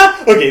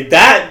 Okay,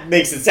 that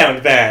makes it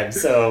sound bad,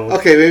 so...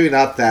 Okay, maybe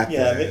not that.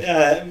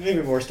 Yeah,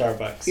 maybe more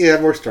Starbucks. Yeah,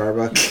 more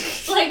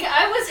Starbucks.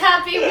 I was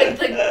happy with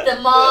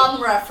the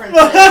mom references.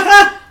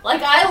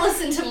 I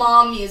listen to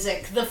mom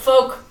music, the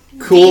folk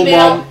Cool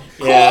female,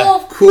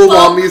 mom. cool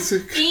mom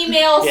music.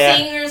 Female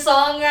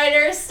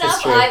singer-songwriter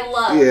stuff I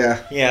love.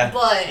 Yeah.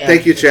 But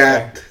thank you,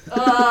 chat.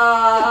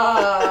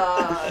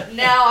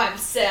 now I'm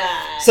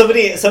sad.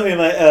 Somebody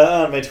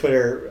on my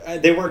Twitter,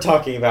 they weren't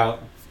talking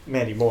about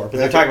Mandy Moore, but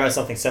they're talking about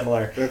something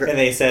similar, and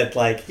they said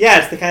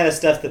it's the kind of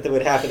stuff that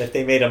would happen if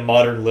they made a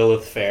modern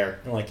Lilith Fair.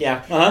 I'm like,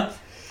 yeah,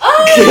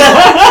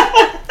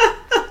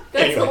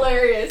 That's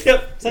hilarious.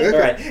 Yep, sounds all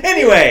right.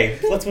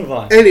 Anyways, let's move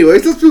on.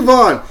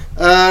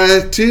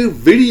 to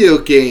video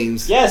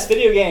games. Yes,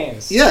 video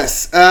games.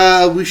 Yes,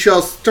 we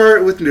shall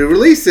start with new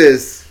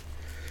releases.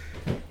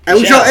 And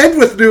we Yeah. shall end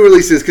with new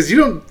releases, because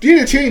you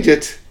didn't change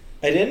it.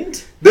 I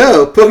didn't?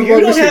 No, Pokemon You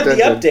don't Mystery have the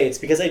Dungeon. updates,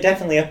 because I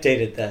definitely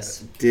updated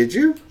this. Did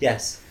you?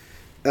 Yes.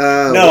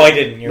 No, No, I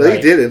didn't. You're no, right.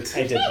 you didn't.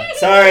 I didn't.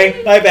 Sorry,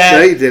 my No,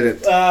 bad. you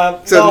didn't. So,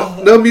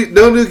 So no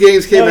new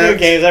games came no out. new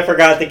games. I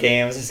forgot the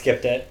games. I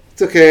skipped it.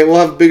 It's okay. We'll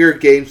have a bigger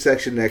game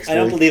section next I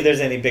don't week. believe there's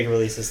any big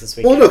releases this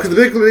week. Well, no, because the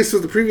big release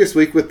was the previous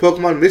week with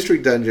Pokemon Mystery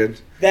Dungeon.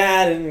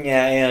 That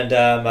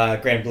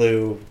and Grand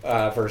Blue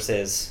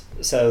versus.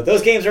 So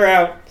those games are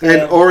out.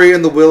 And Ori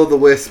and the Will of the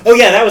Wisp. Oh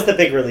yeah, that was the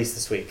big release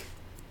this week.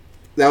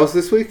 That was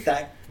this week?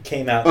 That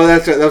came out. Oh,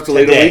 that's right. That was a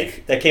later today.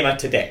 week? That came out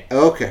today.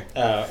 Oh, okay.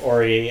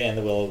 Ori and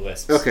the Will of the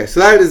Wisps. Okay, so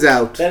that is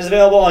out. That is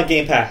available on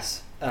Game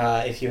Pass.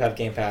 If you have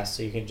Game Pass,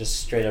 so you can just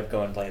straight up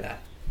go and play that.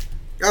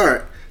 All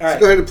right. All right. Let's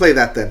go ahead and play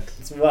that then.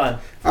 Let's move on.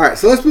 All right,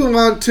 so let's move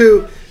on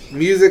to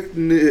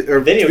video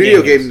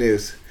Video game game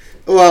news.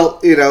 Well,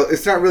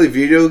 it's not really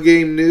video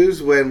game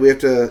news when we have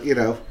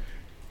to,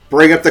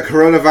 bring up the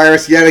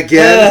coronavirus yet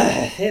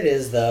again. It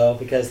is though,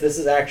 because this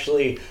is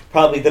actually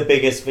probably the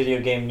biggest video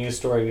game news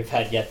story we've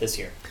had yet this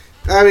year.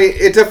 I mean,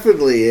 it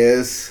definitely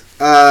is.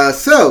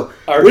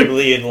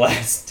 Arguably in the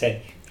last 10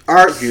 years.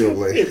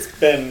 Arguably.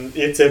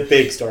 It's a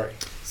big story.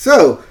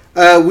 So,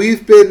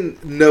 we've been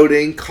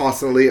noting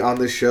constantly on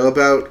this show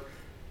about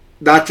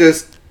not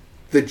just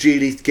the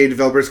GD Game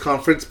Developers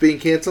Conference being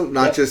canceled,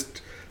 not Yep.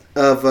 just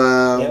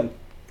of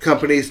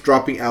companies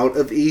dropping out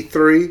of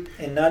E3.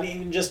 And not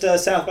even just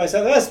South by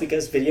Southwest,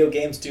 because video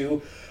games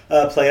do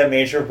play a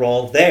major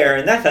role there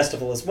in that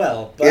festival as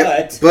well. But,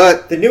 Yep,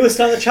 but the newest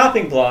on the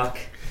chopping block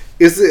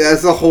is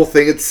the whole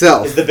thing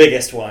itself. is the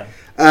biggest one.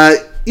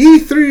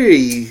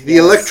 E3, the Yes.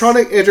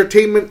 Electronic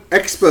Entertainment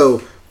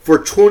Expo for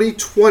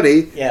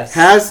 2020, Yes.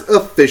 has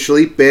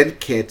officially been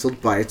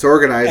canceled by its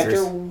organizers.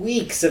 After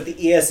weeks of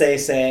the ESA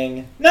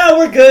saying, no,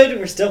 we're good,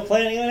 we're still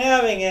planning on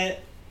having it.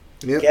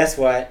 Yep. Guess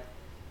what?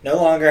 No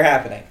longer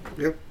happening.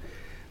 Yep.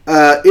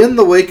 In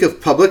the wake of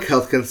public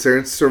health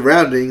concerns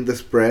surrounding the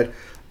spread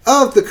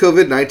of the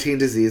COVID-19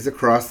 disease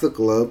across the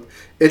globe,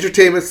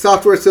 Entertainment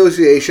Software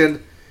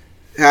Association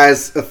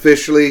has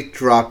officially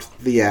dropped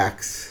the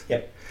axe.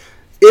 Yep.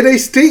 In a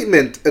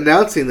statement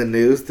announcing the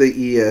news,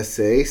 the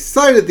ESA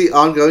cited the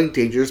ongoing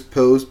dangers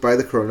posed by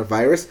the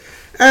coronavirus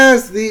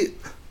as the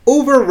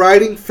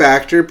overriding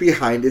factor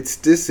behind its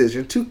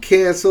decision to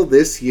cancel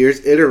this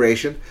year's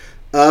iteration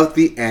of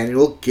the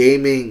annual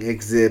gaming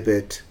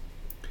exhibit.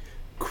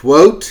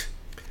 Quote,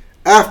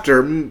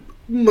 after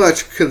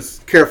much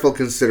careful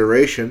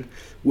consideration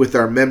with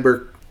our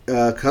member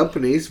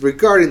companies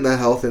regarding the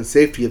health and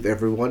safety of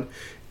everyone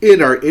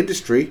in our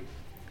industry,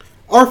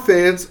 our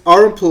fans,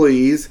 our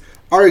employees,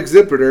 our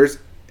exhibitors,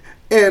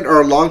 and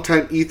our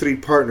longtime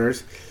E3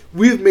 partners,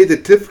 we've made the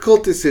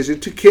difficult decision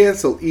to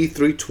cancel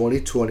E3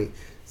 2020,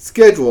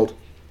 scheduled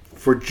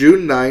for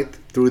June 9th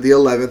through the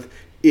 11th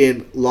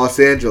in Los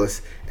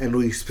Angeles. And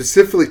we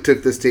specifically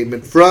took this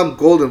statement from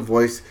Golden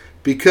Voice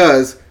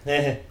because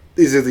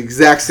these are the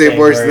exact same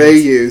words they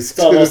used. It's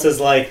almost as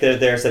like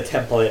there's a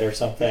template or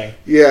something.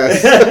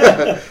 Yes.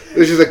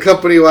 Which is a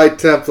company-wide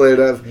template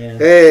of,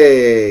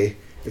 hey,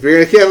 if you're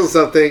going to cancel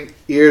something,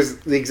 here's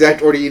the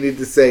exact order you need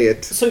to say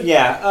it. So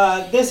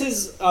yeah, this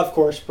is, of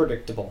course,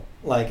 predictable.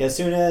 Like, as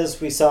soon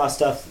as we saw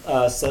stuff,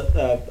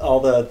 all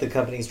the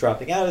companies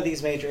dropping out of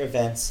these major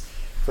events,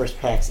 first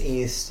PAX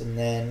East and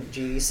then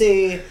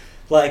GDC,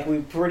 like,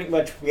 we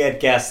had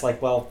guessed,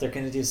 like, well, they're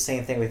going to do the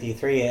same thing with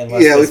E3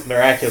 unless this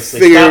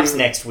miraculously stops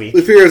next week.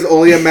 We figure it's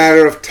only a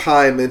matter of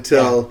time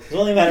until it's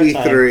only a matter of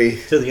time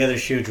E3. until the other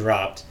shoe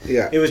dropped.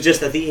 Yeah. It was just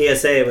that the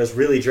ESA was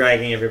really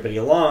dragging everybody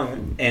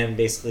along and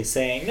basically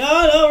saying,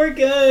 no, we're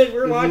good.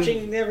 We're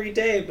watching every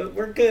day, but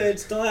we're good.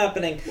 It's still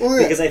happening. Well,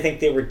 yeah. Because I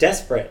think they were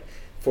desperate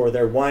for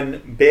their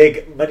one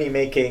big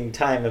money-making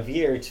time of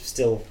year to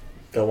still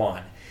go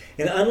on.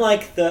 And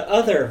unlike the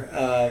other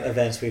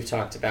events we've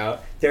talked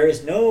about, there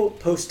is no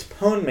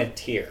postponement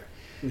here.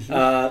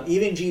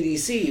 Even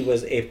GDC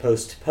was a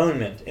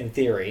postponement in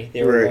theory.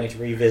 They were going to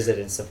revisit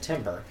in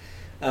September.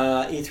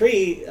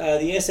 E3,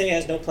 the ESA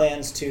has no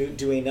plans to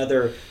do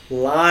another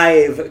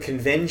live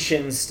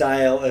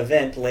convention-style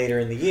event later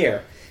in the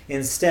year.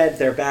 Instead,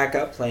 their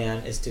backup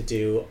plan is to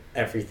do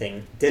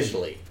everything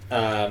digitally.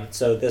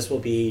 So this will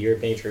be your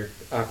major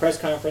press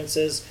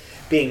conferences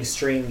being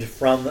streamed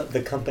from the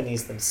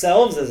companies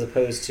themselves as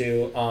opposed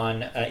to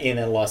in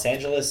a Los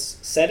Angeles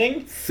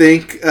setting.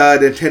 Think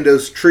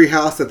Nintendo's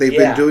Treehouse that they've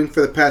been doing for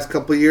the past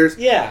couple of years.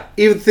 Yeah.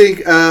 Even think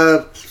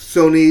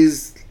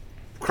Sony's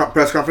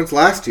press conference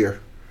last year.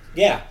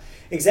 Yeah,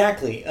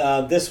 exactly.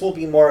 This will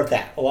be more of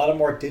that. A lot of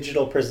more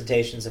digital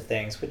presentations of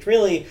things, which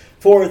really,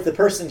 for the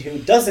person who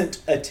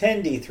doesn't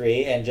attend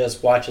E3 and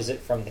just watches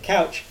it from the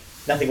couch,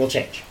 nothing will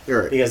change.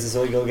 Right. Because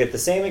you'll get the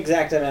same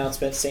exact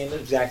announcement, same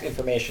exact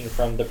information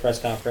from the press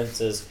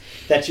conferences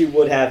that you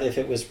would have if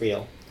it was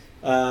real.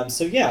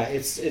 So yeah,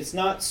 it's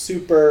not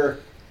super,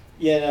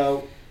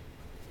 new,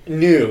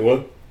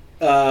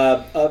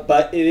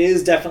 but it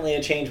is definitely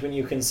a change when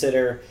you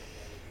consider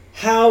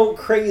how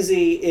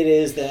crazy it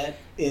is that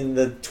in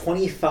the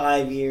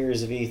 25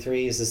 years of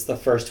E3s, this is the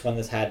first one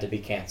that's had to be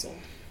canceled.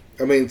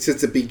 I mean,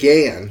 since it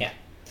began. Yeah.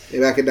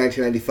 Back in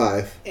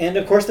 1995. And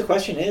of course the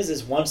question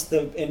is once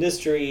the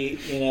industry,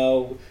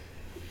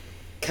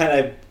 kind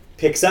of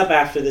picks up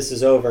after this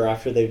is over,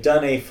 after they've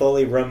done a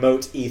fully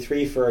remote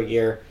E3 for a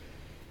year,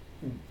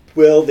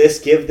 will this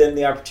give them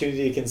the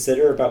opportunity to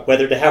consider about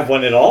whether to have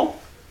one at all?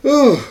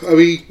 Oh, I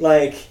mean...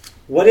 Like,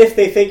 what if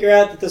they figure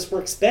out that this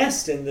works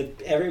best and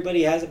that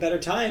everybody has a better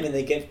time and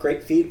they get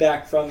great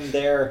feedback from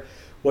their,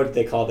 what do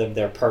they call them,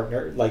 their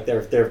partner, like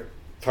their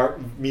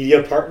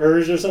media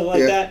partners or something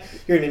like that?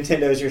 Your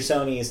Nintendos, your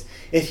Sonys.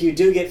 If you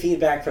do get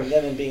feedback from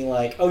them and being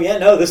like, oh yeah,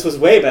 no, this was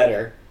way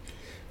better.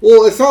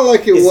 Well, it's not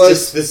like it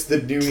was just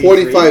the new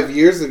 25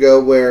 years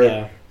ago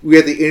where we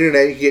had the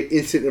internet, you could get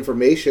instant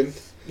information.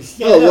 It's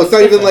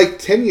not even like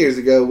 10 years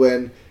ago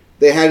when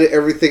they had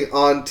everything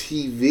on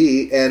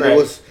TV and it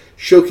was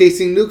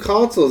showcasing new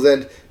consoles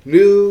and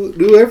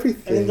new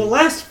everything. I mean, the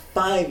last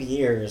 5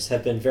 years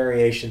have been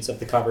variations of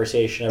the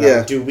conversation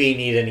about do we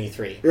need an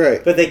E3?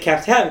 Right. But they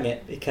kept having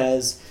it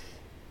because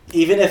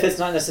even if it's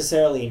not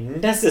necessarily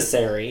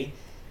necessary,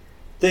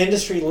 the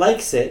industry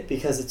likes it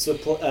because it's an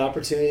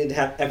opportunity to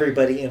have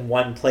everybody in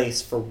one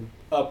place for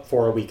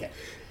a weekend.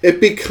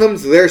 It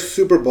becomes their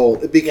Super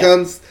Bowl. It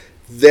becomes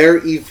their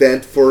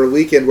event for a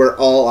weekend where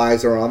all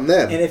eyes are on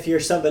them. And if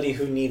you're somebody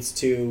who needs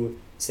to,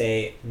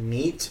 say,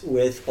 meet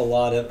with a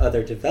lot of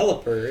other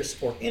developers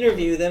or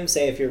interview them,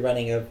 say if you're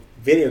running a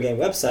video game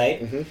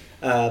website,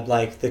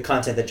 like the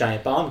content that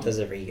Giant Bomb does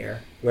every year,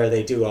 where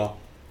they do a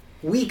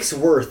week's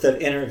worth of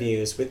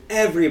interviews with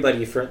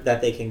everybody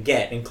that they can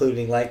get,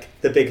 including like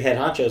the big head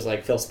honchos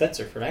like Phil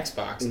Spencer from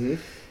Xbox.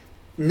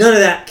 None of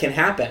that can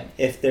happen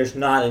if there's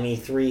not an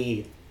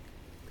E3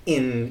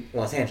 in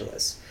Los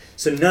Angeles.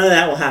 So none of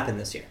that will happen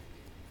this year.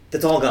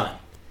 That's all gone.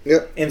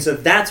 Yep. And so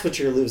that's what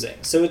you're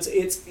losing. So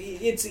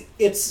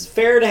it's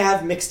fair to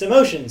have mixed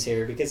emotions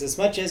here because as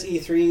much as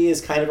E3 is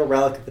kind of a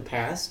relic of the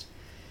past,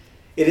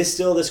 it is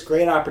still this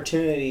great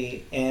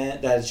opportunity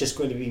and that is just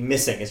going to be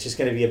missing. It's just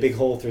going to be a big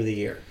hole through the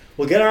year.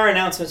 We'll get our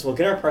announcements, we'll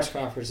get our press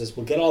conferences,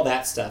 we'll get all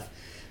that stuff,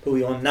 but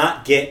we will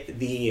not get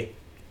the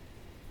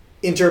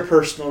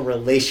interpersonal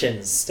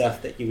relations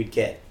stuff that you would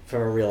get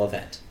from a real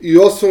event.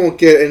 You also won't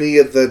get any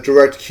of the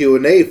direct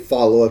Q&A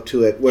follow-up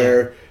to it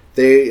where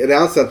they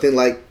announce something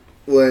like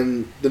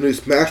when the new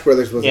Smash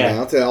Brothers was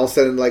announced and all of a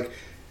sudden like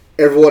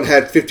everyone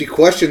had 50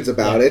 questions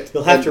about it.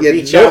 You'll have to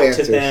reach out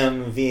to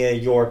them via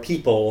your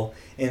people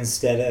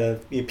instead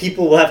of...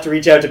 People will have to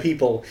reach out to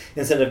people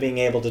instead of being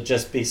able to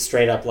just be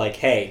straight up like,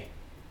 hey,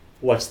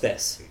 what's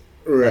this?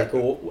 Right.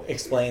 Like,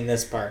 explain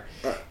this part.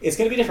 It's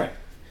going to be different.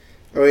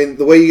 I mean,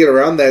 the way you get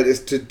around that is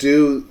to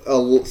do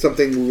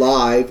something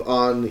live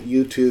on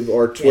YouTube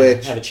or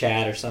Twitch. Have a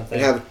chat or something.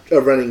 And have a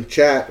running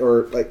chat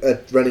or like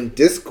a running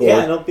Discord.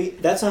 Yeah,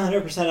 that's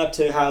 100% up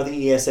to how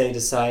the ESA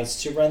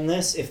decides to run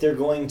this. If they're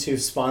going to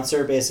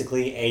sponsor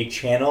basically a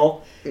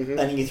channel, an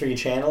E3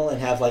 channel, and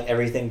have like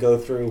everything go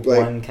through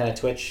one kind of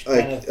Twitch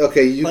kind of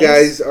okay, you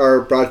guys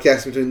are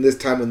broadcasting between this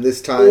time and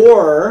this time.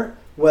 Or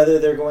whether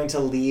they're going to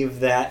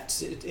leave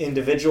that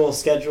individual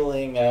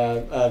scheduling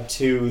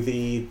to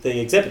the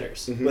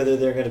exhibitors. Whether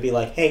they're going to be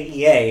like, hey,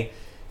 EA,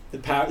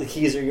 the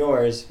keys are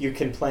yours, you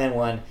can plan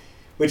one,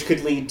 which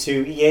could lead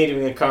to EA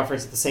doing a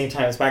conference at the same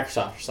time as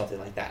Microsoft or something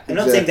like that. I'm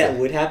not saying that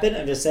would happen,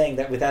 I'm just saying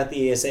that without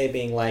the ESA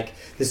being like,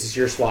 this is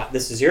your slot,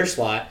 this is your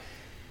slot,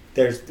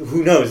 there's,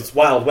 who knows, it's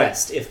Wild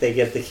West if they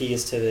get the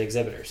keys to the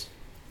exhibitors.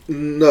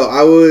 No,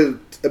 I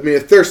mean,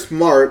 if they're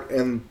smart,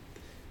 and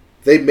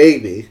they may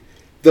be,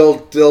 they'll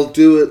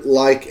do it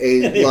like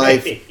a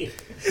live...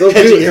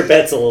 Hedging your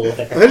bets a little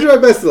there. Hedging my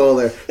bets a little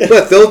there.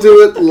 But they'll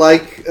do it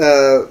like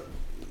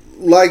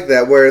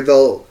that, where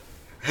they'll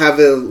have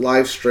a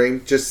live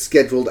stream just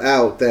scheduled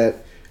out that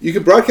you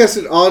can broadcast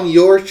it on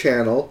your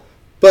channel,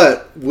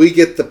 but we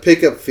get the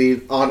pickup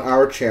feed on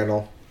our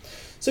channel.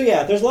 So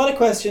yeah, there's a lot of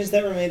questions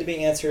that remain to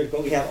be answered,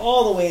 but we have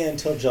all the way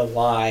until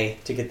July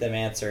to get them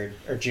answered,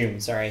 or June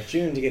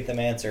to get them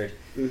answered.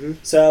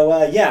 So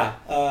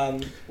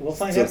we'll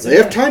find out. They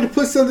have time to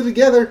put something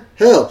together.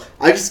 Hell,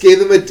 I just gave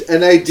them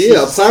an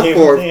idea, a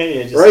platform,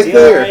 just right steal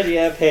there. Our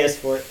idea, pay us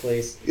for it,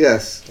 please.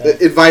 Yes,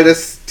 invite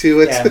us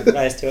to it. Yeah, invite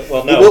us to it.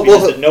 Well, no,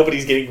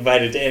 nobody's getting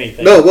invited to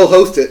anything. No, we'll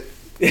host it.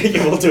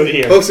 We'll do it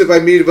here. Hosted by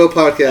Media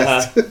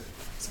Podcast.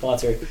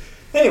 Sponsored.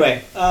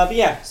 Anyway,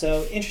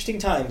 so interesting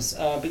times.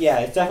 But yeah,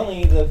 it's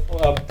definitely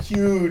a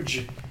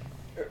huge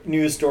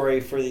news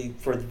story for the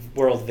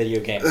world of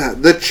video games.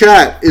 The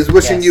chat is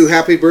wishing you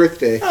happy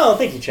birthday. Oh,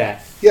 thank you,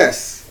 chat.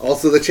 Yes.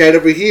 Also, the chat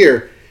over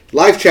here,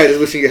 live chat, is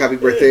wishing you happy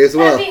birthday as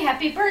well.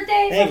 Happy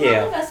birthday thank from you.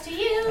 all of us to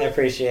you. I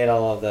appreciate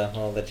all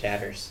the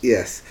chatters.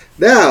 Yes.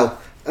 Now,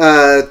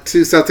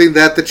 to something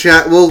that the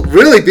chat will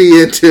really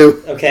be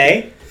into.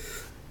 Okay.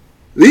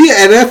 The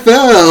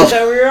NFL.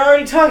 So we were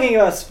already talking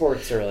about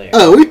sports earlier.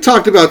 Oh, we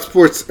talked about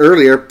sports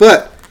earlier,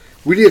 but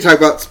we need to talk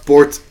about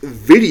sports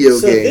video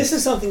So games. this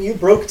is something you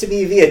broke to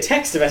me via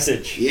text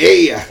message.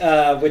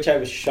 Yeah. Which I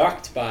was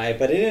shocked by,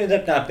 but it ended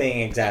up not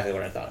being exactly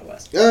what I thought it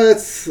was. I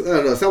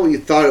don't know. It's not what you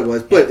thought it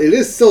was, but it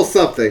is still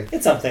something.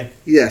 It's something.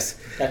 Yes.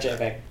 Not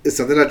JPEG. It's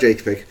something not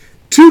JPEG.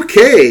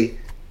 2K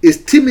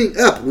is teaming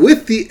up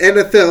with the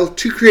NFL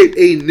to create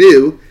a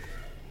new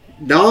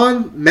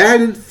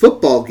non-Madden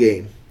football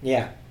game.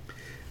 Yeah.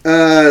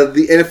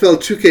 The NFL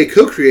 2K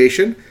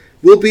co-creation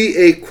will be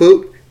a,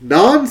 quote,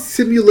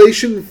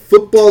 non-simulation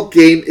football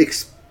game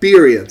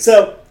experience.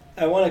 So,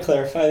 I want to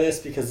clarify this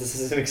because this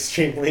is an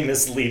extremely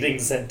misleading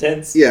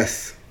sentence.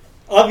 Yes.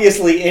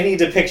 Obviously, any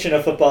depiction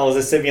of football is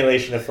a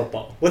simulation of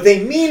football. What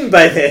they mean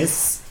by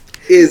this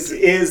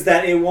is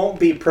that it won't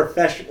be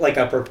like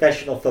a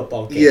professional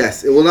football game.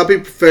 Yes, it will not be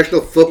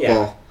professional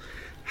football. Yeah.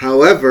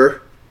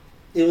 However,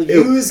 It will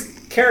use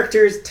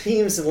characters,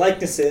 teams, and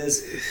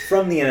likenesses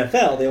from the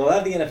NFL. They will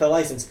have the NFL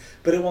license,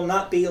 but it will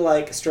not be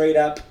like straight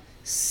up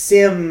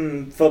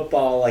sim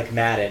football like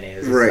Madden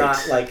is. It's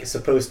not like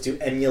supposed to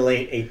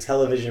emulate a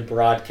television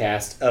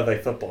broadcast of a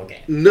football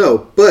game.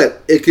 No,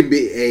 but it can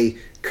be a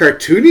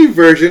cartoony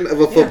version of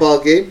a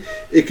football game.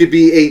 It could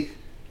be a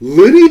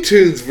Looney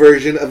Tunes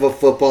version of a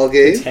football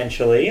game.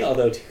 Potentially,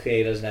 although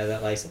 2K doesn't have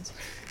that license.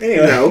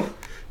 Anyway. No,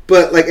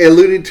 but like a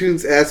Looney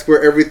Tunes-esque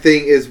where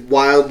everything is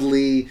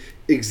wildly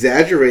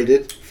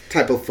exaggerated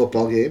type of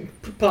football game.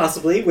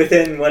 Possibly,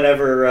 within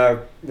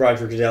whatever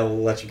Roger Goodell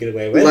will let you get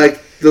away with. Like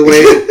the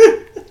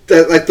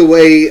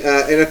way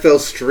NFL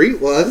Street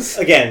was.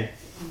 Again,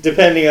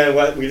 depending on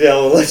what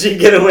Goodell will let you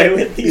get away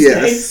with these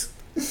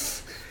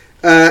days.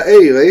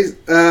 Anyways,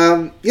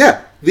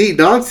 the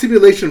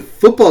non-simulation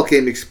football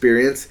game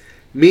experience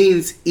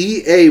means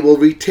EA will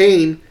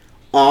retain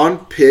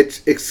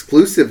on-pitch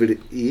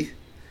exclusivity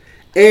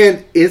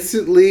and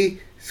instantly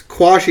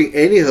quashing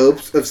any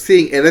hopes of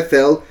seeing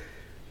NFL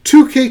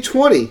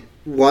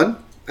 2K21,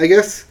 I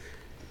guess,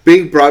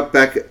 being brought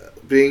to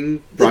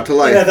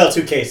life. NFL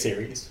 2K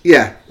series.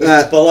 Yeah. Which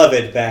is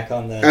beloved back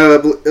on the...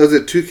 was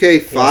it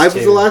 2K5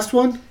 was the last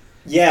one?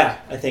 Yeah,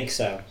 I think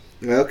so.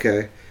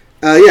 Okay.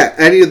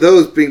 Any of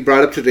those being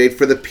brought up to date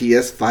for the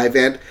PS5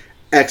 and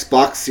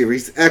Xbox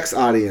Series X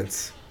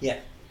audience. Yeah.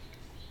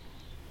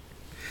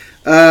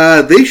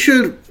 They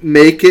should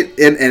make it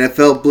an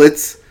NFL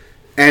Blitz,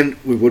 and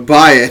we would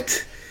buy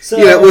it.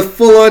 So, with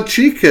full-on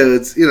cheat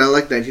codes,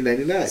 like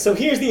 1999. So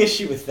here's the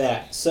issue with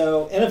that.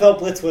 So NFL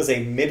Blitz was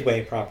a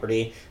Midway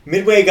property.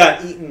 Midway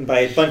got eaten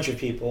by a bunch of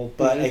people,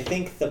 but I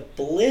think the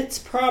Blitz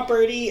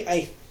property,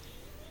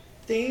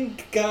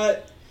 got...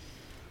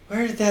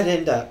 Where did that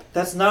end up?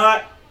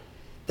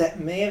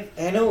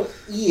 I know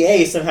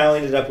EA somehow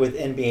ended up with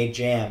NBA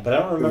Jam, but I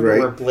don't remember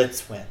where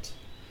Blitz went.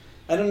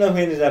 I don't know who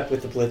ended up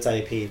with the Blitz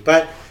IP,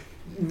 but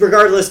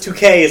regardless,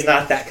 2K is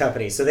not that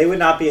company, so they would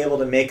not be able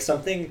to make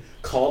something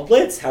called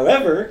Blitz.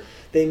 However,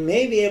 they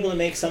may be able to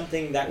make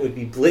something that would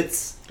be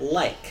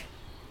Blitz-like.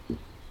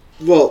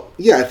 Well,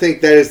 yeah, I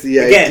think that is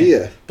the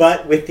idea.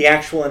 But with the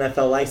actual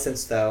NFL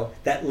license, though,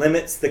 that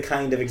limits the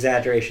kind of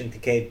exaggeration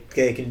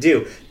 2K can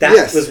do.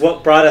 That was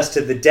what brought us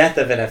to the death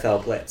of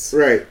NFL Blitz.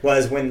 Right.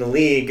 Was when the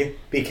league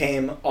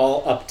became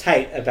all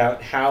uptight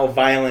about how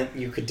violent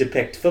you could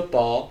depict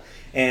football,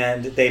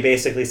 and they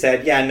basically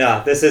said,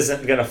 this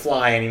isn't going to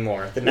fly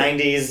anymore. The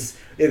 90s,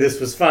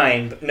 this was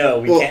fine, but no,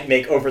 we can't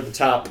make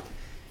over-the-top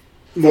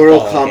Mortal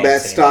Kombat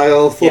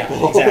style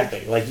football. Yeah,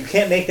 exactly. Like, you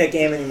can't make that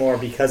game anymore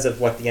because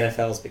of what the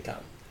NFL's become.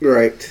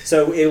 Right.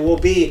 So it will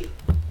be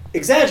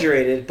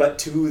exaggerated, but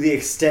to the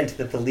extent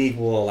that the league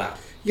will allow.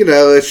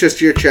 It's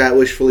just your chat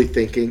wishfully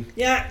thinking.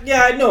 Yeah,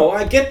 I know.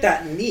 I get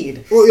that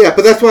need. Well, yeah,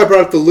 but that's why I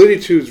brought up the Looney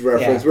Tunes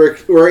reference,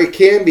 where it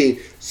can be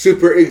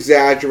super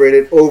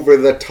exaggerated,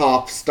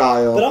 over-the-top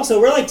style. But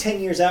also, we're like 10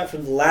 years out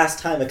from the last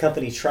time a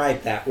company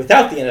tried that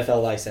without the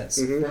NFL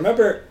license. Mm-hmm.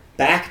 Remember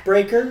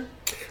Backbreaker?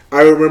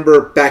 I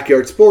remember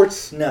Backyard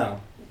Sports. No.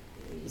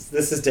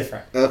 This is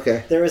different.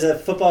 Okay. There was a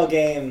football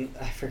game,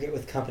 I forget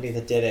what company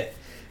that did it,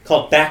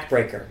 called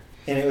Backbreaker.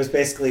 And it was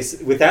basically,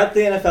 without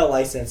the NFL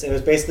license, it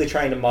was basically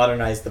trying to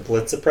modernize the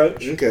Blitz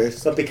approach. Okay.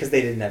 But because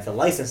they didn't have the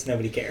license,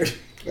 nobody cared.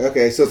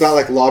 Okay, so it's not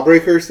like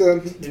Lawbreakers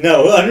then?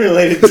 No,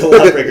 unrelated to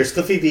Lawbreakers.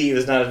 Cliffy B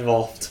was not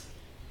involved.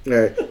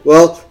 Alright.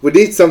 Well, we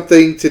need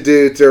something to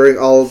do during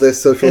all of this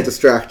social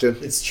distraction.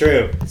 It's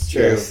true.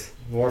 Yes.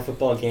 More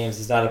football games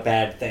is not a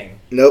bad thing.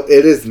 Nope,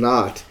 it is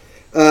not.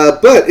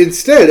 But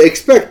instead,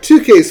 expect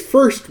 2K's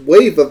first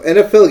wave of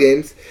NFL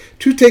games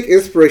to take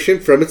inspiration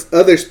from its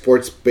other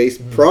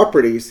sports-based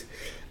properties.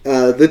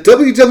 The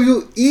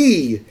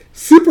WWE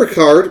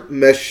Supercard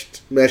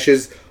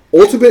meshes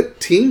Ultimate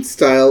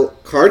Team-style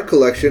card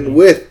collection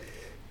with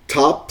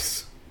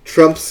Trumps-like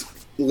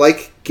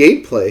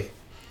gameplay.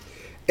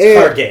 And,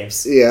 card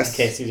games. Yes.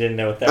 In case you didn't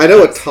know what that was. I know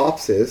what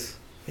Tops is.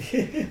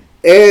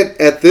 And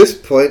at this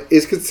point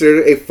is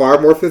considered a far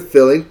more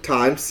fulfilling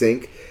time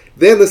sink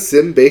than the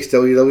sim-based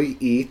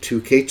WWE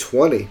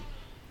 2K20.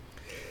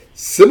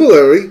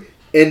 Similarly,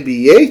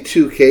 NBA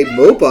 2K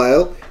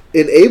Mobile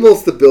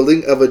enables the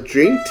building of a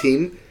dream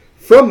team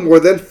from more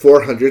than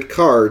 400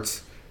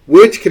 cards,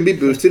 which can be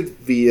boosted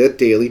via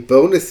daily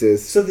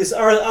bonuses. So the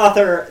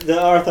author of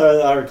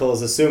the article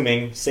is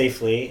assuming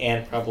safely,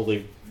 and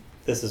probably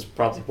this is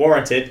probably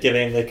warranted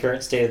given the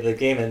current state of the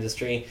game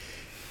industry,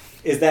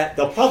 is that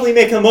they'll probably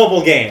make a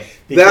mobile game.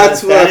 That's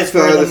that what is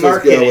where the this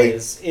market was going.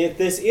 is. If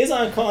this is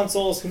on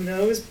consoles, who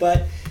knows?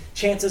 But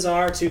chances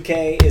are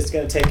 2K is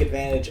going to take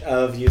advantage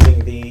of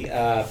using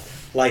the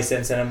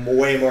license in a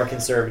way more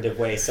conservative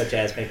way, such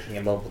as making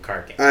a mobile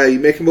card game. You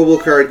make a mobile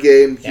card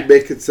game, Yeah. you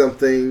make it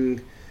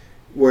something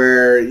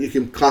where you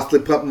can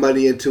constantly pump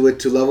money into it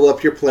to level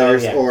up your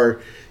players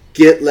or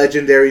get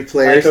legendary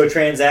players.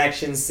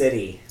 Microtransaction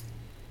City.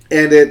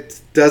 And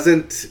it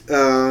doesn't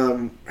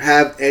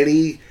have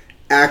any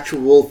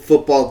actual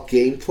football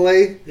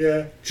gameplay,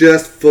 Yeah.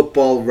 just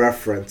football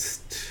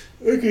referenced.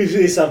 We could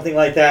see something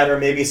like that, or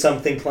maybe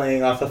something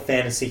playing off of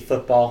fantasy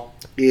football.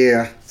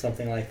 Yeah.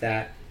 Something like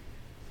that.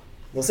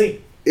 We'll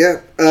see.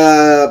 Yeah.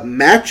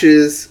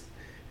 Matches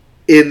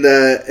in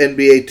the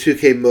NBA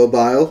 2K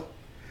Mobile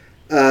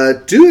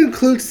do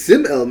include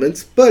sim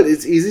elements, but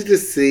it's easy to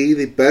see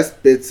the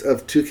best bits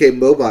of 2K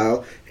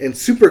Mobile and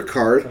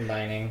Supercard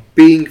Combining.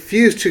 being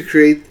fused to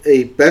create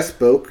a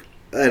bespoke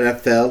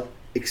NFL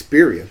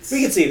experience.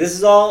 We can see. This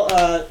is all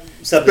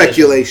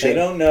Speculation. They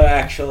don't know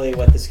actually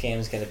what this game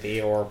is going to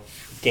be, or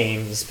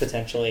games,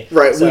 potentially.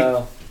 Right.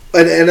 So,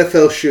 An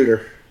NFL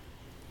shooter.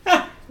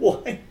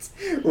 what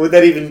would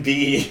that even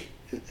be?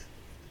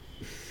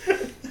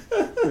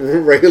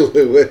 Ray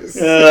Lewis.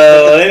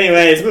 Oh,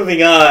 anyways,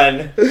 moving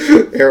on.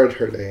 Aaron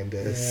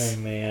Hernandez. Oh,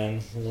 man.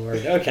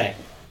 Lord. Okay.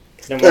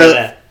 No more of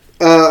that.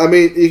 I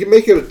mean, you can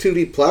make it a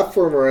 2D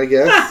platformer, I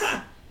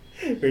guess.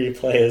 Who do you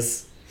play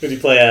as?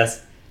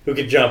 Who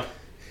can jump?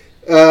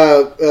 Who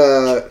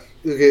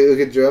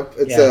can jump?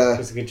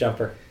 Who's a good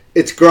jumper?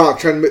 It's Gronk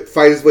trying to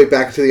fight his way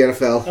back into the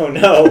NFL. Oh,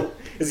 no.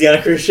 Is he on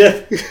a cruise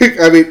ship?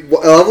 I mean,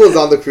 level is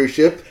on the cruise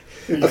ship.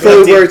 That's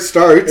probably where it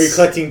starts. Are you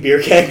collecting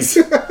beer kegs?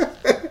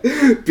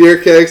 Beer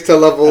kegs to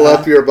level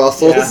up your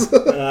muscles.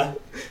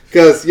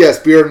 Because, yes,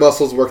 beer and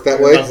muscles work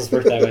that way. Muscles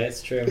work that way,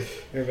 it's true.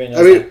 Everybody knows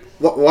I mean,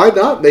 why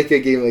not make a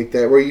game like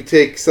that where you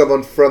take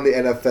someone from the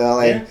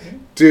NFL and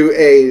do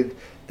a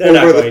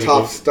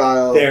over-the-top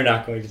style? They're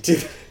not going to do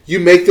that. You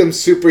make them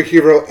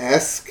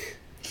superhero-esque.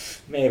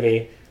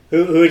 Maybe.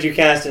 Who would you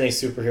cast in a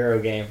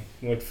superhero game?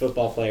 What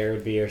football player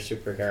would be your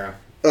superhero?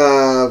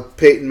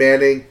 Peyton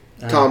Manning,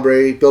 Tom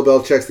Brady, Bill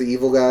Belichick's the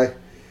evil guy.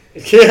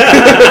 That's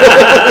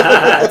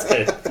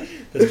good.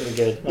 That's pretty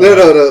good.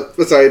 No.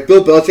 Sorry,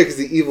 Bill Belichick is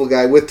the evil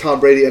guy with Tom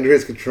Brady under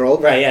his control.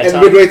 Right, yeah. And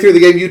midway through the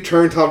game, you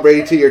turn Tom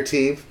Brady to your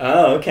team.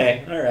 Oh,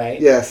 okay. All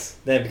right. Yes.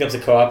 Then it becomes a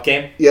co-op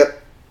game?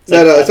 Yep.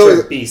 It's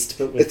always Beast.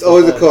 But with it's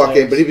always a co-op players.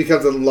 game, but he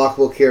becomes an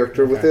unlockable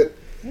character with it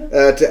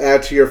to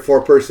add to your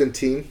 4-person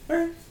team. All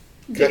right.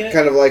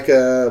 Kind of like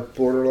a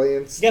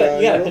Borderlands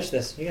style. You gotta pitch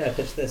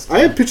this. I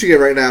am pitching it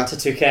right now. To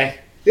 2K.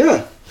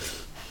 Yeah.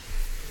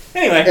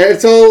 Anyway. And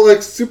it's all like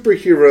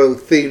superhero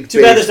themed.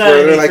 Too bad there's not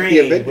an like the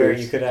E3 Avengers. where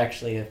you could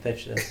actually have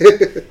pitched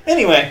this.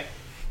 Anyway.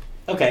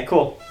 Okay,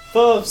 cool.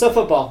 So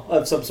football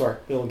of some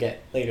sort we will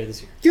get later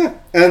this year. Yeah.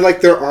 And like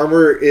their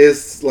armor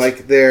is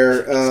like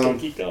their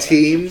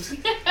teams.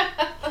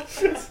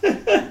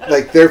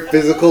 Like their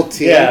physical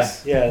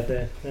teams.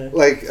 Yeah.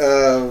 Like,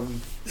 what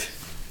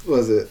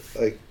was it?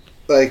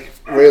 Like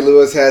Ray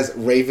Lewis has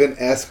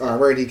Raven-esque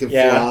armor and he can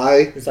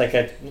fly. It's like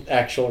an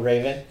actual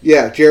Raven.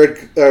 Yeah,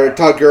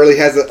 Todd Gurley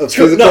has a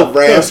physical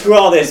ram. No, screw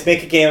all this.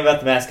 Make a game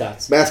about the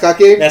mascots. Mascot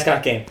game?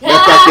 Mascot game.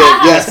 Mascot game,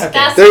 yes.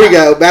 Mascot There we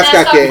go,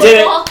 mascot game.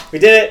 We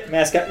did it.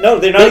 Mascot. No,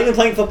 they're not even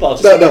playing football.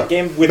 Just a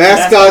game with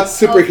mascot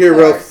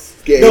superhero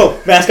game. No,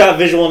 mascot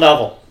visual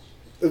novel.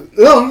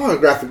 No, I want a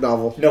graphic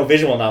novel. No,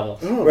 visual novel.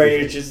 Oh. Where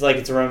you're just like,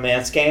 it's a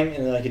romance game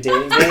and like a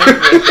dating game.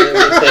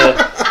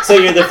 So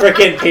you're the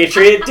frickin'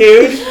 Patriot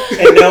dude,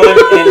 and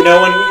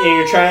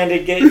you're trying to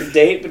get a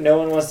date, but no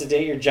one wants to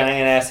date your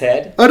giant ass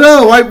head. Oh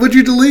no, why would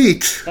you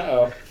delete?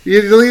 Uh-oh.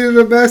 You deleted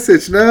a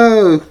message,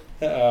 no.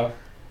 No,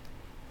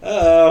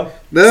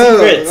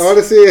 Secrets. I want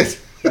to see it.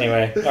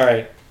 Anyway,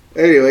 alright.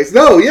 Anyways,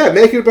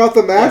 make it about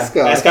the mascot.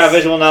 Yeah, mascot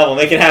visual novel.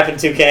 Make it happen,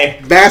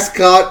 2K.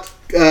 Mascot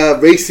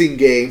racing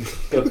game.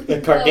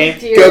 Go-kart game?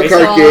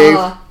 Go-kart game.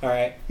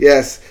 Alright.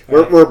 Yes. All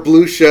right. Where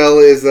Blue Shell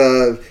is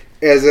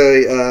as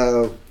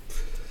a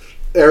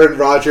Aaron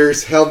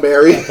Rodgers Hail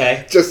Mary.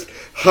 Okay. Just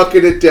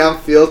hucking it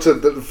downfield to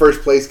the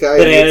first place guy.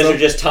 Bananas are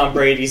just Tom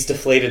Brady's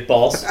deflated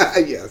balls.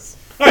 Yes.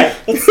 Alright,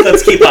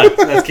 let's keep on.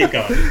 Let's keep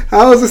going.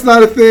 How is this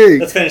not a thing?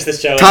 Let's finish this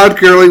show. Todd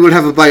Gurley would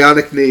have a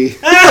bionic knee.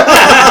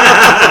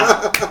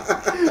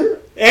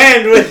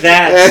 And with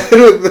that,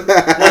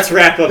 let's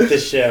wrap up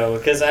this show,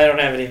 because I don't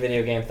have any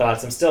video game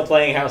thoughts. I'm still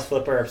playing House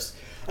Flippers.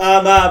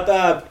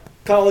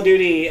 Call of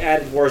Duty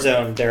added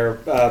Warzone, their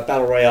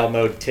Battle Royale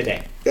mode,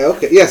 today.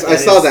 Okay. Yes, I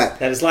saw that.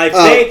 That is live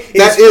today.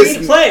 That is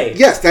free to play.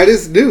 Yes, that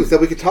is news that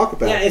we could talk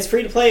about. Yeah, it's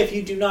free to play. If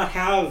you do not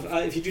have,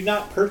 did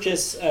not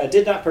purchase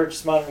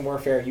Modern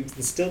Warfare, you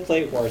can still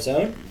play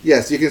Warzone.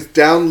 Yes, you can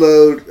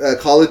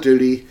download Call of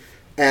Duty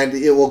and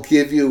it will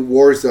give you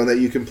Warzone that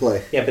you can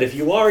play. Yeah, but if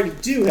you already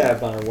do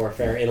have Modern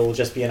Warfare, it'll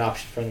just be an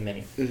option from the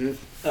menu. Mm-hmm.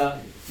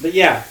 But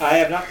yeah, I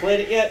have not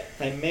played it yet.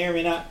 I may or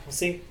may not. We'll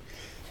see.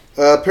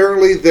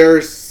 Apparently,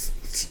 there's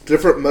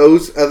different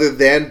modes other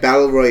than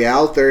Battle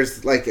Royale.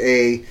 There's like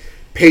a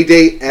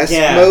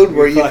Payday-esque mode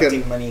where you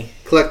can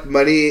collect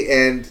money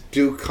and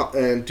do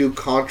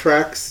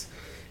contracts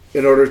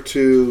in order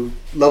to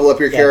level up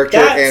your character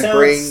and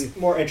bring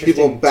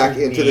people back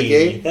into the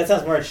game. That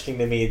sounds more interesting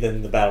to me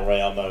than the Battle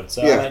Royale mode,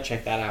 so I might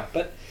check that out.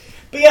 But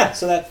yeah,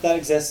 so that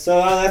exists. So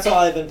that's all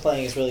I've been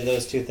playing is really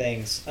those two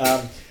things.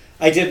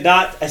 I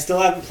still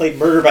haven't played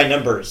Murder by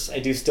Numbers. I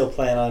do still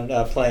plan on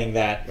playing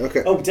that.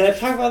 Okay. Oh, did I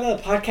talk about that on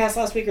the podcast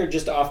last week or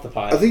just off the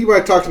pod? I think you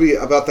might talk to me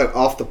about that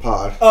off the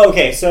pod. Oh,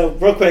 okay. So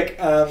real quick,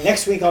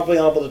 next week I'll be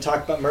able to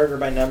talk about Murder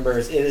by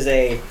Numbers. It is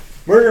a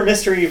murder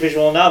mystery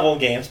visual novel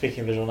game, speaking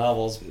of visual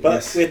novels,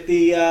 but with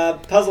the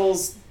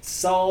puzzles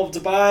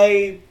solved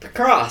by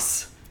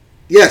Picross.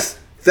 Yes,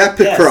 that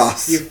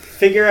Picross. Yes, you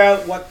figure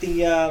out what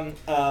the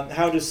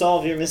how to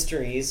solve your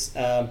mysteries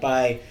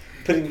by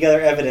putting together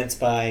evidence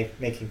by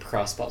making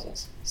Picross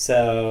puzzles.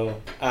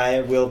 So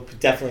I will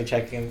definitely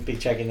be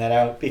checking that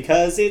out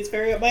because it's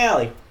very up my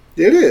alley.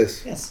 It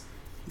is. Yes.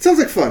 It sounds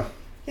like fun.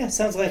 Yeah, it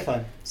sounds like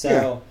fun.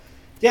 So,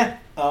 yeah,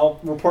 I'll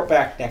report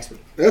back next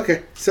week.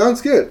 Okay,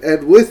 sounds good.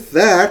 And with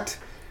that,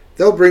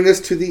 that'll bring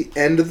us to the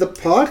end of the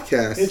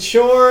podcast. It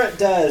sure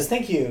does.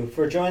 Thank you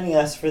for joining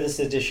us for this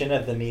edition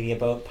of the Media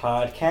Boat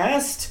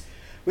Podcast.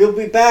 We'll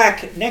be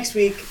back next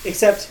week,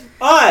 except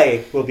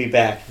I will be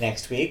back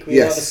next week. We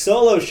have a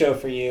solo show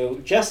for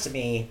you, just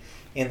me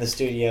in the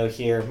studio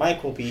here.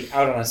 Mike will be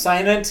out on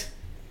assignment.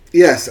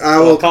 Yes, I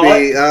will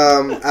be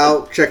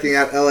out checking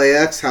out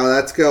LAX, how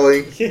that's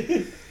going.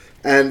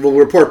 And we'll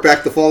report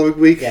back the following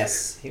week.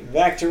 Yes,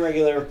 back to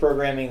regular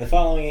programming the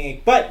following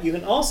week. But you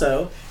can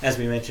also, as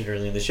we mentioned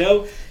earlier in the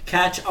show,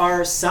 catch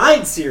our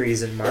side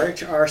series in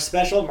March, our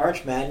special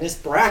March Madness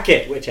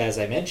bracket, which, as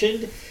I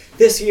mentioned,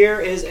 this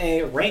year is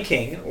a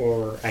ranking,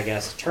 or I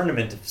guess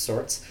tournament of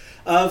sorts,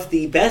 of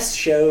the best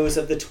shows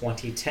of the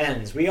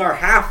 2010s. We are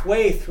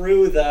halfway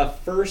through the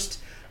first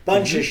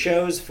bunch of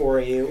shows for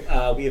you.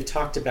 We have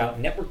talked about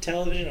network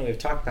television and we've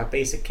talked about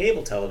basic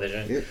cable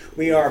television. Yep.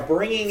 We are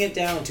bringing it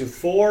down to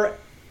 4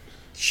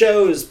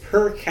 shows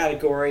per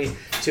category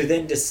to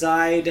then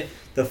decide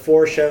the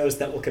 4 shows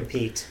that will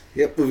compete.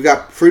 Yep, we've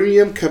got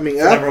premium coming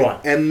up, number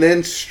 1, and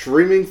then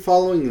streaming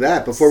following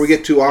that before we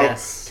get to our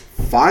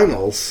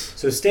finals.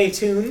 So stay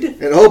tuned.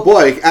 And oh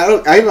boy, I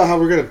don't know how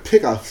we're going to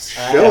pick a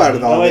show out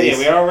of all these.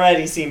 We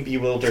already seem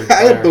bewildered.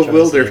 I am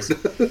bewildered.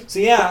 So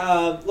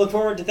yeah, look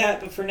forward to that.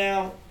 But for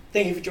now,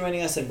 thank you for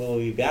joining us, and we'll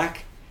be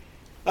back.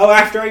 Oh,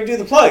 after I do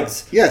the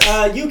plugs. Yes.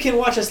 You can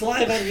watch us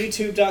live on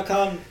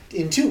YouTube.com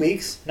in 2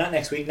 weeks. Not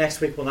next week.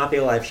 Next week will not be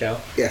a live show.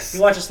 Yes. You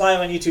can watch us live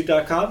on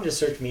YouTube.com. Just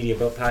search Media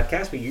Boat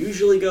Podcast. We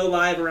usually go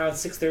live around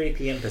 6:30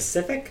 p.m.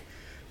 Pacific.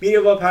 Media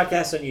Boat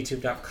Podcast on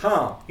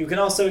YouTube.com. You can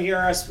also hear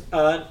us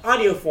on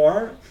audio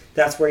form.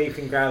 That's where you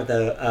can grab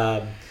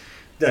the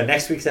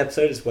next week's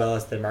episode as well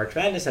as the March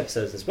Madness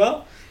episodes as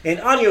well. In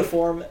audio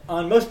form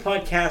on most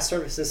podcast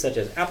services such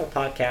as Apple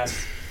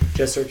Podcasts.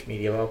 Just search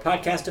Media Boat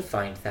Podcast to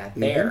find that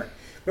there.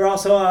 We're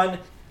also on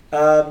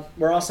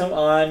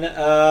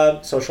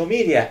social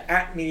media.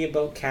 At Media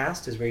Boat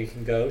Cast is where you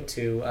can go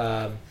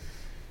to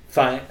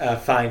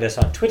find us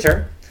on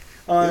Twitter.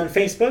 On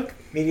Facebook,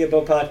 Media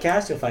Boat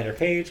Podcast, you'll find our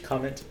page.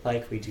 Comment,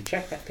 like, we do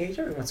check that page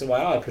every once in a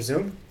while, I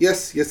presume.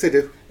 Yes, I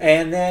do.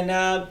 And then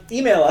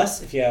email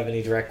us if you have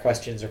any direct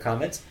questions or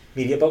comments.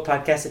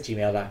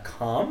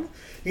 MediaBoatPodcast@gmail.com.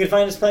 You can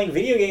find us playing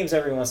video games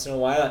every once in a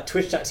while at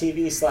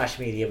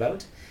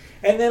twitch.tv/MediaBoat.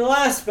 And then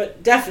last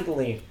but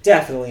definitely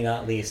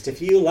not least,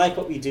 if you like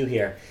what we do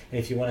here, and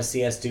if you want to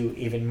see us do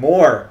even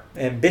more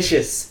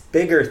ambitious,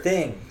 bigger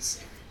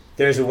things,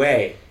 there's a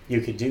way you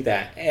could do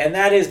that. And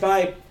that is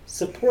by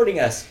supporting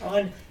us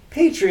on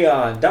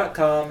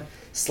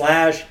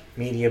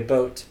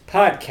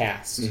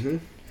patreon.com/MediaBoatPodcast.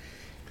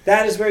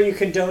 That is where you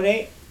can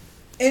donate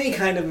any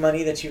kind of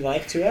money that you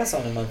like to us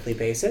on a monthly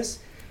basis.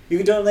 You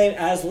can donate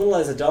as little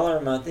as $1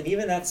 a month, and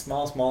even that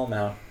small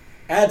amount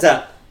adds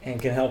up and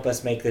can help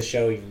us make this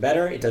show even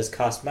better. It does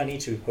cost money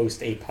to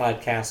host a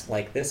podcast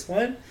like this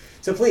one.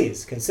 So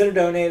please consider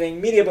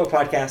donating Media Boat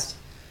Podcast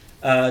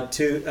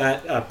to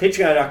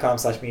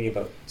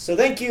patreon.com/MediaBoat. So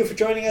thank you for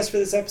joining us for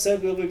this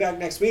episode. We'll be back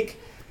next week.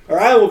 Or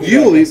I will be back.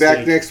 You will be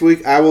back next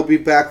week. I will be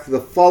back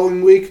the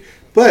following week.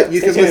 But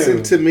you can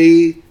listen to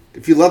me,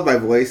 if you love my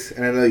voice,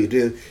 and I know you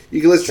do, you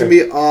can listen to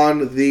me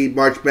on the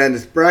March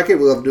Madness bracket.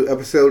 We'll have a new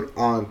episode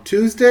on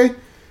Tuesday.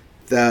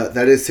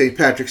 That is St.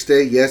 Patrick's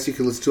Day. Yes, you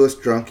can listen to us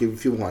drunk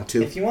if you want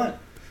to. If you want.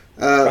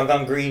 Drunk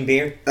on green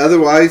beer.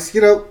 Otherwise,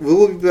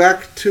 we'll be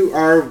back to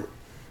our...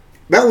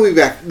 Matt will be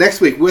back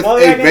next week with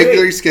a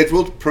regularly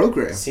scheduled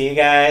program. See you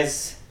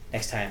guys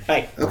next time.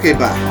 Bye. Okay,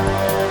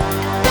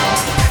 bye.